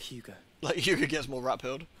everybody, you get Hugo. Like Hugo gets more rat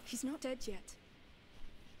pilled. He's not dead yet.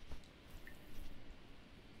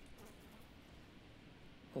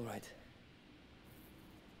 All right.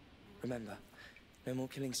 Remember, no more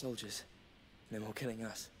killing soldiers. No more killing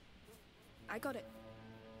us. I got it.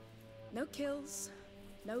 No kills,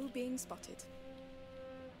 no being spotted.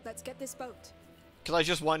 Let's get this boat. Can I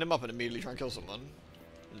just wind him up and immediately try and kill someone?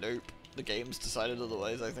 Nope. The game's decided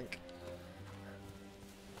otherwise, I think.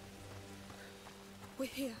 We're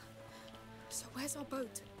here. So where's our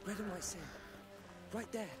boat? Red and white sail.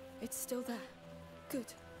 Right there. It's still there.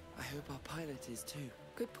 Good. I hope our pilot is too.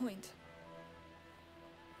 Good point.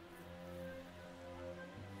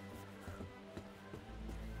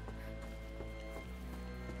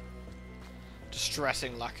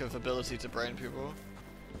 Distressing lack of ability to brain people.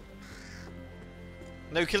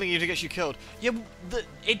 No killing you to get you killed. Yeah,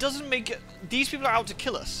 it doesn't make it... These people are out to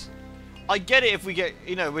kill us. I get it if we get,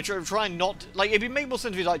 you know, we're trying not... Like, it'd make more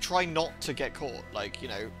sense if we, like, try not to get caught. Like, you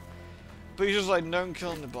know. But he's just like, don't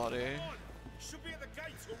kill anybody. Should be at the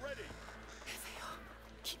gates already. Here they are.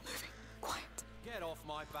 Keep moving. Quiet. Get off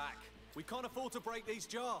my back. We can't afford to break these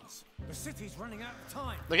jars. The city's running out of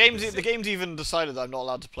time. The game's even decided that I'm not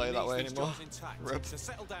allowed to play that way These anymore. jars intact, Rip. so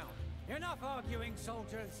settle down. Enough arguing,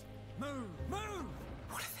 soldiers. Move, move!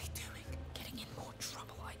 What are they doing? Getting in more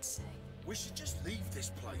trouble, I'd say. We should just leave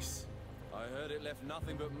this place. I heard it left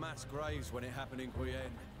nothing but mass graves when it happened in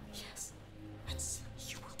Requiem. Yes. And soon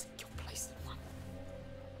you will take your place in one.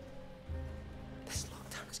 This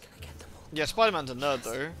lockdown is gonna get them all. Yeah, Spider-Man's a nerd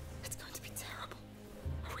though. It's going to be terrible.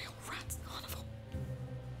 A real rat carnival.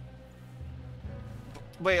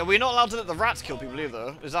 Wait, are we not allowed to let the rats kill people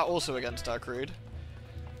either? Is that also against our creed?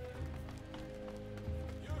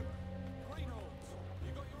 You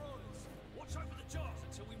got your orders. Watch over the jars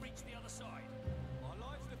until we reach the other side. Our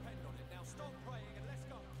lives depend on it. Now stop praying and let's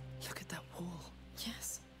go. Look at that wall.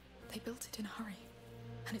 Yes. They built it in a hurry.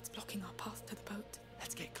 And it's blocking our path to the boat.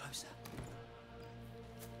 Let's get closer.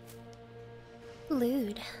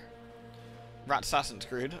 Lewd. Rat Assassin's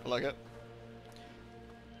Creed, I like it.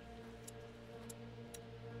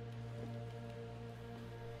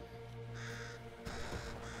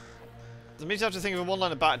 Does it mean to have to think of a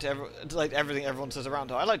one-liner back to like everything everyone says around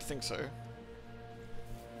her? I like to think so.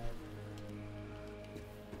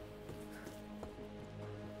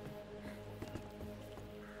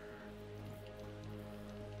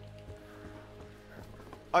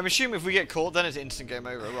 I'm assuming if we get caught, then it's instant game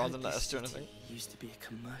over, rather than let us do anything. Used to be a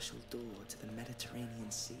commercial door to the Mediterranean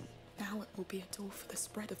Sea. Now it will be a door for the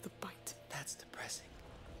spread of the bite. That's depressing.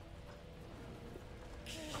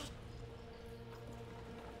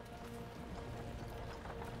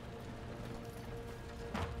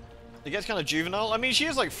 It gets kind of juvenile. I mean, she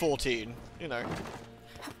is like 14, you know.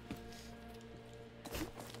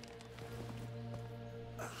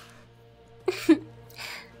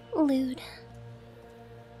 Lewd.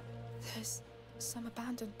 There's some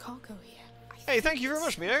abandoned cargo here. Hey, thank you very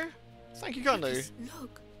much, Mio. Thank you kindly. Lucas,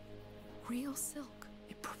 look. Real silk.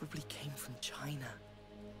 It probably came from China.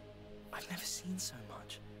 I've never seen so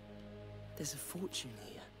much. There's a fortune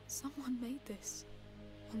here. Someone made this.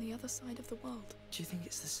 On the other side of the world. Do you think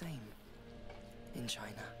it's the same in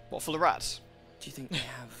China? What, for the rats? Do you think they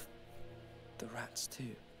have the rats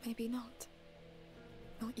too? Maybe not.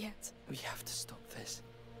 Not yet. We have to stop this.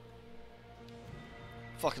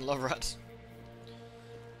 Fucking love rats.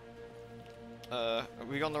 Are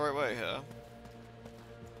we gone the right way here?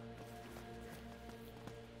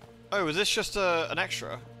 Oh, is this just an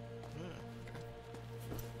extra?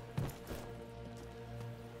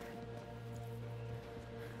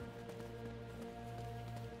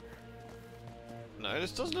 No,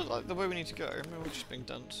 this doesn't look like the way we need to go. Maybe we're just being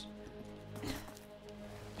dunce.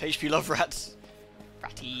 HP love rats.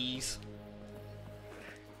 Ratties.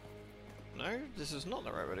 No, this is not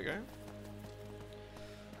the right way to go.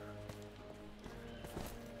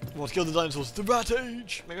 What killed the dinosaurs? The rat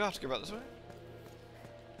age! Maybe I have to go back this way.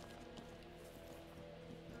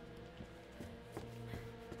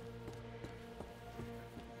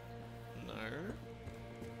 No.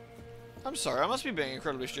 I'm sorry, I must be being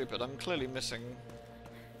incredibly stupid. I'm clearly missing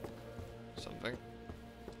something.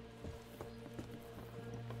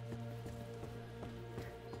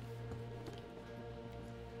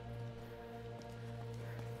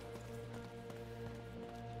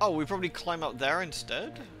 Oh, we probably climb up there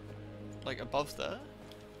instead? Like above there?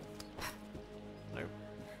 Nope.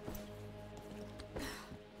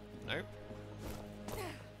 Nope.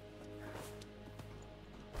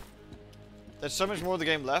 There's so much more of the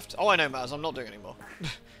game left. Oh, I know, Maz. I'm not doing anymore.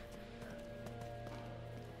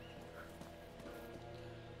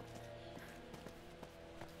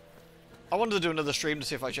 I wanted to do another stream to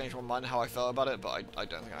see if I changed my mind how I felt about it, but I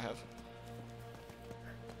don't think I have.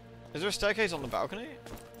 Is there a staircase on the balcony?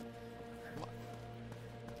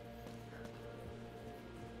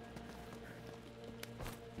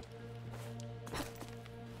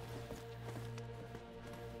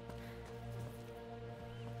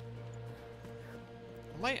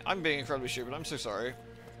 I'm being incredibly stupid, I'm so sorry.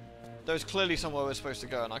 There's clearly somewhere we're supposed to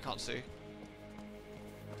go and I can't see.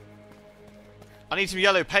 I need some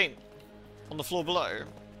yellow paint on the floor below.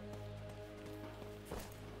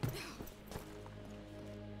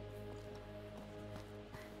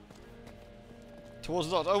 Towards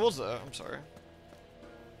the dot. Oh, was there? I'm sorry.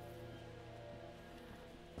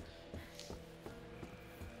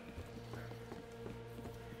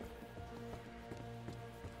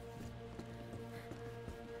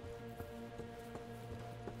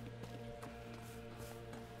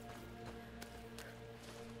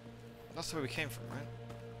 That's where we came from, right?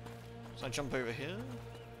 So I jump over here?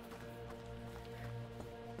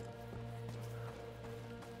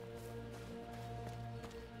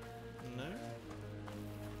 No?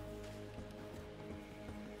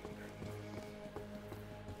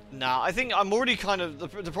 Nah, I think I'm already kind of... The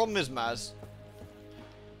problem is, Maz.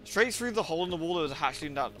 Straight through the hole in the wall that was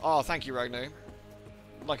hatchling down... Oh, thank you, Ragnar.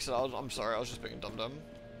 Like I said, I'm sorry, I was just being dum-dum.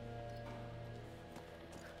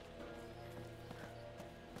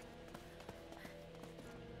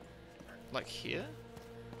 Like here?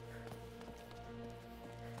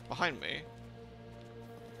 Behind me?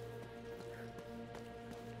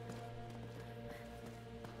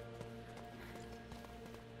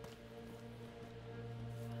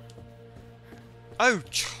 Oh,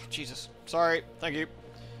 Jesus. Sorry. Thank you.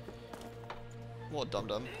 What a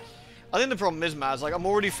dum-dum. I think the problem is, Maz, like, I'm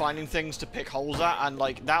already finding things to pick holes at, and,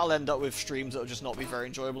 like, that'll end up with streams that'll just not be very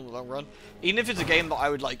enjoyable in the long run. Even if it's a game that I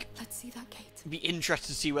would, like... Let's see that gate. Be interested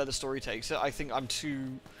to see where the story takes it. I think I'm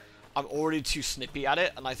already too snippy at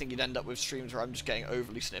it, and I think you'd end up with streams where I'm just getting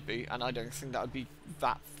overly snippy, and I don't think that would be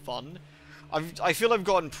that fun. I feel I've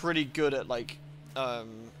gotten pretty good at, like, oh,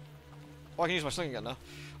 I can use my sling again now.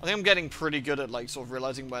 I think I'm getting pretty good at, like, sort of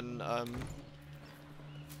realizing when,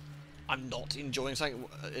 I'm not enjoying something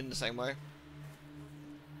in the same way.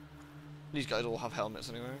 These guys all have helmets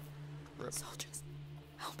anyway. Rip. Soldiers,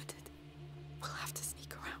 helmeted. We'll have to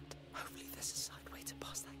sneak around. Hopefully there's a side way to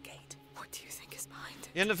pass that gate. What do you think is behind it?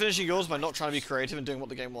 You end up finishing yours by not trying to be creative and doing what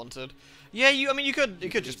the game wanted. Yeah, I mean, you could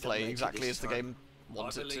just play exactly as the game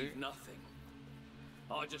wanted to. I believe nothing.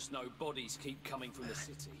 I just know bodies keep coming from the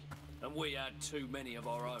city, and we had too many of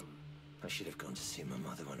our own. I should have gone to see my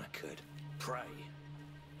mother when I could. Pray.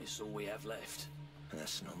 It's all we have left. And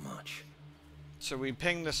that's not much. So we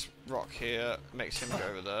ping this rock here, makes him go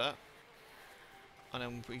over there. And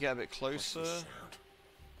then we get a bit closer.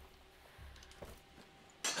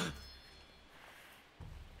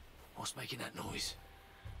 What's making that noise?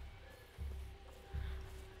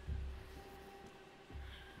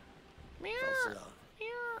 Meow.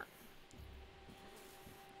 Meow.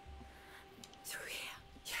 Through here.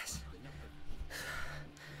 Yes.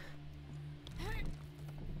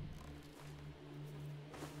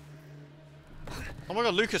 Oh my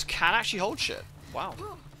god, Lucas can actually hold shit. Wow.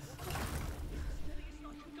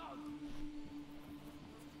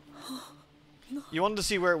 You wanted to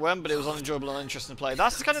see where it went, but it was unenjoyable and uninteresting to play.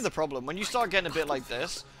 That's kind of the problem. When you start getting a bit like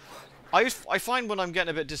this, I find when I'm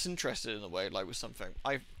getting a bit disinterested in a way, like with something,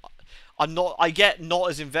 I get not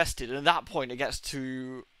as invested, and at that point it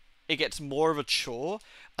gets more of a chore,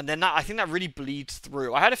 and then I think that really bleeds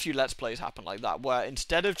through. I had a few Let's Plays happen like that, where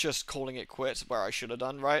instead of just calling it quits, where I should have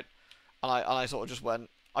done, right, and I sort of just went,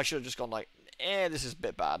 I should have just gone like, this is a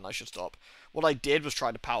bit bad, and I should stop. What I did was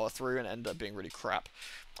try to power through and end up being really crap.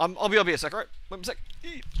 I'll be a sec, right? Wait a sec.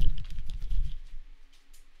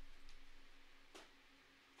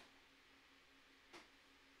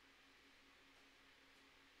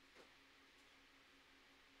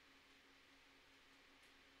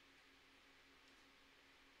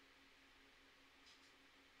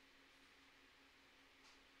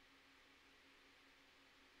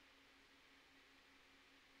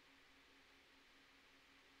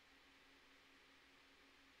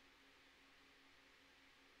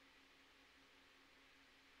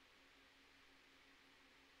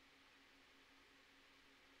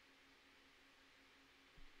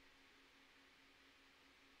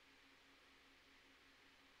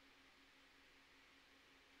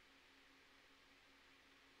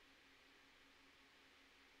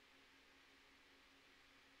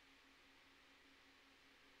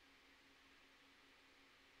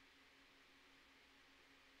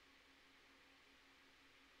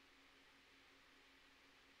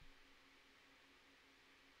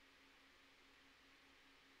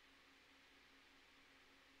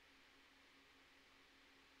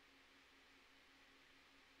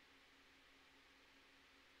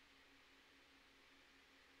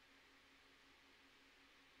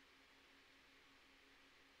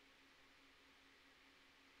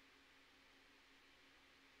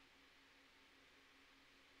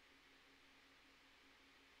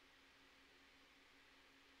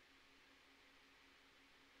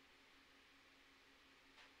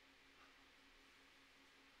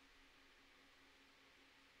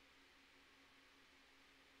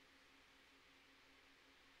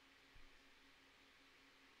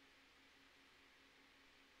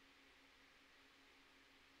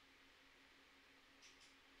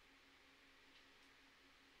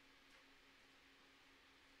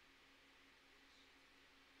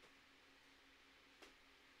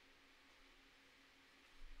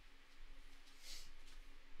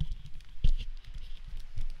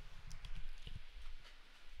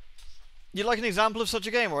 You'd like an example of such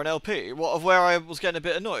a game or an LP? What, of where I was getting a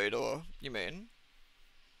bit annoyed, or you mean?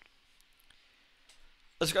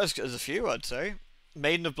 There's a few, I'd say.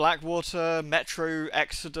 Maiden of Blackwater, Metro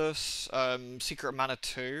Exodus, Secret of Mana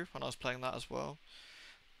 2, when I was playing that as well.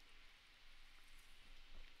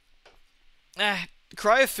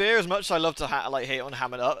 Cry of Fear, as much as I love to hate on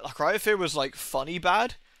Ham It Up, Cry of Fear was like funny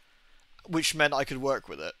bad, which meant I could work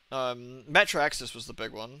with it. Metro Exodus was the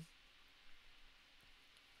big one.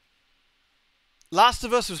 Last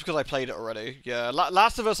of Us was because I played it already. Yeah,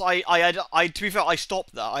 Last of Us, to be fair, I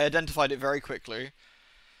stopped that. I identified it very quickly.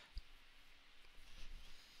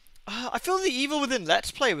 I feel the Evil Within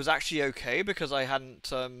Let's Play was actually okay because I hadn't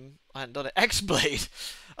done it. X-Blade.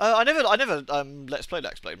 I never Let's Played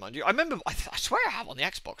X-Blade, mind you. I remember, I swear I have on the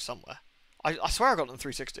Xbox somewhere. I swear I got it on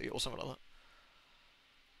 360 or something like that.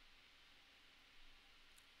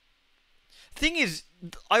 Thing is,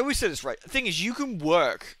 I always say this, right? Thing is, you can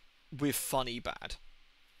work with funny bad.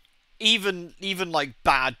 Even like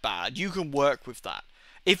bad, you can work with that.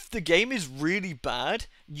 If the game is really bad,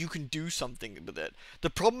 you can do something with it.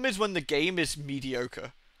 The problem is when the game is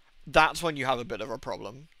mediocre. That's when you have a bit of a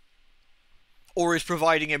problem. Or is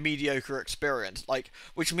providing a mediocre experience, like,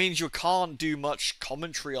 which means you can't do much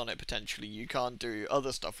commentary on it potentially. You can't do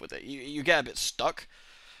other stuff with it. You get a bit stuck,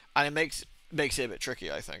 and it makes it a bit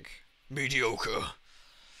tricky, I think. Mediocre.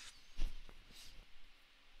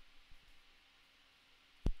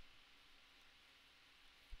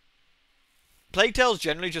 Plague Tale's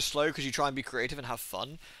generally just slow because you try and be creative and have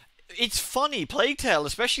fun. It's funny, Plague Tale,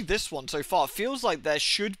 especially this one so far, feels like there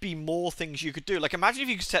should be more things you could do. Like, imagine if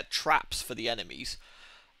you could set traps for the enemies.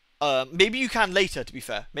 Maybe you can later, to be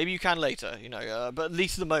fair. Maybe you can later, you know, but at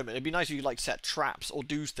least at the moment, it'd be nice if you could, like, set traps or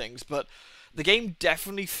do things, but the game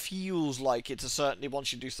definitely feels like it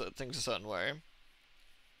wants you to do things a certain way.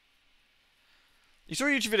 You saw a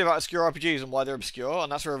YouTube video about obscure RPGs and why they're obscure, and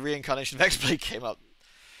that's where a reincarnation of X-Blade came up.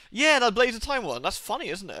 Yeah, that Blades of Time one. That's funny,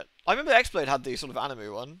 isn't it? I remember X-Blade had the sort of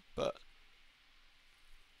anime one, but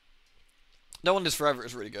No One Lives Forever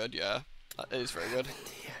is really good. Yeah, it is very good.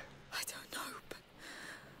 I don't know, but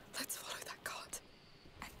let's follow that god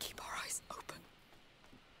and keep our eyes open.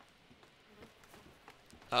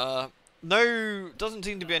 No, doesn't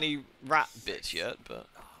seem to be any rat bits yet, but.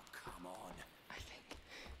 Oh, come on. I think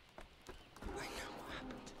I know what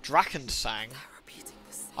happened. Drakensang.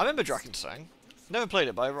 I remember Drakensang. Never played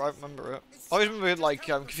it, but I remember it. I always remember it, like,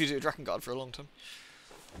 confusing it with Drakengard for a long time.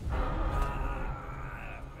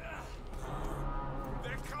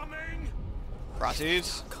 They're coming!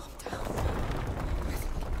 Ratties. Calm down.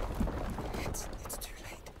 It's too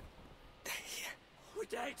late. They're here. We're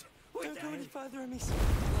dead. Don't go any further, Amicia.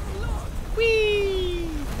 Whee!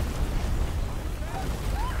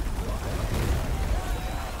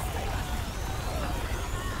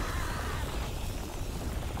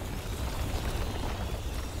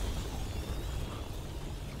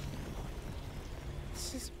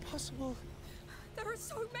 This is possible. There are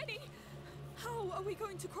so many. How are we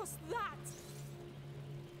going to cross that?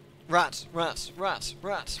 Rats.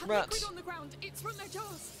 Liquid on the ground. It's from their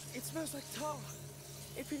jars. It smells like tar.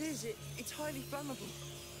 If it is, it's highly flammable.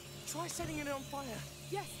 Try setting it on fire.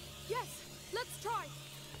 Yes. Let's try.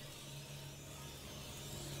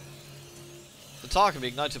 The tar can be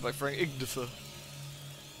ignited by throwing ignifer.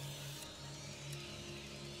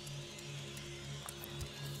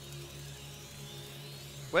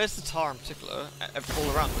 Where's the tar in particular?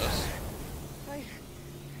 All around us. I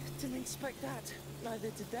didn't expect that. Neither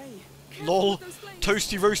did they. Lol.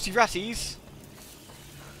 Toasty roasty ratties.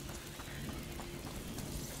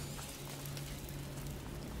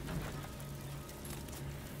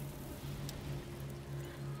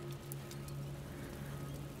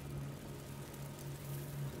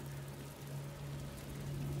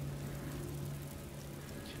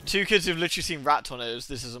 Two kids who've literally seen rat tornadoes,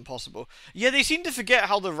 this isn't possible. Yeah, they seem to forget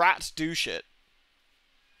how the rats do shit.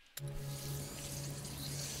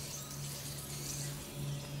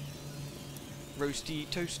 Roasty,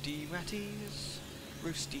 toasty ratties.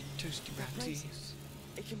 Roasty, toasty ratties.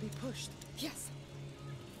 It can be pushed. Yes.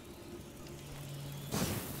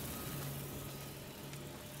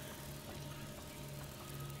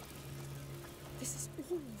 This is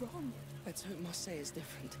all wrong. Let's hope Marseille is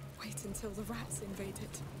different. Wait until the rats invade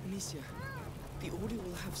it. Amicia, the Order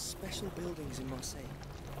will have special buildings in Marseille.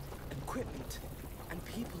 Equipment and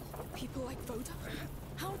people. People like Voda?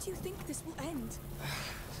 How do you think this will end?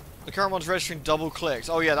 The current one's registering double clicks.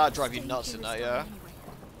 Oh yeah, that'd drive you nuts in that, yeah.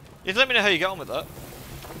 Yeah, let me know how you get on with that.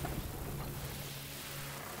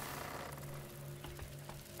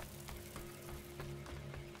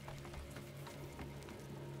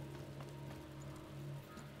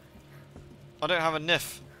 I don't have a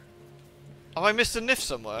NIF. Have I missed a NIF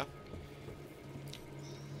somewhere?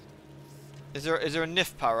 Is there a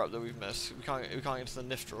NIF power up that we've missed? We can't get to the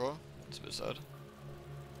NIF drawer. It's a bit sad.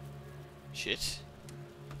 Shit.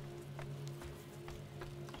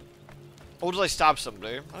 Or did I stab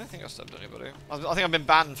somebody? I don't think I stabbed anybody. I think I've been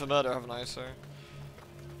banned for murder, haven't I? So.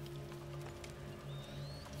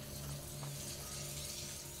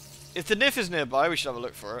 If the NIF is nearby, we should have a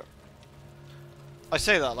look for it. I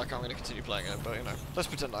say that like I'm going to continue playing it, but you know, let's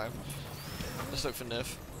pretend I am. Let's look for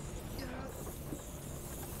NIF.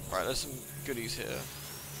 Right, there's some goodies here.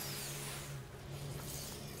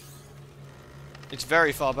 It's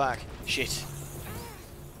very far back. Shit.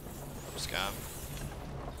 Scam.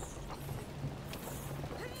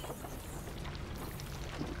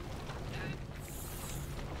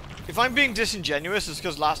 If I'm being disingenuous, it's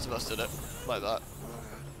because Last of Us did it. Like that.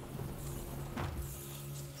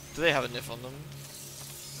 Do they have a NIF on them?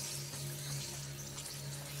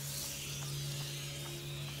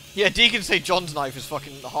 Yeah, Deacon say John's knife is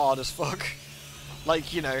fucking hard as fuck.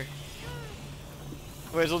 Like, you know.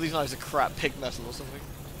 Whereas all these knives are crap, pig metal or something.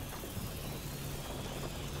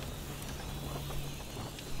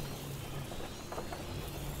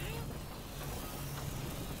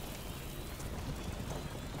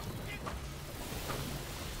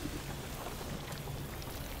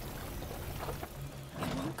 I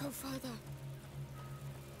won't go further.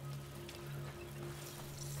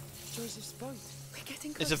 Joseph's boat. We're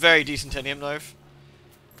getting It's a very decent titanium knife.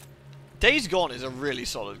 Days Gone is a really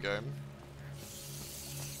solid game.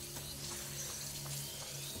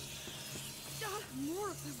 More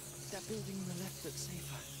of them. That building on the left looks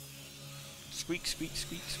safer. Squeak, squeak,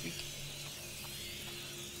 squeak, squeak.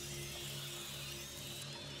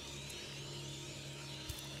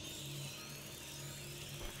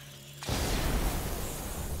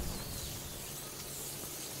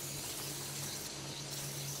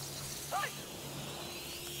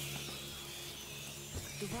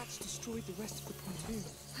 The rats destroyed the rest of the pontoon.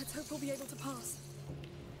 Let's hope we'll be able to pass.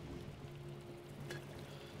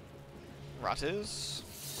 Ratties.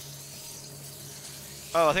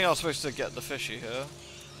 Oh, I think I was supposed to get the fishy here.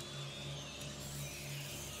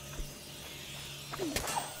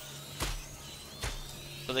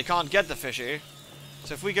 But they can't get the fishy.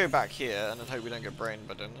 So if we go back here and then hope we don't get brained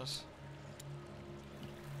by doing this.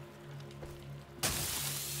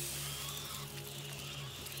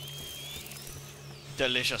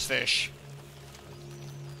 Delicious fish.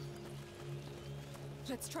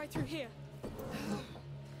 Let's try through here.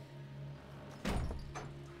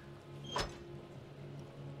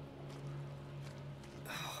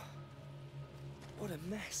 What a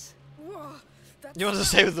mess. Whoa, that You want to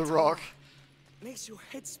stay with the rock? Makes your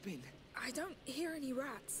head spin. I don't hear any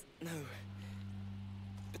rats. No.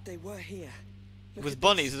 But they were here. Look With at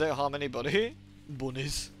bunnies, this. they don't harm anybody.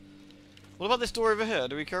 Bunnies. What about this door over here?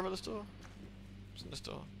 Do we care about this door? What's in this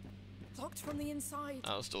door? Locked from the inside.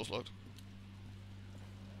 Oh, this door's locked.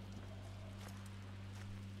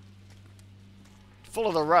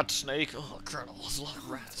 Follow the rat, Snake. Oh, Colonel, there's a lot of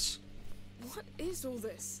rats. What is all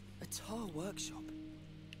this? A tar workshop.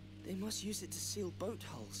 They must use it to seal boat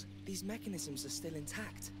hulls. These mechanisms are still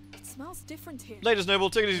intact. It smells different here. Ladies,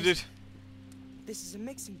 Noble, take it easy, dude. This is a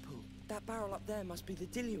mixing pool. That barrel up there must be the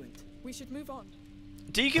diluent. We should move on.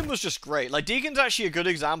 Deacon was just great. Like, Deacon's actually a good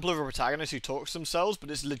example of a protagonist who talks to themselves,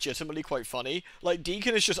 but it's legitimately quite funny. Like,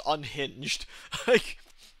 Deacon is just unhinged. Like,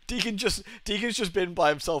 Deacon's just been by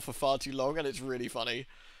himself for far too long, and it's really funny.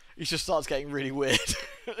 He just starts getting really weird.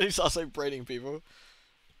 He starts, like, braining people.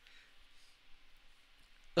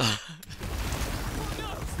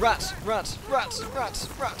 Rats! Rats! Rats! Rats!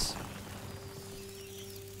 Rats!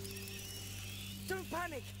 Don't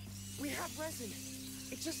panic! We have resin.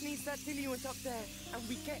 It just needs that diluent up there, and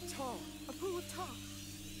we get tar. A pool of tar.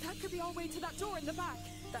 That could be our way to that door in the back.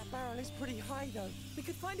 That barrel is pretty high, though. We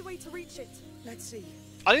could find a way to reach it. Let's see.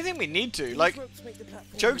 I don't think we need to. Like,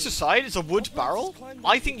 jokes aside, it's a wood barrel.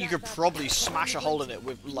 I think you could probably smash a hole in it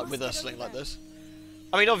with a sling like this.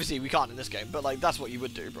 I mean, obviously we can't in this game, but like that's what you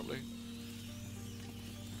would do probably.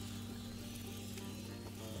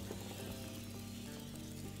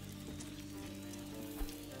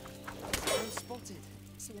 Spotted.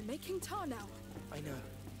 So we're making tar now. I know,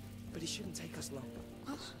 but it shouldn't take us long.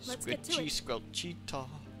 Well, let's get to Squidgy, it. squelchy tar.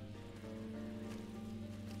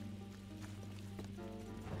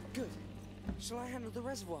 Good. Shall I handle the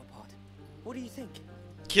reservoir part? What do you think?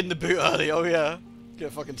 Get in the boot early, oh yeah.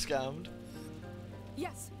 Get fucking scammed.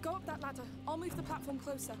 Yes, go up that ladder. I'll move the platform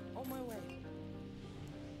closer. On my way.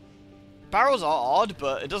 Barrels are odd,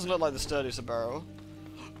 but it doesn't look like the sturdiest of barrel.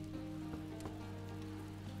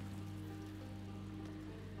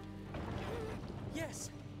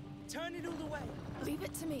 Turn it all the way. Leave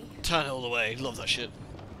it to me. Turn it all the way. Love that shit.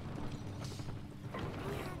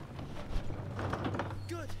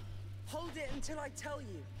 Good. Hold it until I tell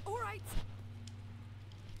you. All right.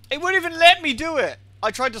 It wouldn't even let me do it.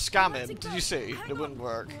 I tried to scam him. letting Did go. you see? Hang It wouldn't on.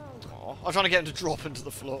 work. Aw. I was trying to get him to drop into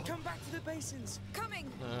the floor. Come back to the basins. Coming.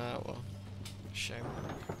 Well. Shame.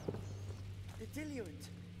 The diluent.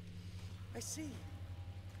 I see.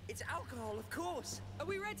 It's alcohol, of course. Are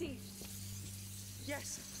we ready?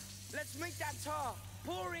 Yes. Let's make that tar.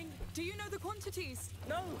 Pouring. Do you know the quantities?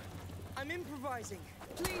 No. I'm improvising.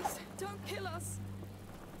 Please, don't kill us.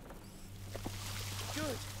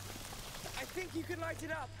 Good. I think you can light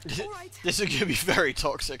it up. All right. This is gonna be very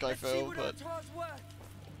toxic, I Let's see feel, what but our tar's worth.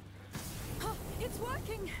 Huh, it's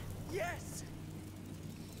working. Yes.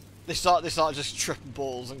 they start just tripping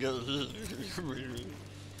balls and go.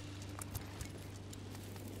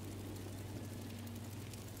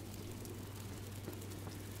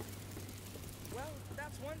 Well,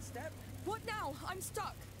 that's one step. What now? I'm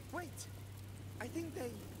stuck. Wait. I think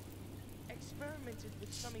they experimented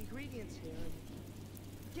with some ingredients here. And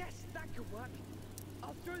yes, that could work.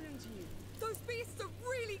 I'll throw them to you. Those beasts are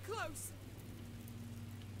really close.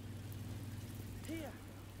 Here.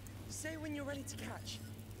 Say when you're ready to catch.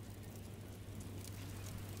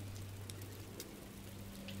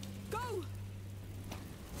 Go.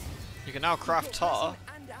 You can now craft tar.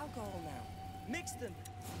 Resin and alcohol now. Mix them.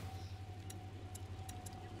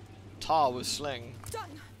 Tar with sling. Done.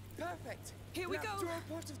 Perfect. Here we Now go. Throw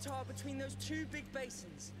a pot of tar between those two big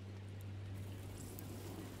basins.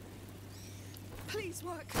 Please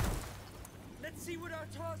work. Let's see what our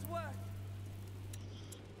tar's worth.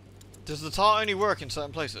 Does the tar only work in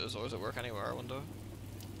certain places, or does it work anywhere, I wonder?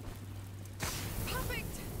 Perfect.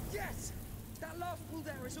 Yes! That last pool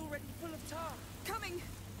there is already full of tar. Coming.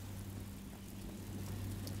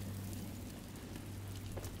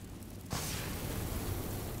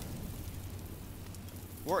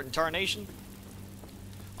 What in tarnation?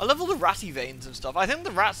 I love all the ratty veins and stuff. I think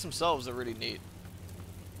the rats themselves are really neat.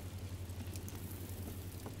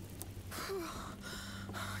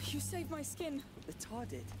 You saved my skin. The tar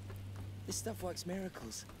did. This stuff works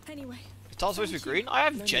miracles. Anyway. Is tar supposed to be green? I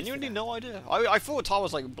have genuinely no idea. I thought tar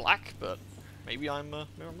was like black, but maybe I'm wrong.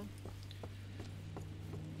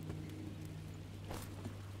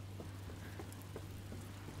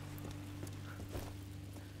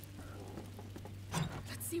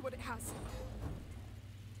 Let's see what it has.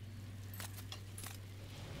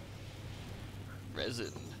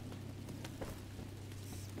 Resin.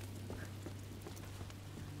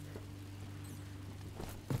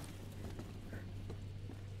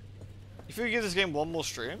 You feel we give this game one more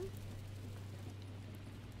stream?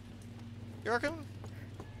 You reckon?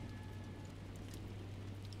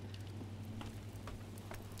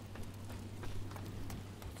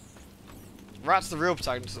 Rat's the real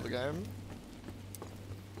protagonist of the game.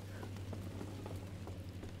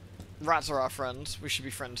 Rats are our friends. We should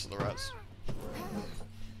be friends to the rats.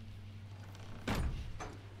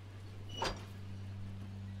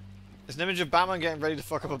 Is an image of Batman getting ready to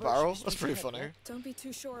fuck up a barrel? That's pretty funny. Don't be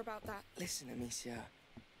too sure about that. Listen, Amicia.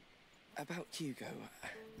 About Hugo.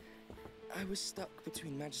 I was stuck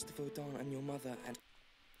between Magister Vaudin and your mother, and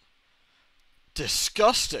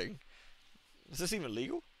Disgusting! Is this even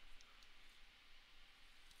legal?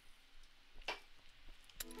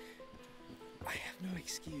 I have no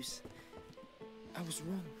excuse. I was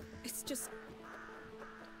wrong. It's just...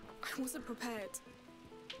 I wasn't prepared.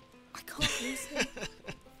 I can't lose him.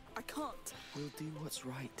 I can't. We'll do what's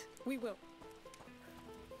right. We will.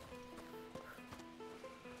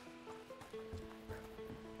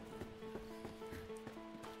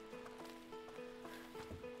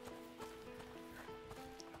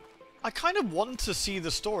 I kind of want to see the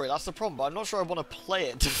story, that's the problem, but I'm not sure I want to play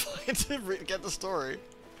it to get the story.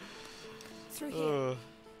 Through here.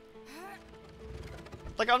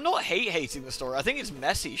 Like, I'm not hating the story. I think it's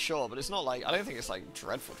messy, sure, but it's not like... I don't think it's, like,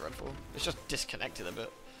 dreadful. It's just disconnected a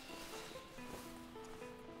bit.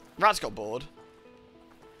 Rat's got bored.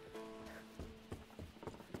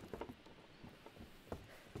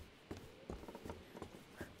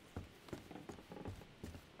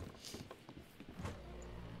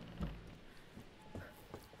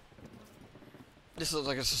 This looks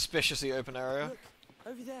like a suspiciously open area. Look,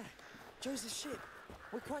 over there. Joseph's ship.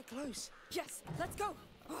 We're quite close. Yes, let's go.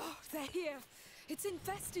 Oh, they're here. It's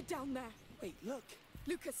infested down there. Wait, look.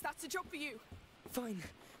 Lucas, that's a job for you. Fine.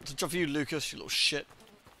 It's a job for you, Lucas, you little shit.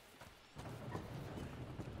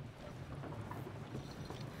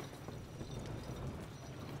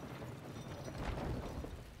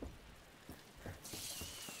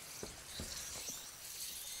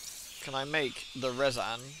 Can I make the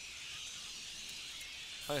resin?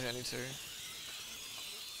 I don't think I need to.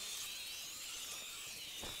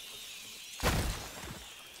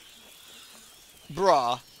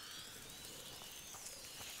 Bruh.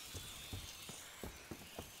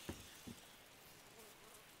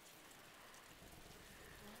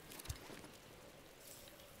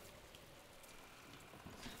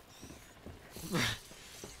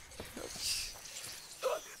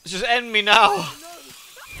 Just end me now.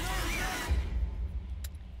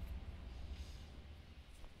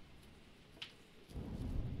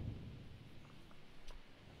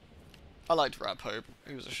 I liked Rap Hope.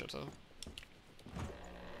 He was a shitter.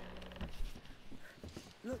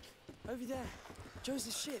 Look, over there.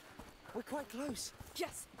 Joseph's ship. We're quite close.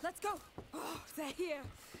 Yes, let's go. Oh, they're here.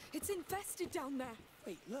 It's infested down there.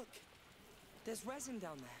 Wait, look. There's resin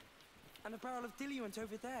down there. And a barrel of diluent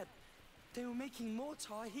over there. They were making more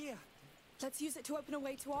tar here. Let's use it to open a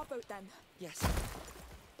way to our boat then. Yes.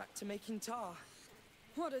 Back to making tar.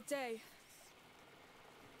 What a day.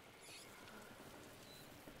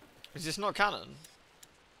 Is this not canon?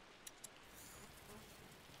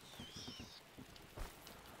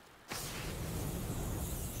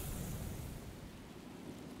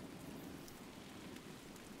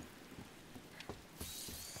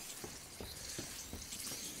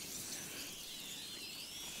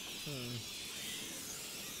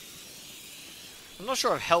 I'm not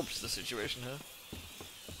sure I've helped the situation here.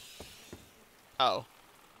 Oh.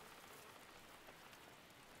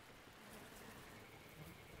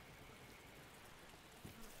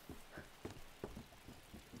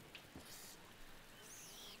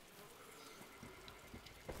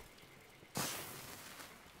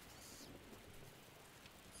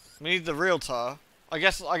 We need the real tar. I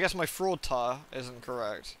guess my fraud tar isn't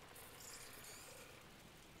correct.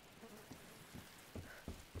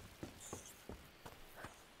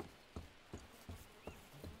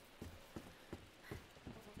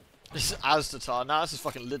 This is Asda tar. Nah, this is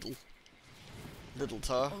fucking little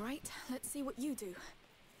tar. Alright, let's see what you do.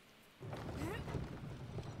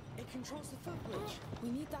 It controls the footbridge. We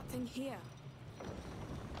need that thing here.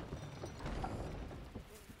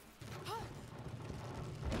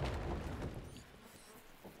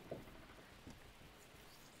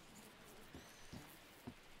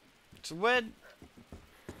 So where...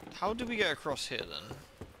 How do we get across here then?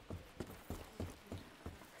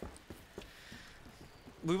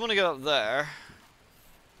 We want to get up there.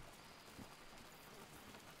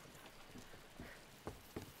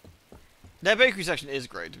 Their bakery section is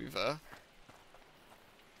great, to be fair.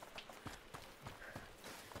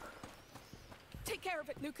 Take care of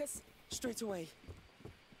it, Lucas. Straight away.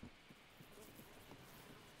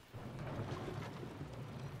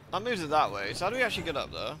 I moved it that way, so how do we actually get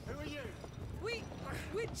up there? Who are you?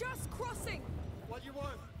 We're just crossing. What you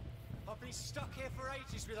want? I've been stuck here for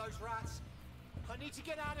ages with those rats. I need to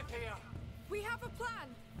get out of here. We have a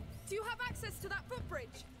plan. Do you have access to that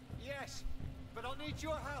footbridge? Yes, but I'll need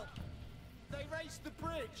your help. They raised the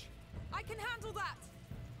bridge. I can handle that.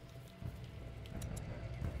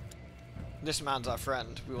 This man's our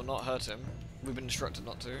friend. We will not hurt him. We've been instructed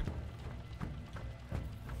not to.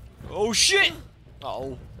 Oh shit!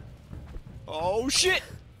 Oh. Oh shit!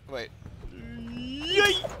 Wait.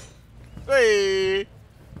 Yay! Hey!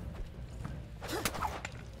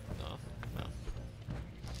 No, no.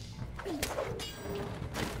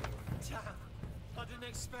 Damn, I didn't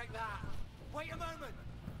expect that. Wait a moment.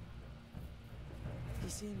 He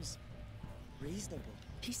seems reasonable.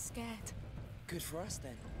 He's scared. Good for us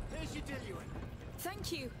then. Here's your diluent.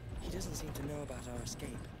 Thank you. He doesn't seem to know about our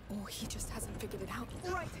escape. Or he just hasn't figured it out.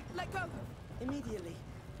 Right, let go. Immediately.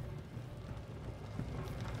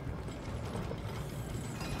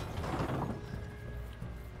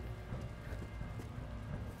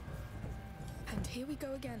 And here we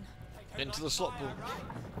go again. Into the slot pool.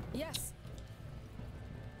 Yes.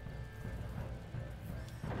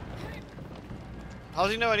 How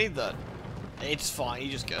does he know I need that? It's fine, he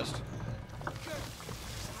just guessed.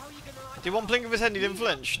 Did one blink of his head and he didn't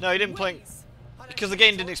flinch? No, he didn't blink. Because the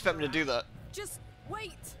game didn't expect me to do that. Just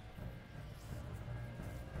wait.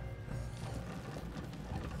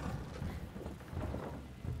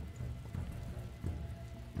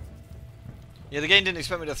 Yeah, the game didn't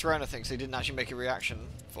expect me to throw anything, so he didn't actually make a reaction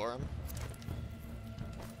for him.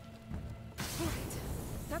 Right.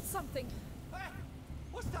 That's something. Hey,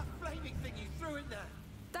 what's that flaming thing you threw in there?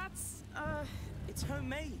 That's, It's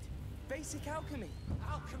homemade. Basic alchemy.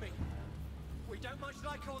 Alchemy. We don't much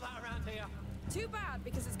like all that around here. too bad,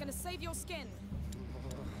 because it's gonna save your skin.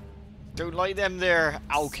 Don't like them there,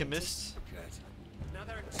 alchemists. Good. Now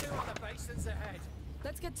there are 2 other basins ahead.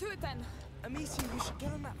 Let's get to it then. Amicia, you should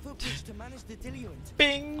get on that footbridge to manage the diluent.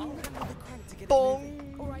 Bing! I'll handle the crank to get it Bong!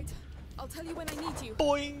 moving. All right, I'll tell you when I need you.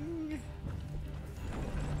 Boing!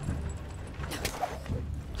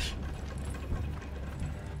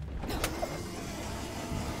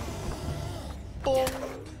 Bong!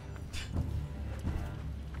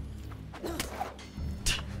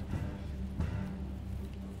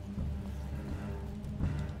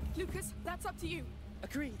 Lucas, that's up to you.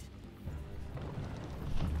 Agreed.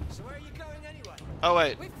 So where are you going anyway? Oh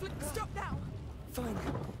wait. Stop now. Fine.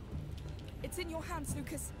 It's in your hands,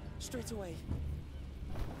 Lucas. Straight away.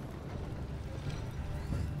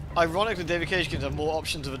 Ironically, David Cage gives have more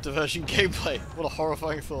options of a diversion gameplay. What a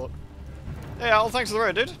horrifying thought. Hey Al, thanks for the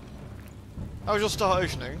raid, dude. How was your start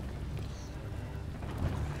oceaning?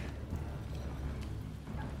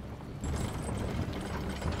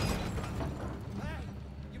 Hey,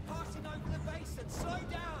 you're passing over the basin. Slow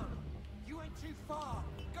down. You went too far.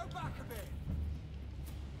 Go back a bit.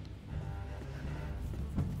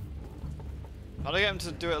 How do I get him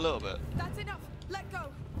to do it a little bit? That's enough. Let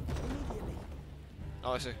go. Immediately.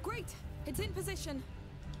 Oh, I see. Great. It's in position.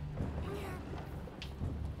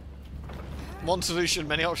 One solution,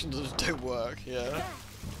 many options that don't work, yeah.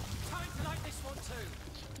 Time to like this one too.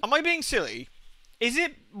 Am I being silly? Is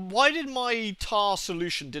it... Why did my tar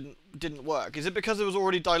solution didn't work? Is it because there was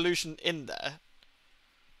already dilution in there?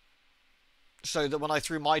 So that when I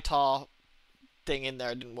threw my tar thing in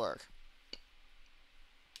there, it didn't work?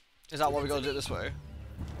 Is that why we gotta do it this way?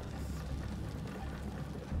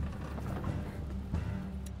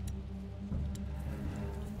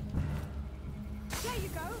 There you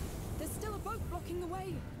go. There's still a boat blocking the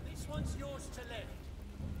way. This one's yours to live.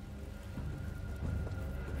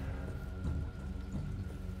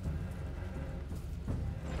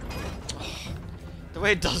 The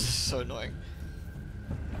way it does is so annoying.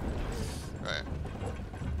 Right.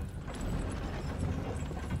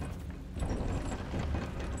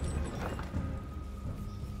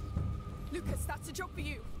 Lucas, that's a job for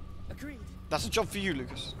you. Agreed. That's a job for you,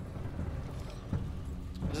 Lucas.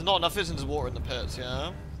 There's not enough physics water in the pits,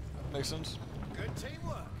 yeah? Makes sense. Good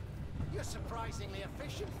teamwork. You're surprisingly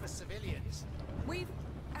efficient for civilians. We've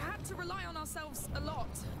had to rely on ourselves a lot.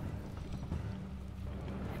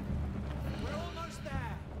 We're almost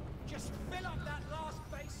there. Just fill up that last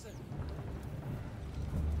basin.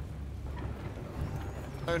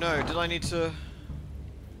 Oh no, did I need to...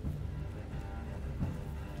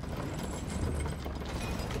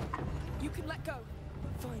 You can let go.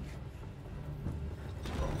 Fine.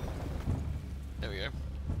 There we go.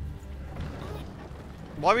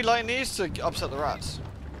 Why are we lighting these? To upset the rats.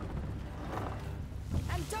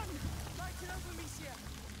 And done. Light it up, Amicia.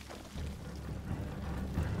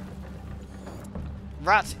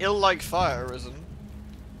 Rats ill like fire, arisen.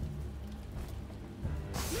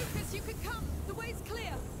 Lucas, you can come. The way's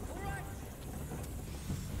clear. All right.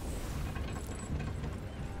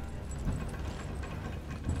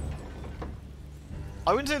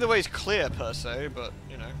 I wouldn't say the way's clear per se, but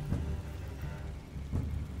you know.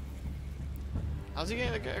 How's he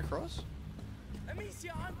gonna get across?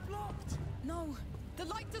 Amicia, I'm blocked. No, the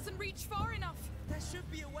light doesn't reach far enough. There should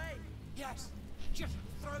be a way. Yes. Just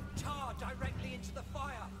throw tar directly into the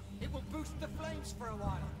fire. It will boost the flames for a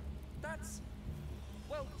while. That's...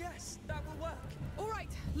 Well, yes, that will work. All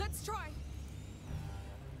right, let's try.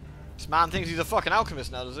 This man thinks he's a fucking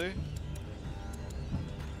alchemist now, does he?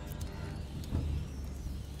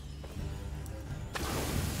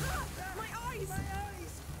 My eyes!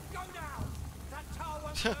 Go now. That tar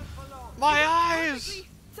won't burn for long. My eyes! Perfectly.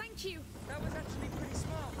 Thank you. That was actually pretty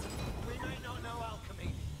smart. We may not know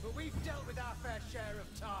alchemy, but we've dealt with our fair share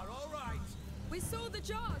of tar, all right? We saw the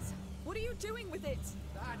jars. What are you doing with it?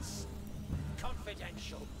 That's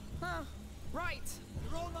confidential. Huh. Right.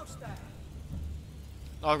 You're almost there.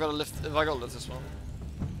 Oh, I've got to lift. Have I got to lift this one?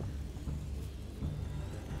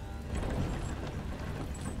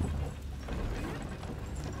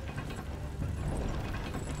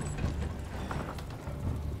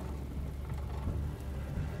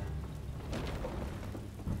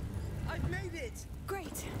 I've made it.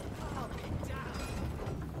 Great. Oh,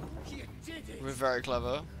 damn. You did it. We're very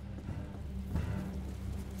clever.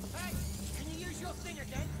 Hey, can you use your thing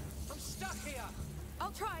again? I'm stuck here.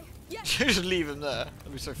 I'll try. Yes. Just leave him there.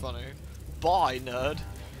 That'd be so funny. Bye, nerd.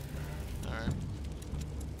 Alright.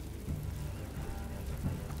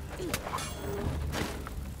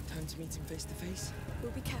 Time to meet him face to face.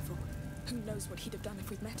 We'll be careful. Who knows what he'd have done if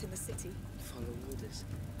we'd met in the city? Follow orders.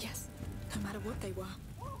 Yes. No matter what they were.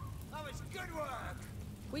 That was good work.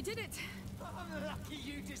 We did it. I'm lucky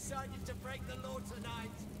you decided to break the law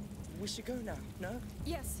tonight. We should go now, no?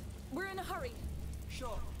 Yes. We're in a hurry.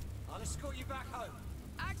 Sure. I'll escort you back home.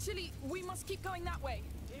 Actually, we must keep going that way.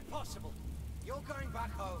 Impossible. You're going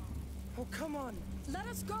back home. Oh, come on. Let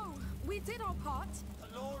us go. We did our part.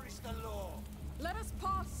 The law is the law. Let us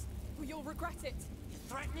pass, or you'll regret it. You're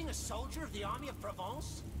threatening a soldier of the army of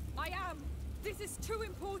Provence? I am. This is too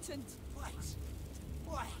important. Wait.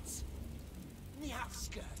 Wait. In the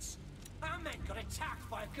outskirts, our men got attacked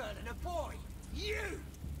by a girl and a boy.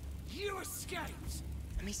 You escaped.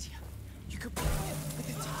 Amicia, you could...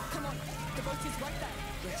 Come on, the boat is right there.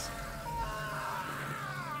 Yes.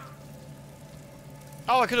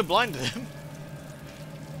 Oh, I could have blinded him.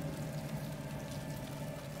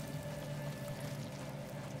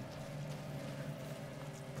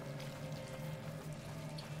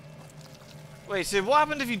 Wait, so what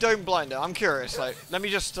happened if you don't blind it? I'm curious. Like, let me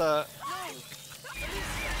just. I'm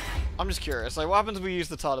just curious. Like, what happens if we use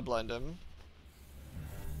the tar to blind him?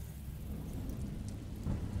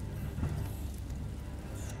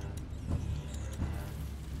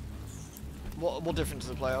 What difference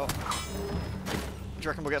does it play out? Do you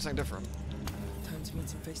reckon we'll get something different? Time to meet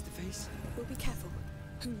him face to face. We'll be careful.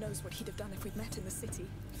 Who knows what he'd have done if we'd met in the city?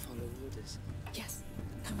 Follow orders. Yes,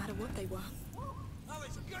 no matter what they were. Oh,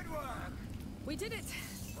 it's good work. We did it.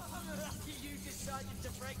 I'm lucky you decided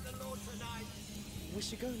to break the law tonight. We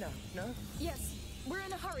should go now, no? Yes, we're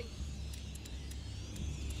in a hurry.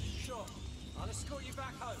 Sure. I'll escort you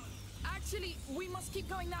back home. Actually, we must keep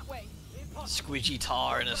going that way. Impossible. Squidgy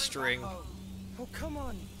tar in a string. Oh, come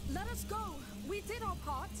on. Let us go. We did our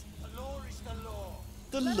part. The law is the law.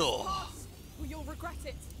 The Let law. us pass, or you'll regret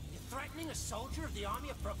it. You're threatening a soldier of the army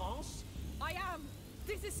of Provence? I am.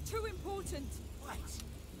 This is too important. Wait.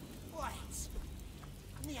 Wait.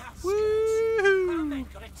 In the outskirts, our men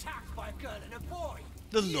got attacked by a girl and a boy.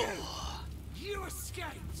 The law. You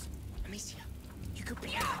escaped. Amicia, you could...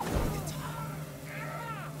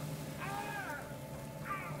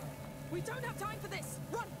 We don't have time for this.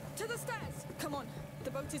 Run to the stairs. Come on,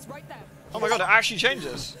 the boat is right there. Oh my god, it actually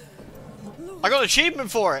changes. I got an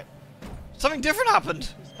achievement for it. Something different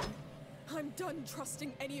happened. I'm done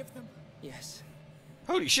trusting any of them. Yes.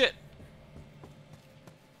 Holy shit.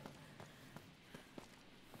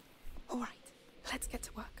 All right, let's get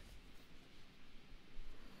to work.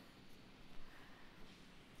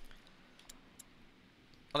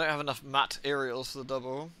 I don't have enough matte aerials for the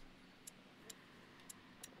double.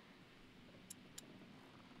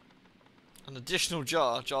 An additional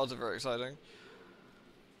jar. Jars are very exciting.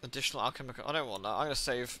 Additional alchemical. I don't want that. I'm gonna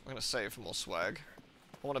save for more swag.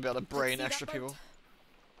 I want to be able to brain See extra that people. boat?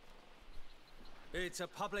 It's a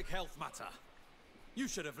public health matter. You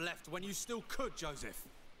should have left when you still could, Joseph.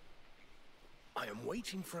 I am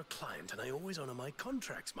waiting for a client, and I always honor my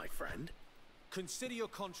contracts, my friend. Consider your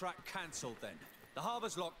contract cancelled then. The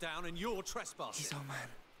harbor's locked down and you're trespassing. He's our man.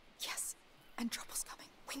 Yes, and trouble's coming.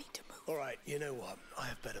 We need to move. All right, you know what? I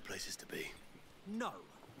have better places to be. No,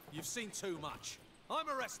 you've seen too much. I'm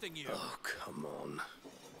arresting you. Oh, come on.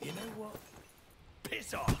 You know what?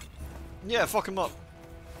 Piss off! Yeah, fuck him up.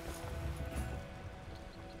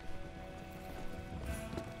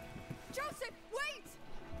 Joseph, wait!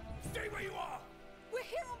 Stay where you are! We're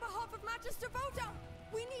here on behalf of Magister Voda.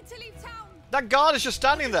 We need to leave town. That guard is just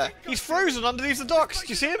standing there. He's frozen underneath the docks. Do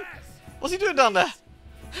you see him? What's he doing down there?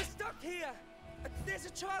 We're stuck here. There's a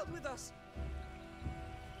child with us.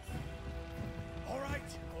 All right,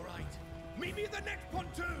 all right. Meet me at the next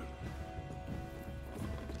pontoon!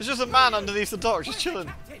 There's just a man underneath the docks, just chilling.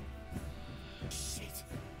 Captain! Shit!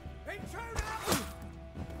 Intruder!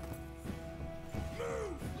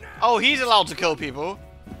 Move now! Oh, he's allowed to kill people.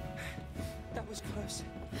 That was close.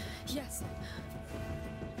 Yes.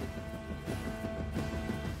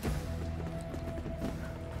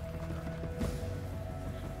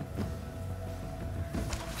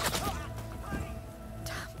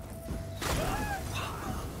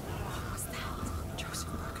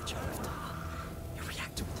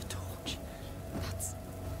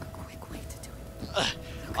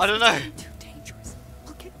 I don't know. Too dangerous.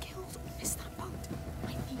 I'll get killed or miss that boat. I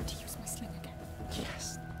need to use my sling again.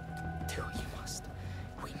 Yes. Do what you must.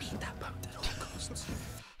 We need that boat at all costs.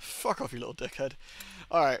 Fuck off, you little dickhead.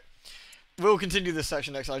 Alright. We'll continue this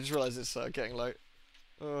section next. I just realised it's getting late.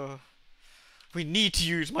 We need to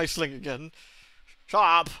use my sling again. Shut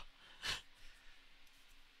up!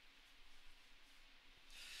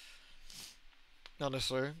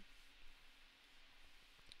 Honestly.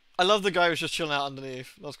 I love the guy who's just chilling out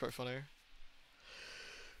underneath. That was quite funny.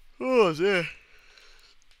 Oh dear.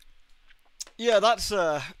 Yeah, that's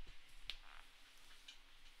got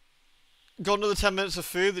another 10 minutes of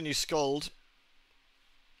food, then you scold.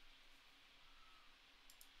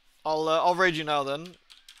 I'll raid you now then.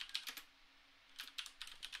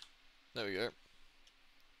 There we go.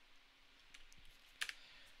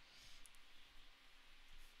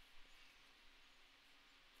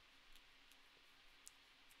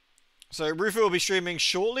 So Rufo will be streaming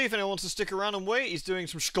shortly if anyone wants to stick around and wait. He's doing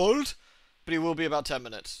some skuld, but he will be about 10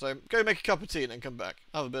 minutes. So go make a cup of tea and then come back.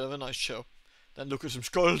 Have a bit of a nice chill. Then look at some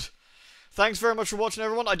skuld. Thanks very much for watching,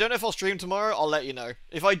 everyone. I don't know if I'll stream tomorrow. I'll let you know.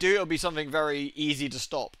 If I do, it'll be something very easy to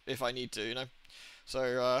stop if I need to, you know.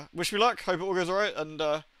 So, wish me luck. Hope it all goes alright. And,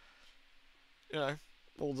 you know,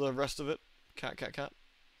 all the rest of it. Cat, cat, cat.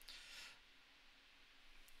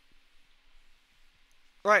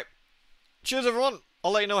 Right. Cheers, everyone.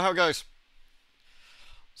 I'll let you know how it goes.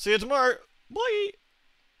 See you tomorrow. Bye.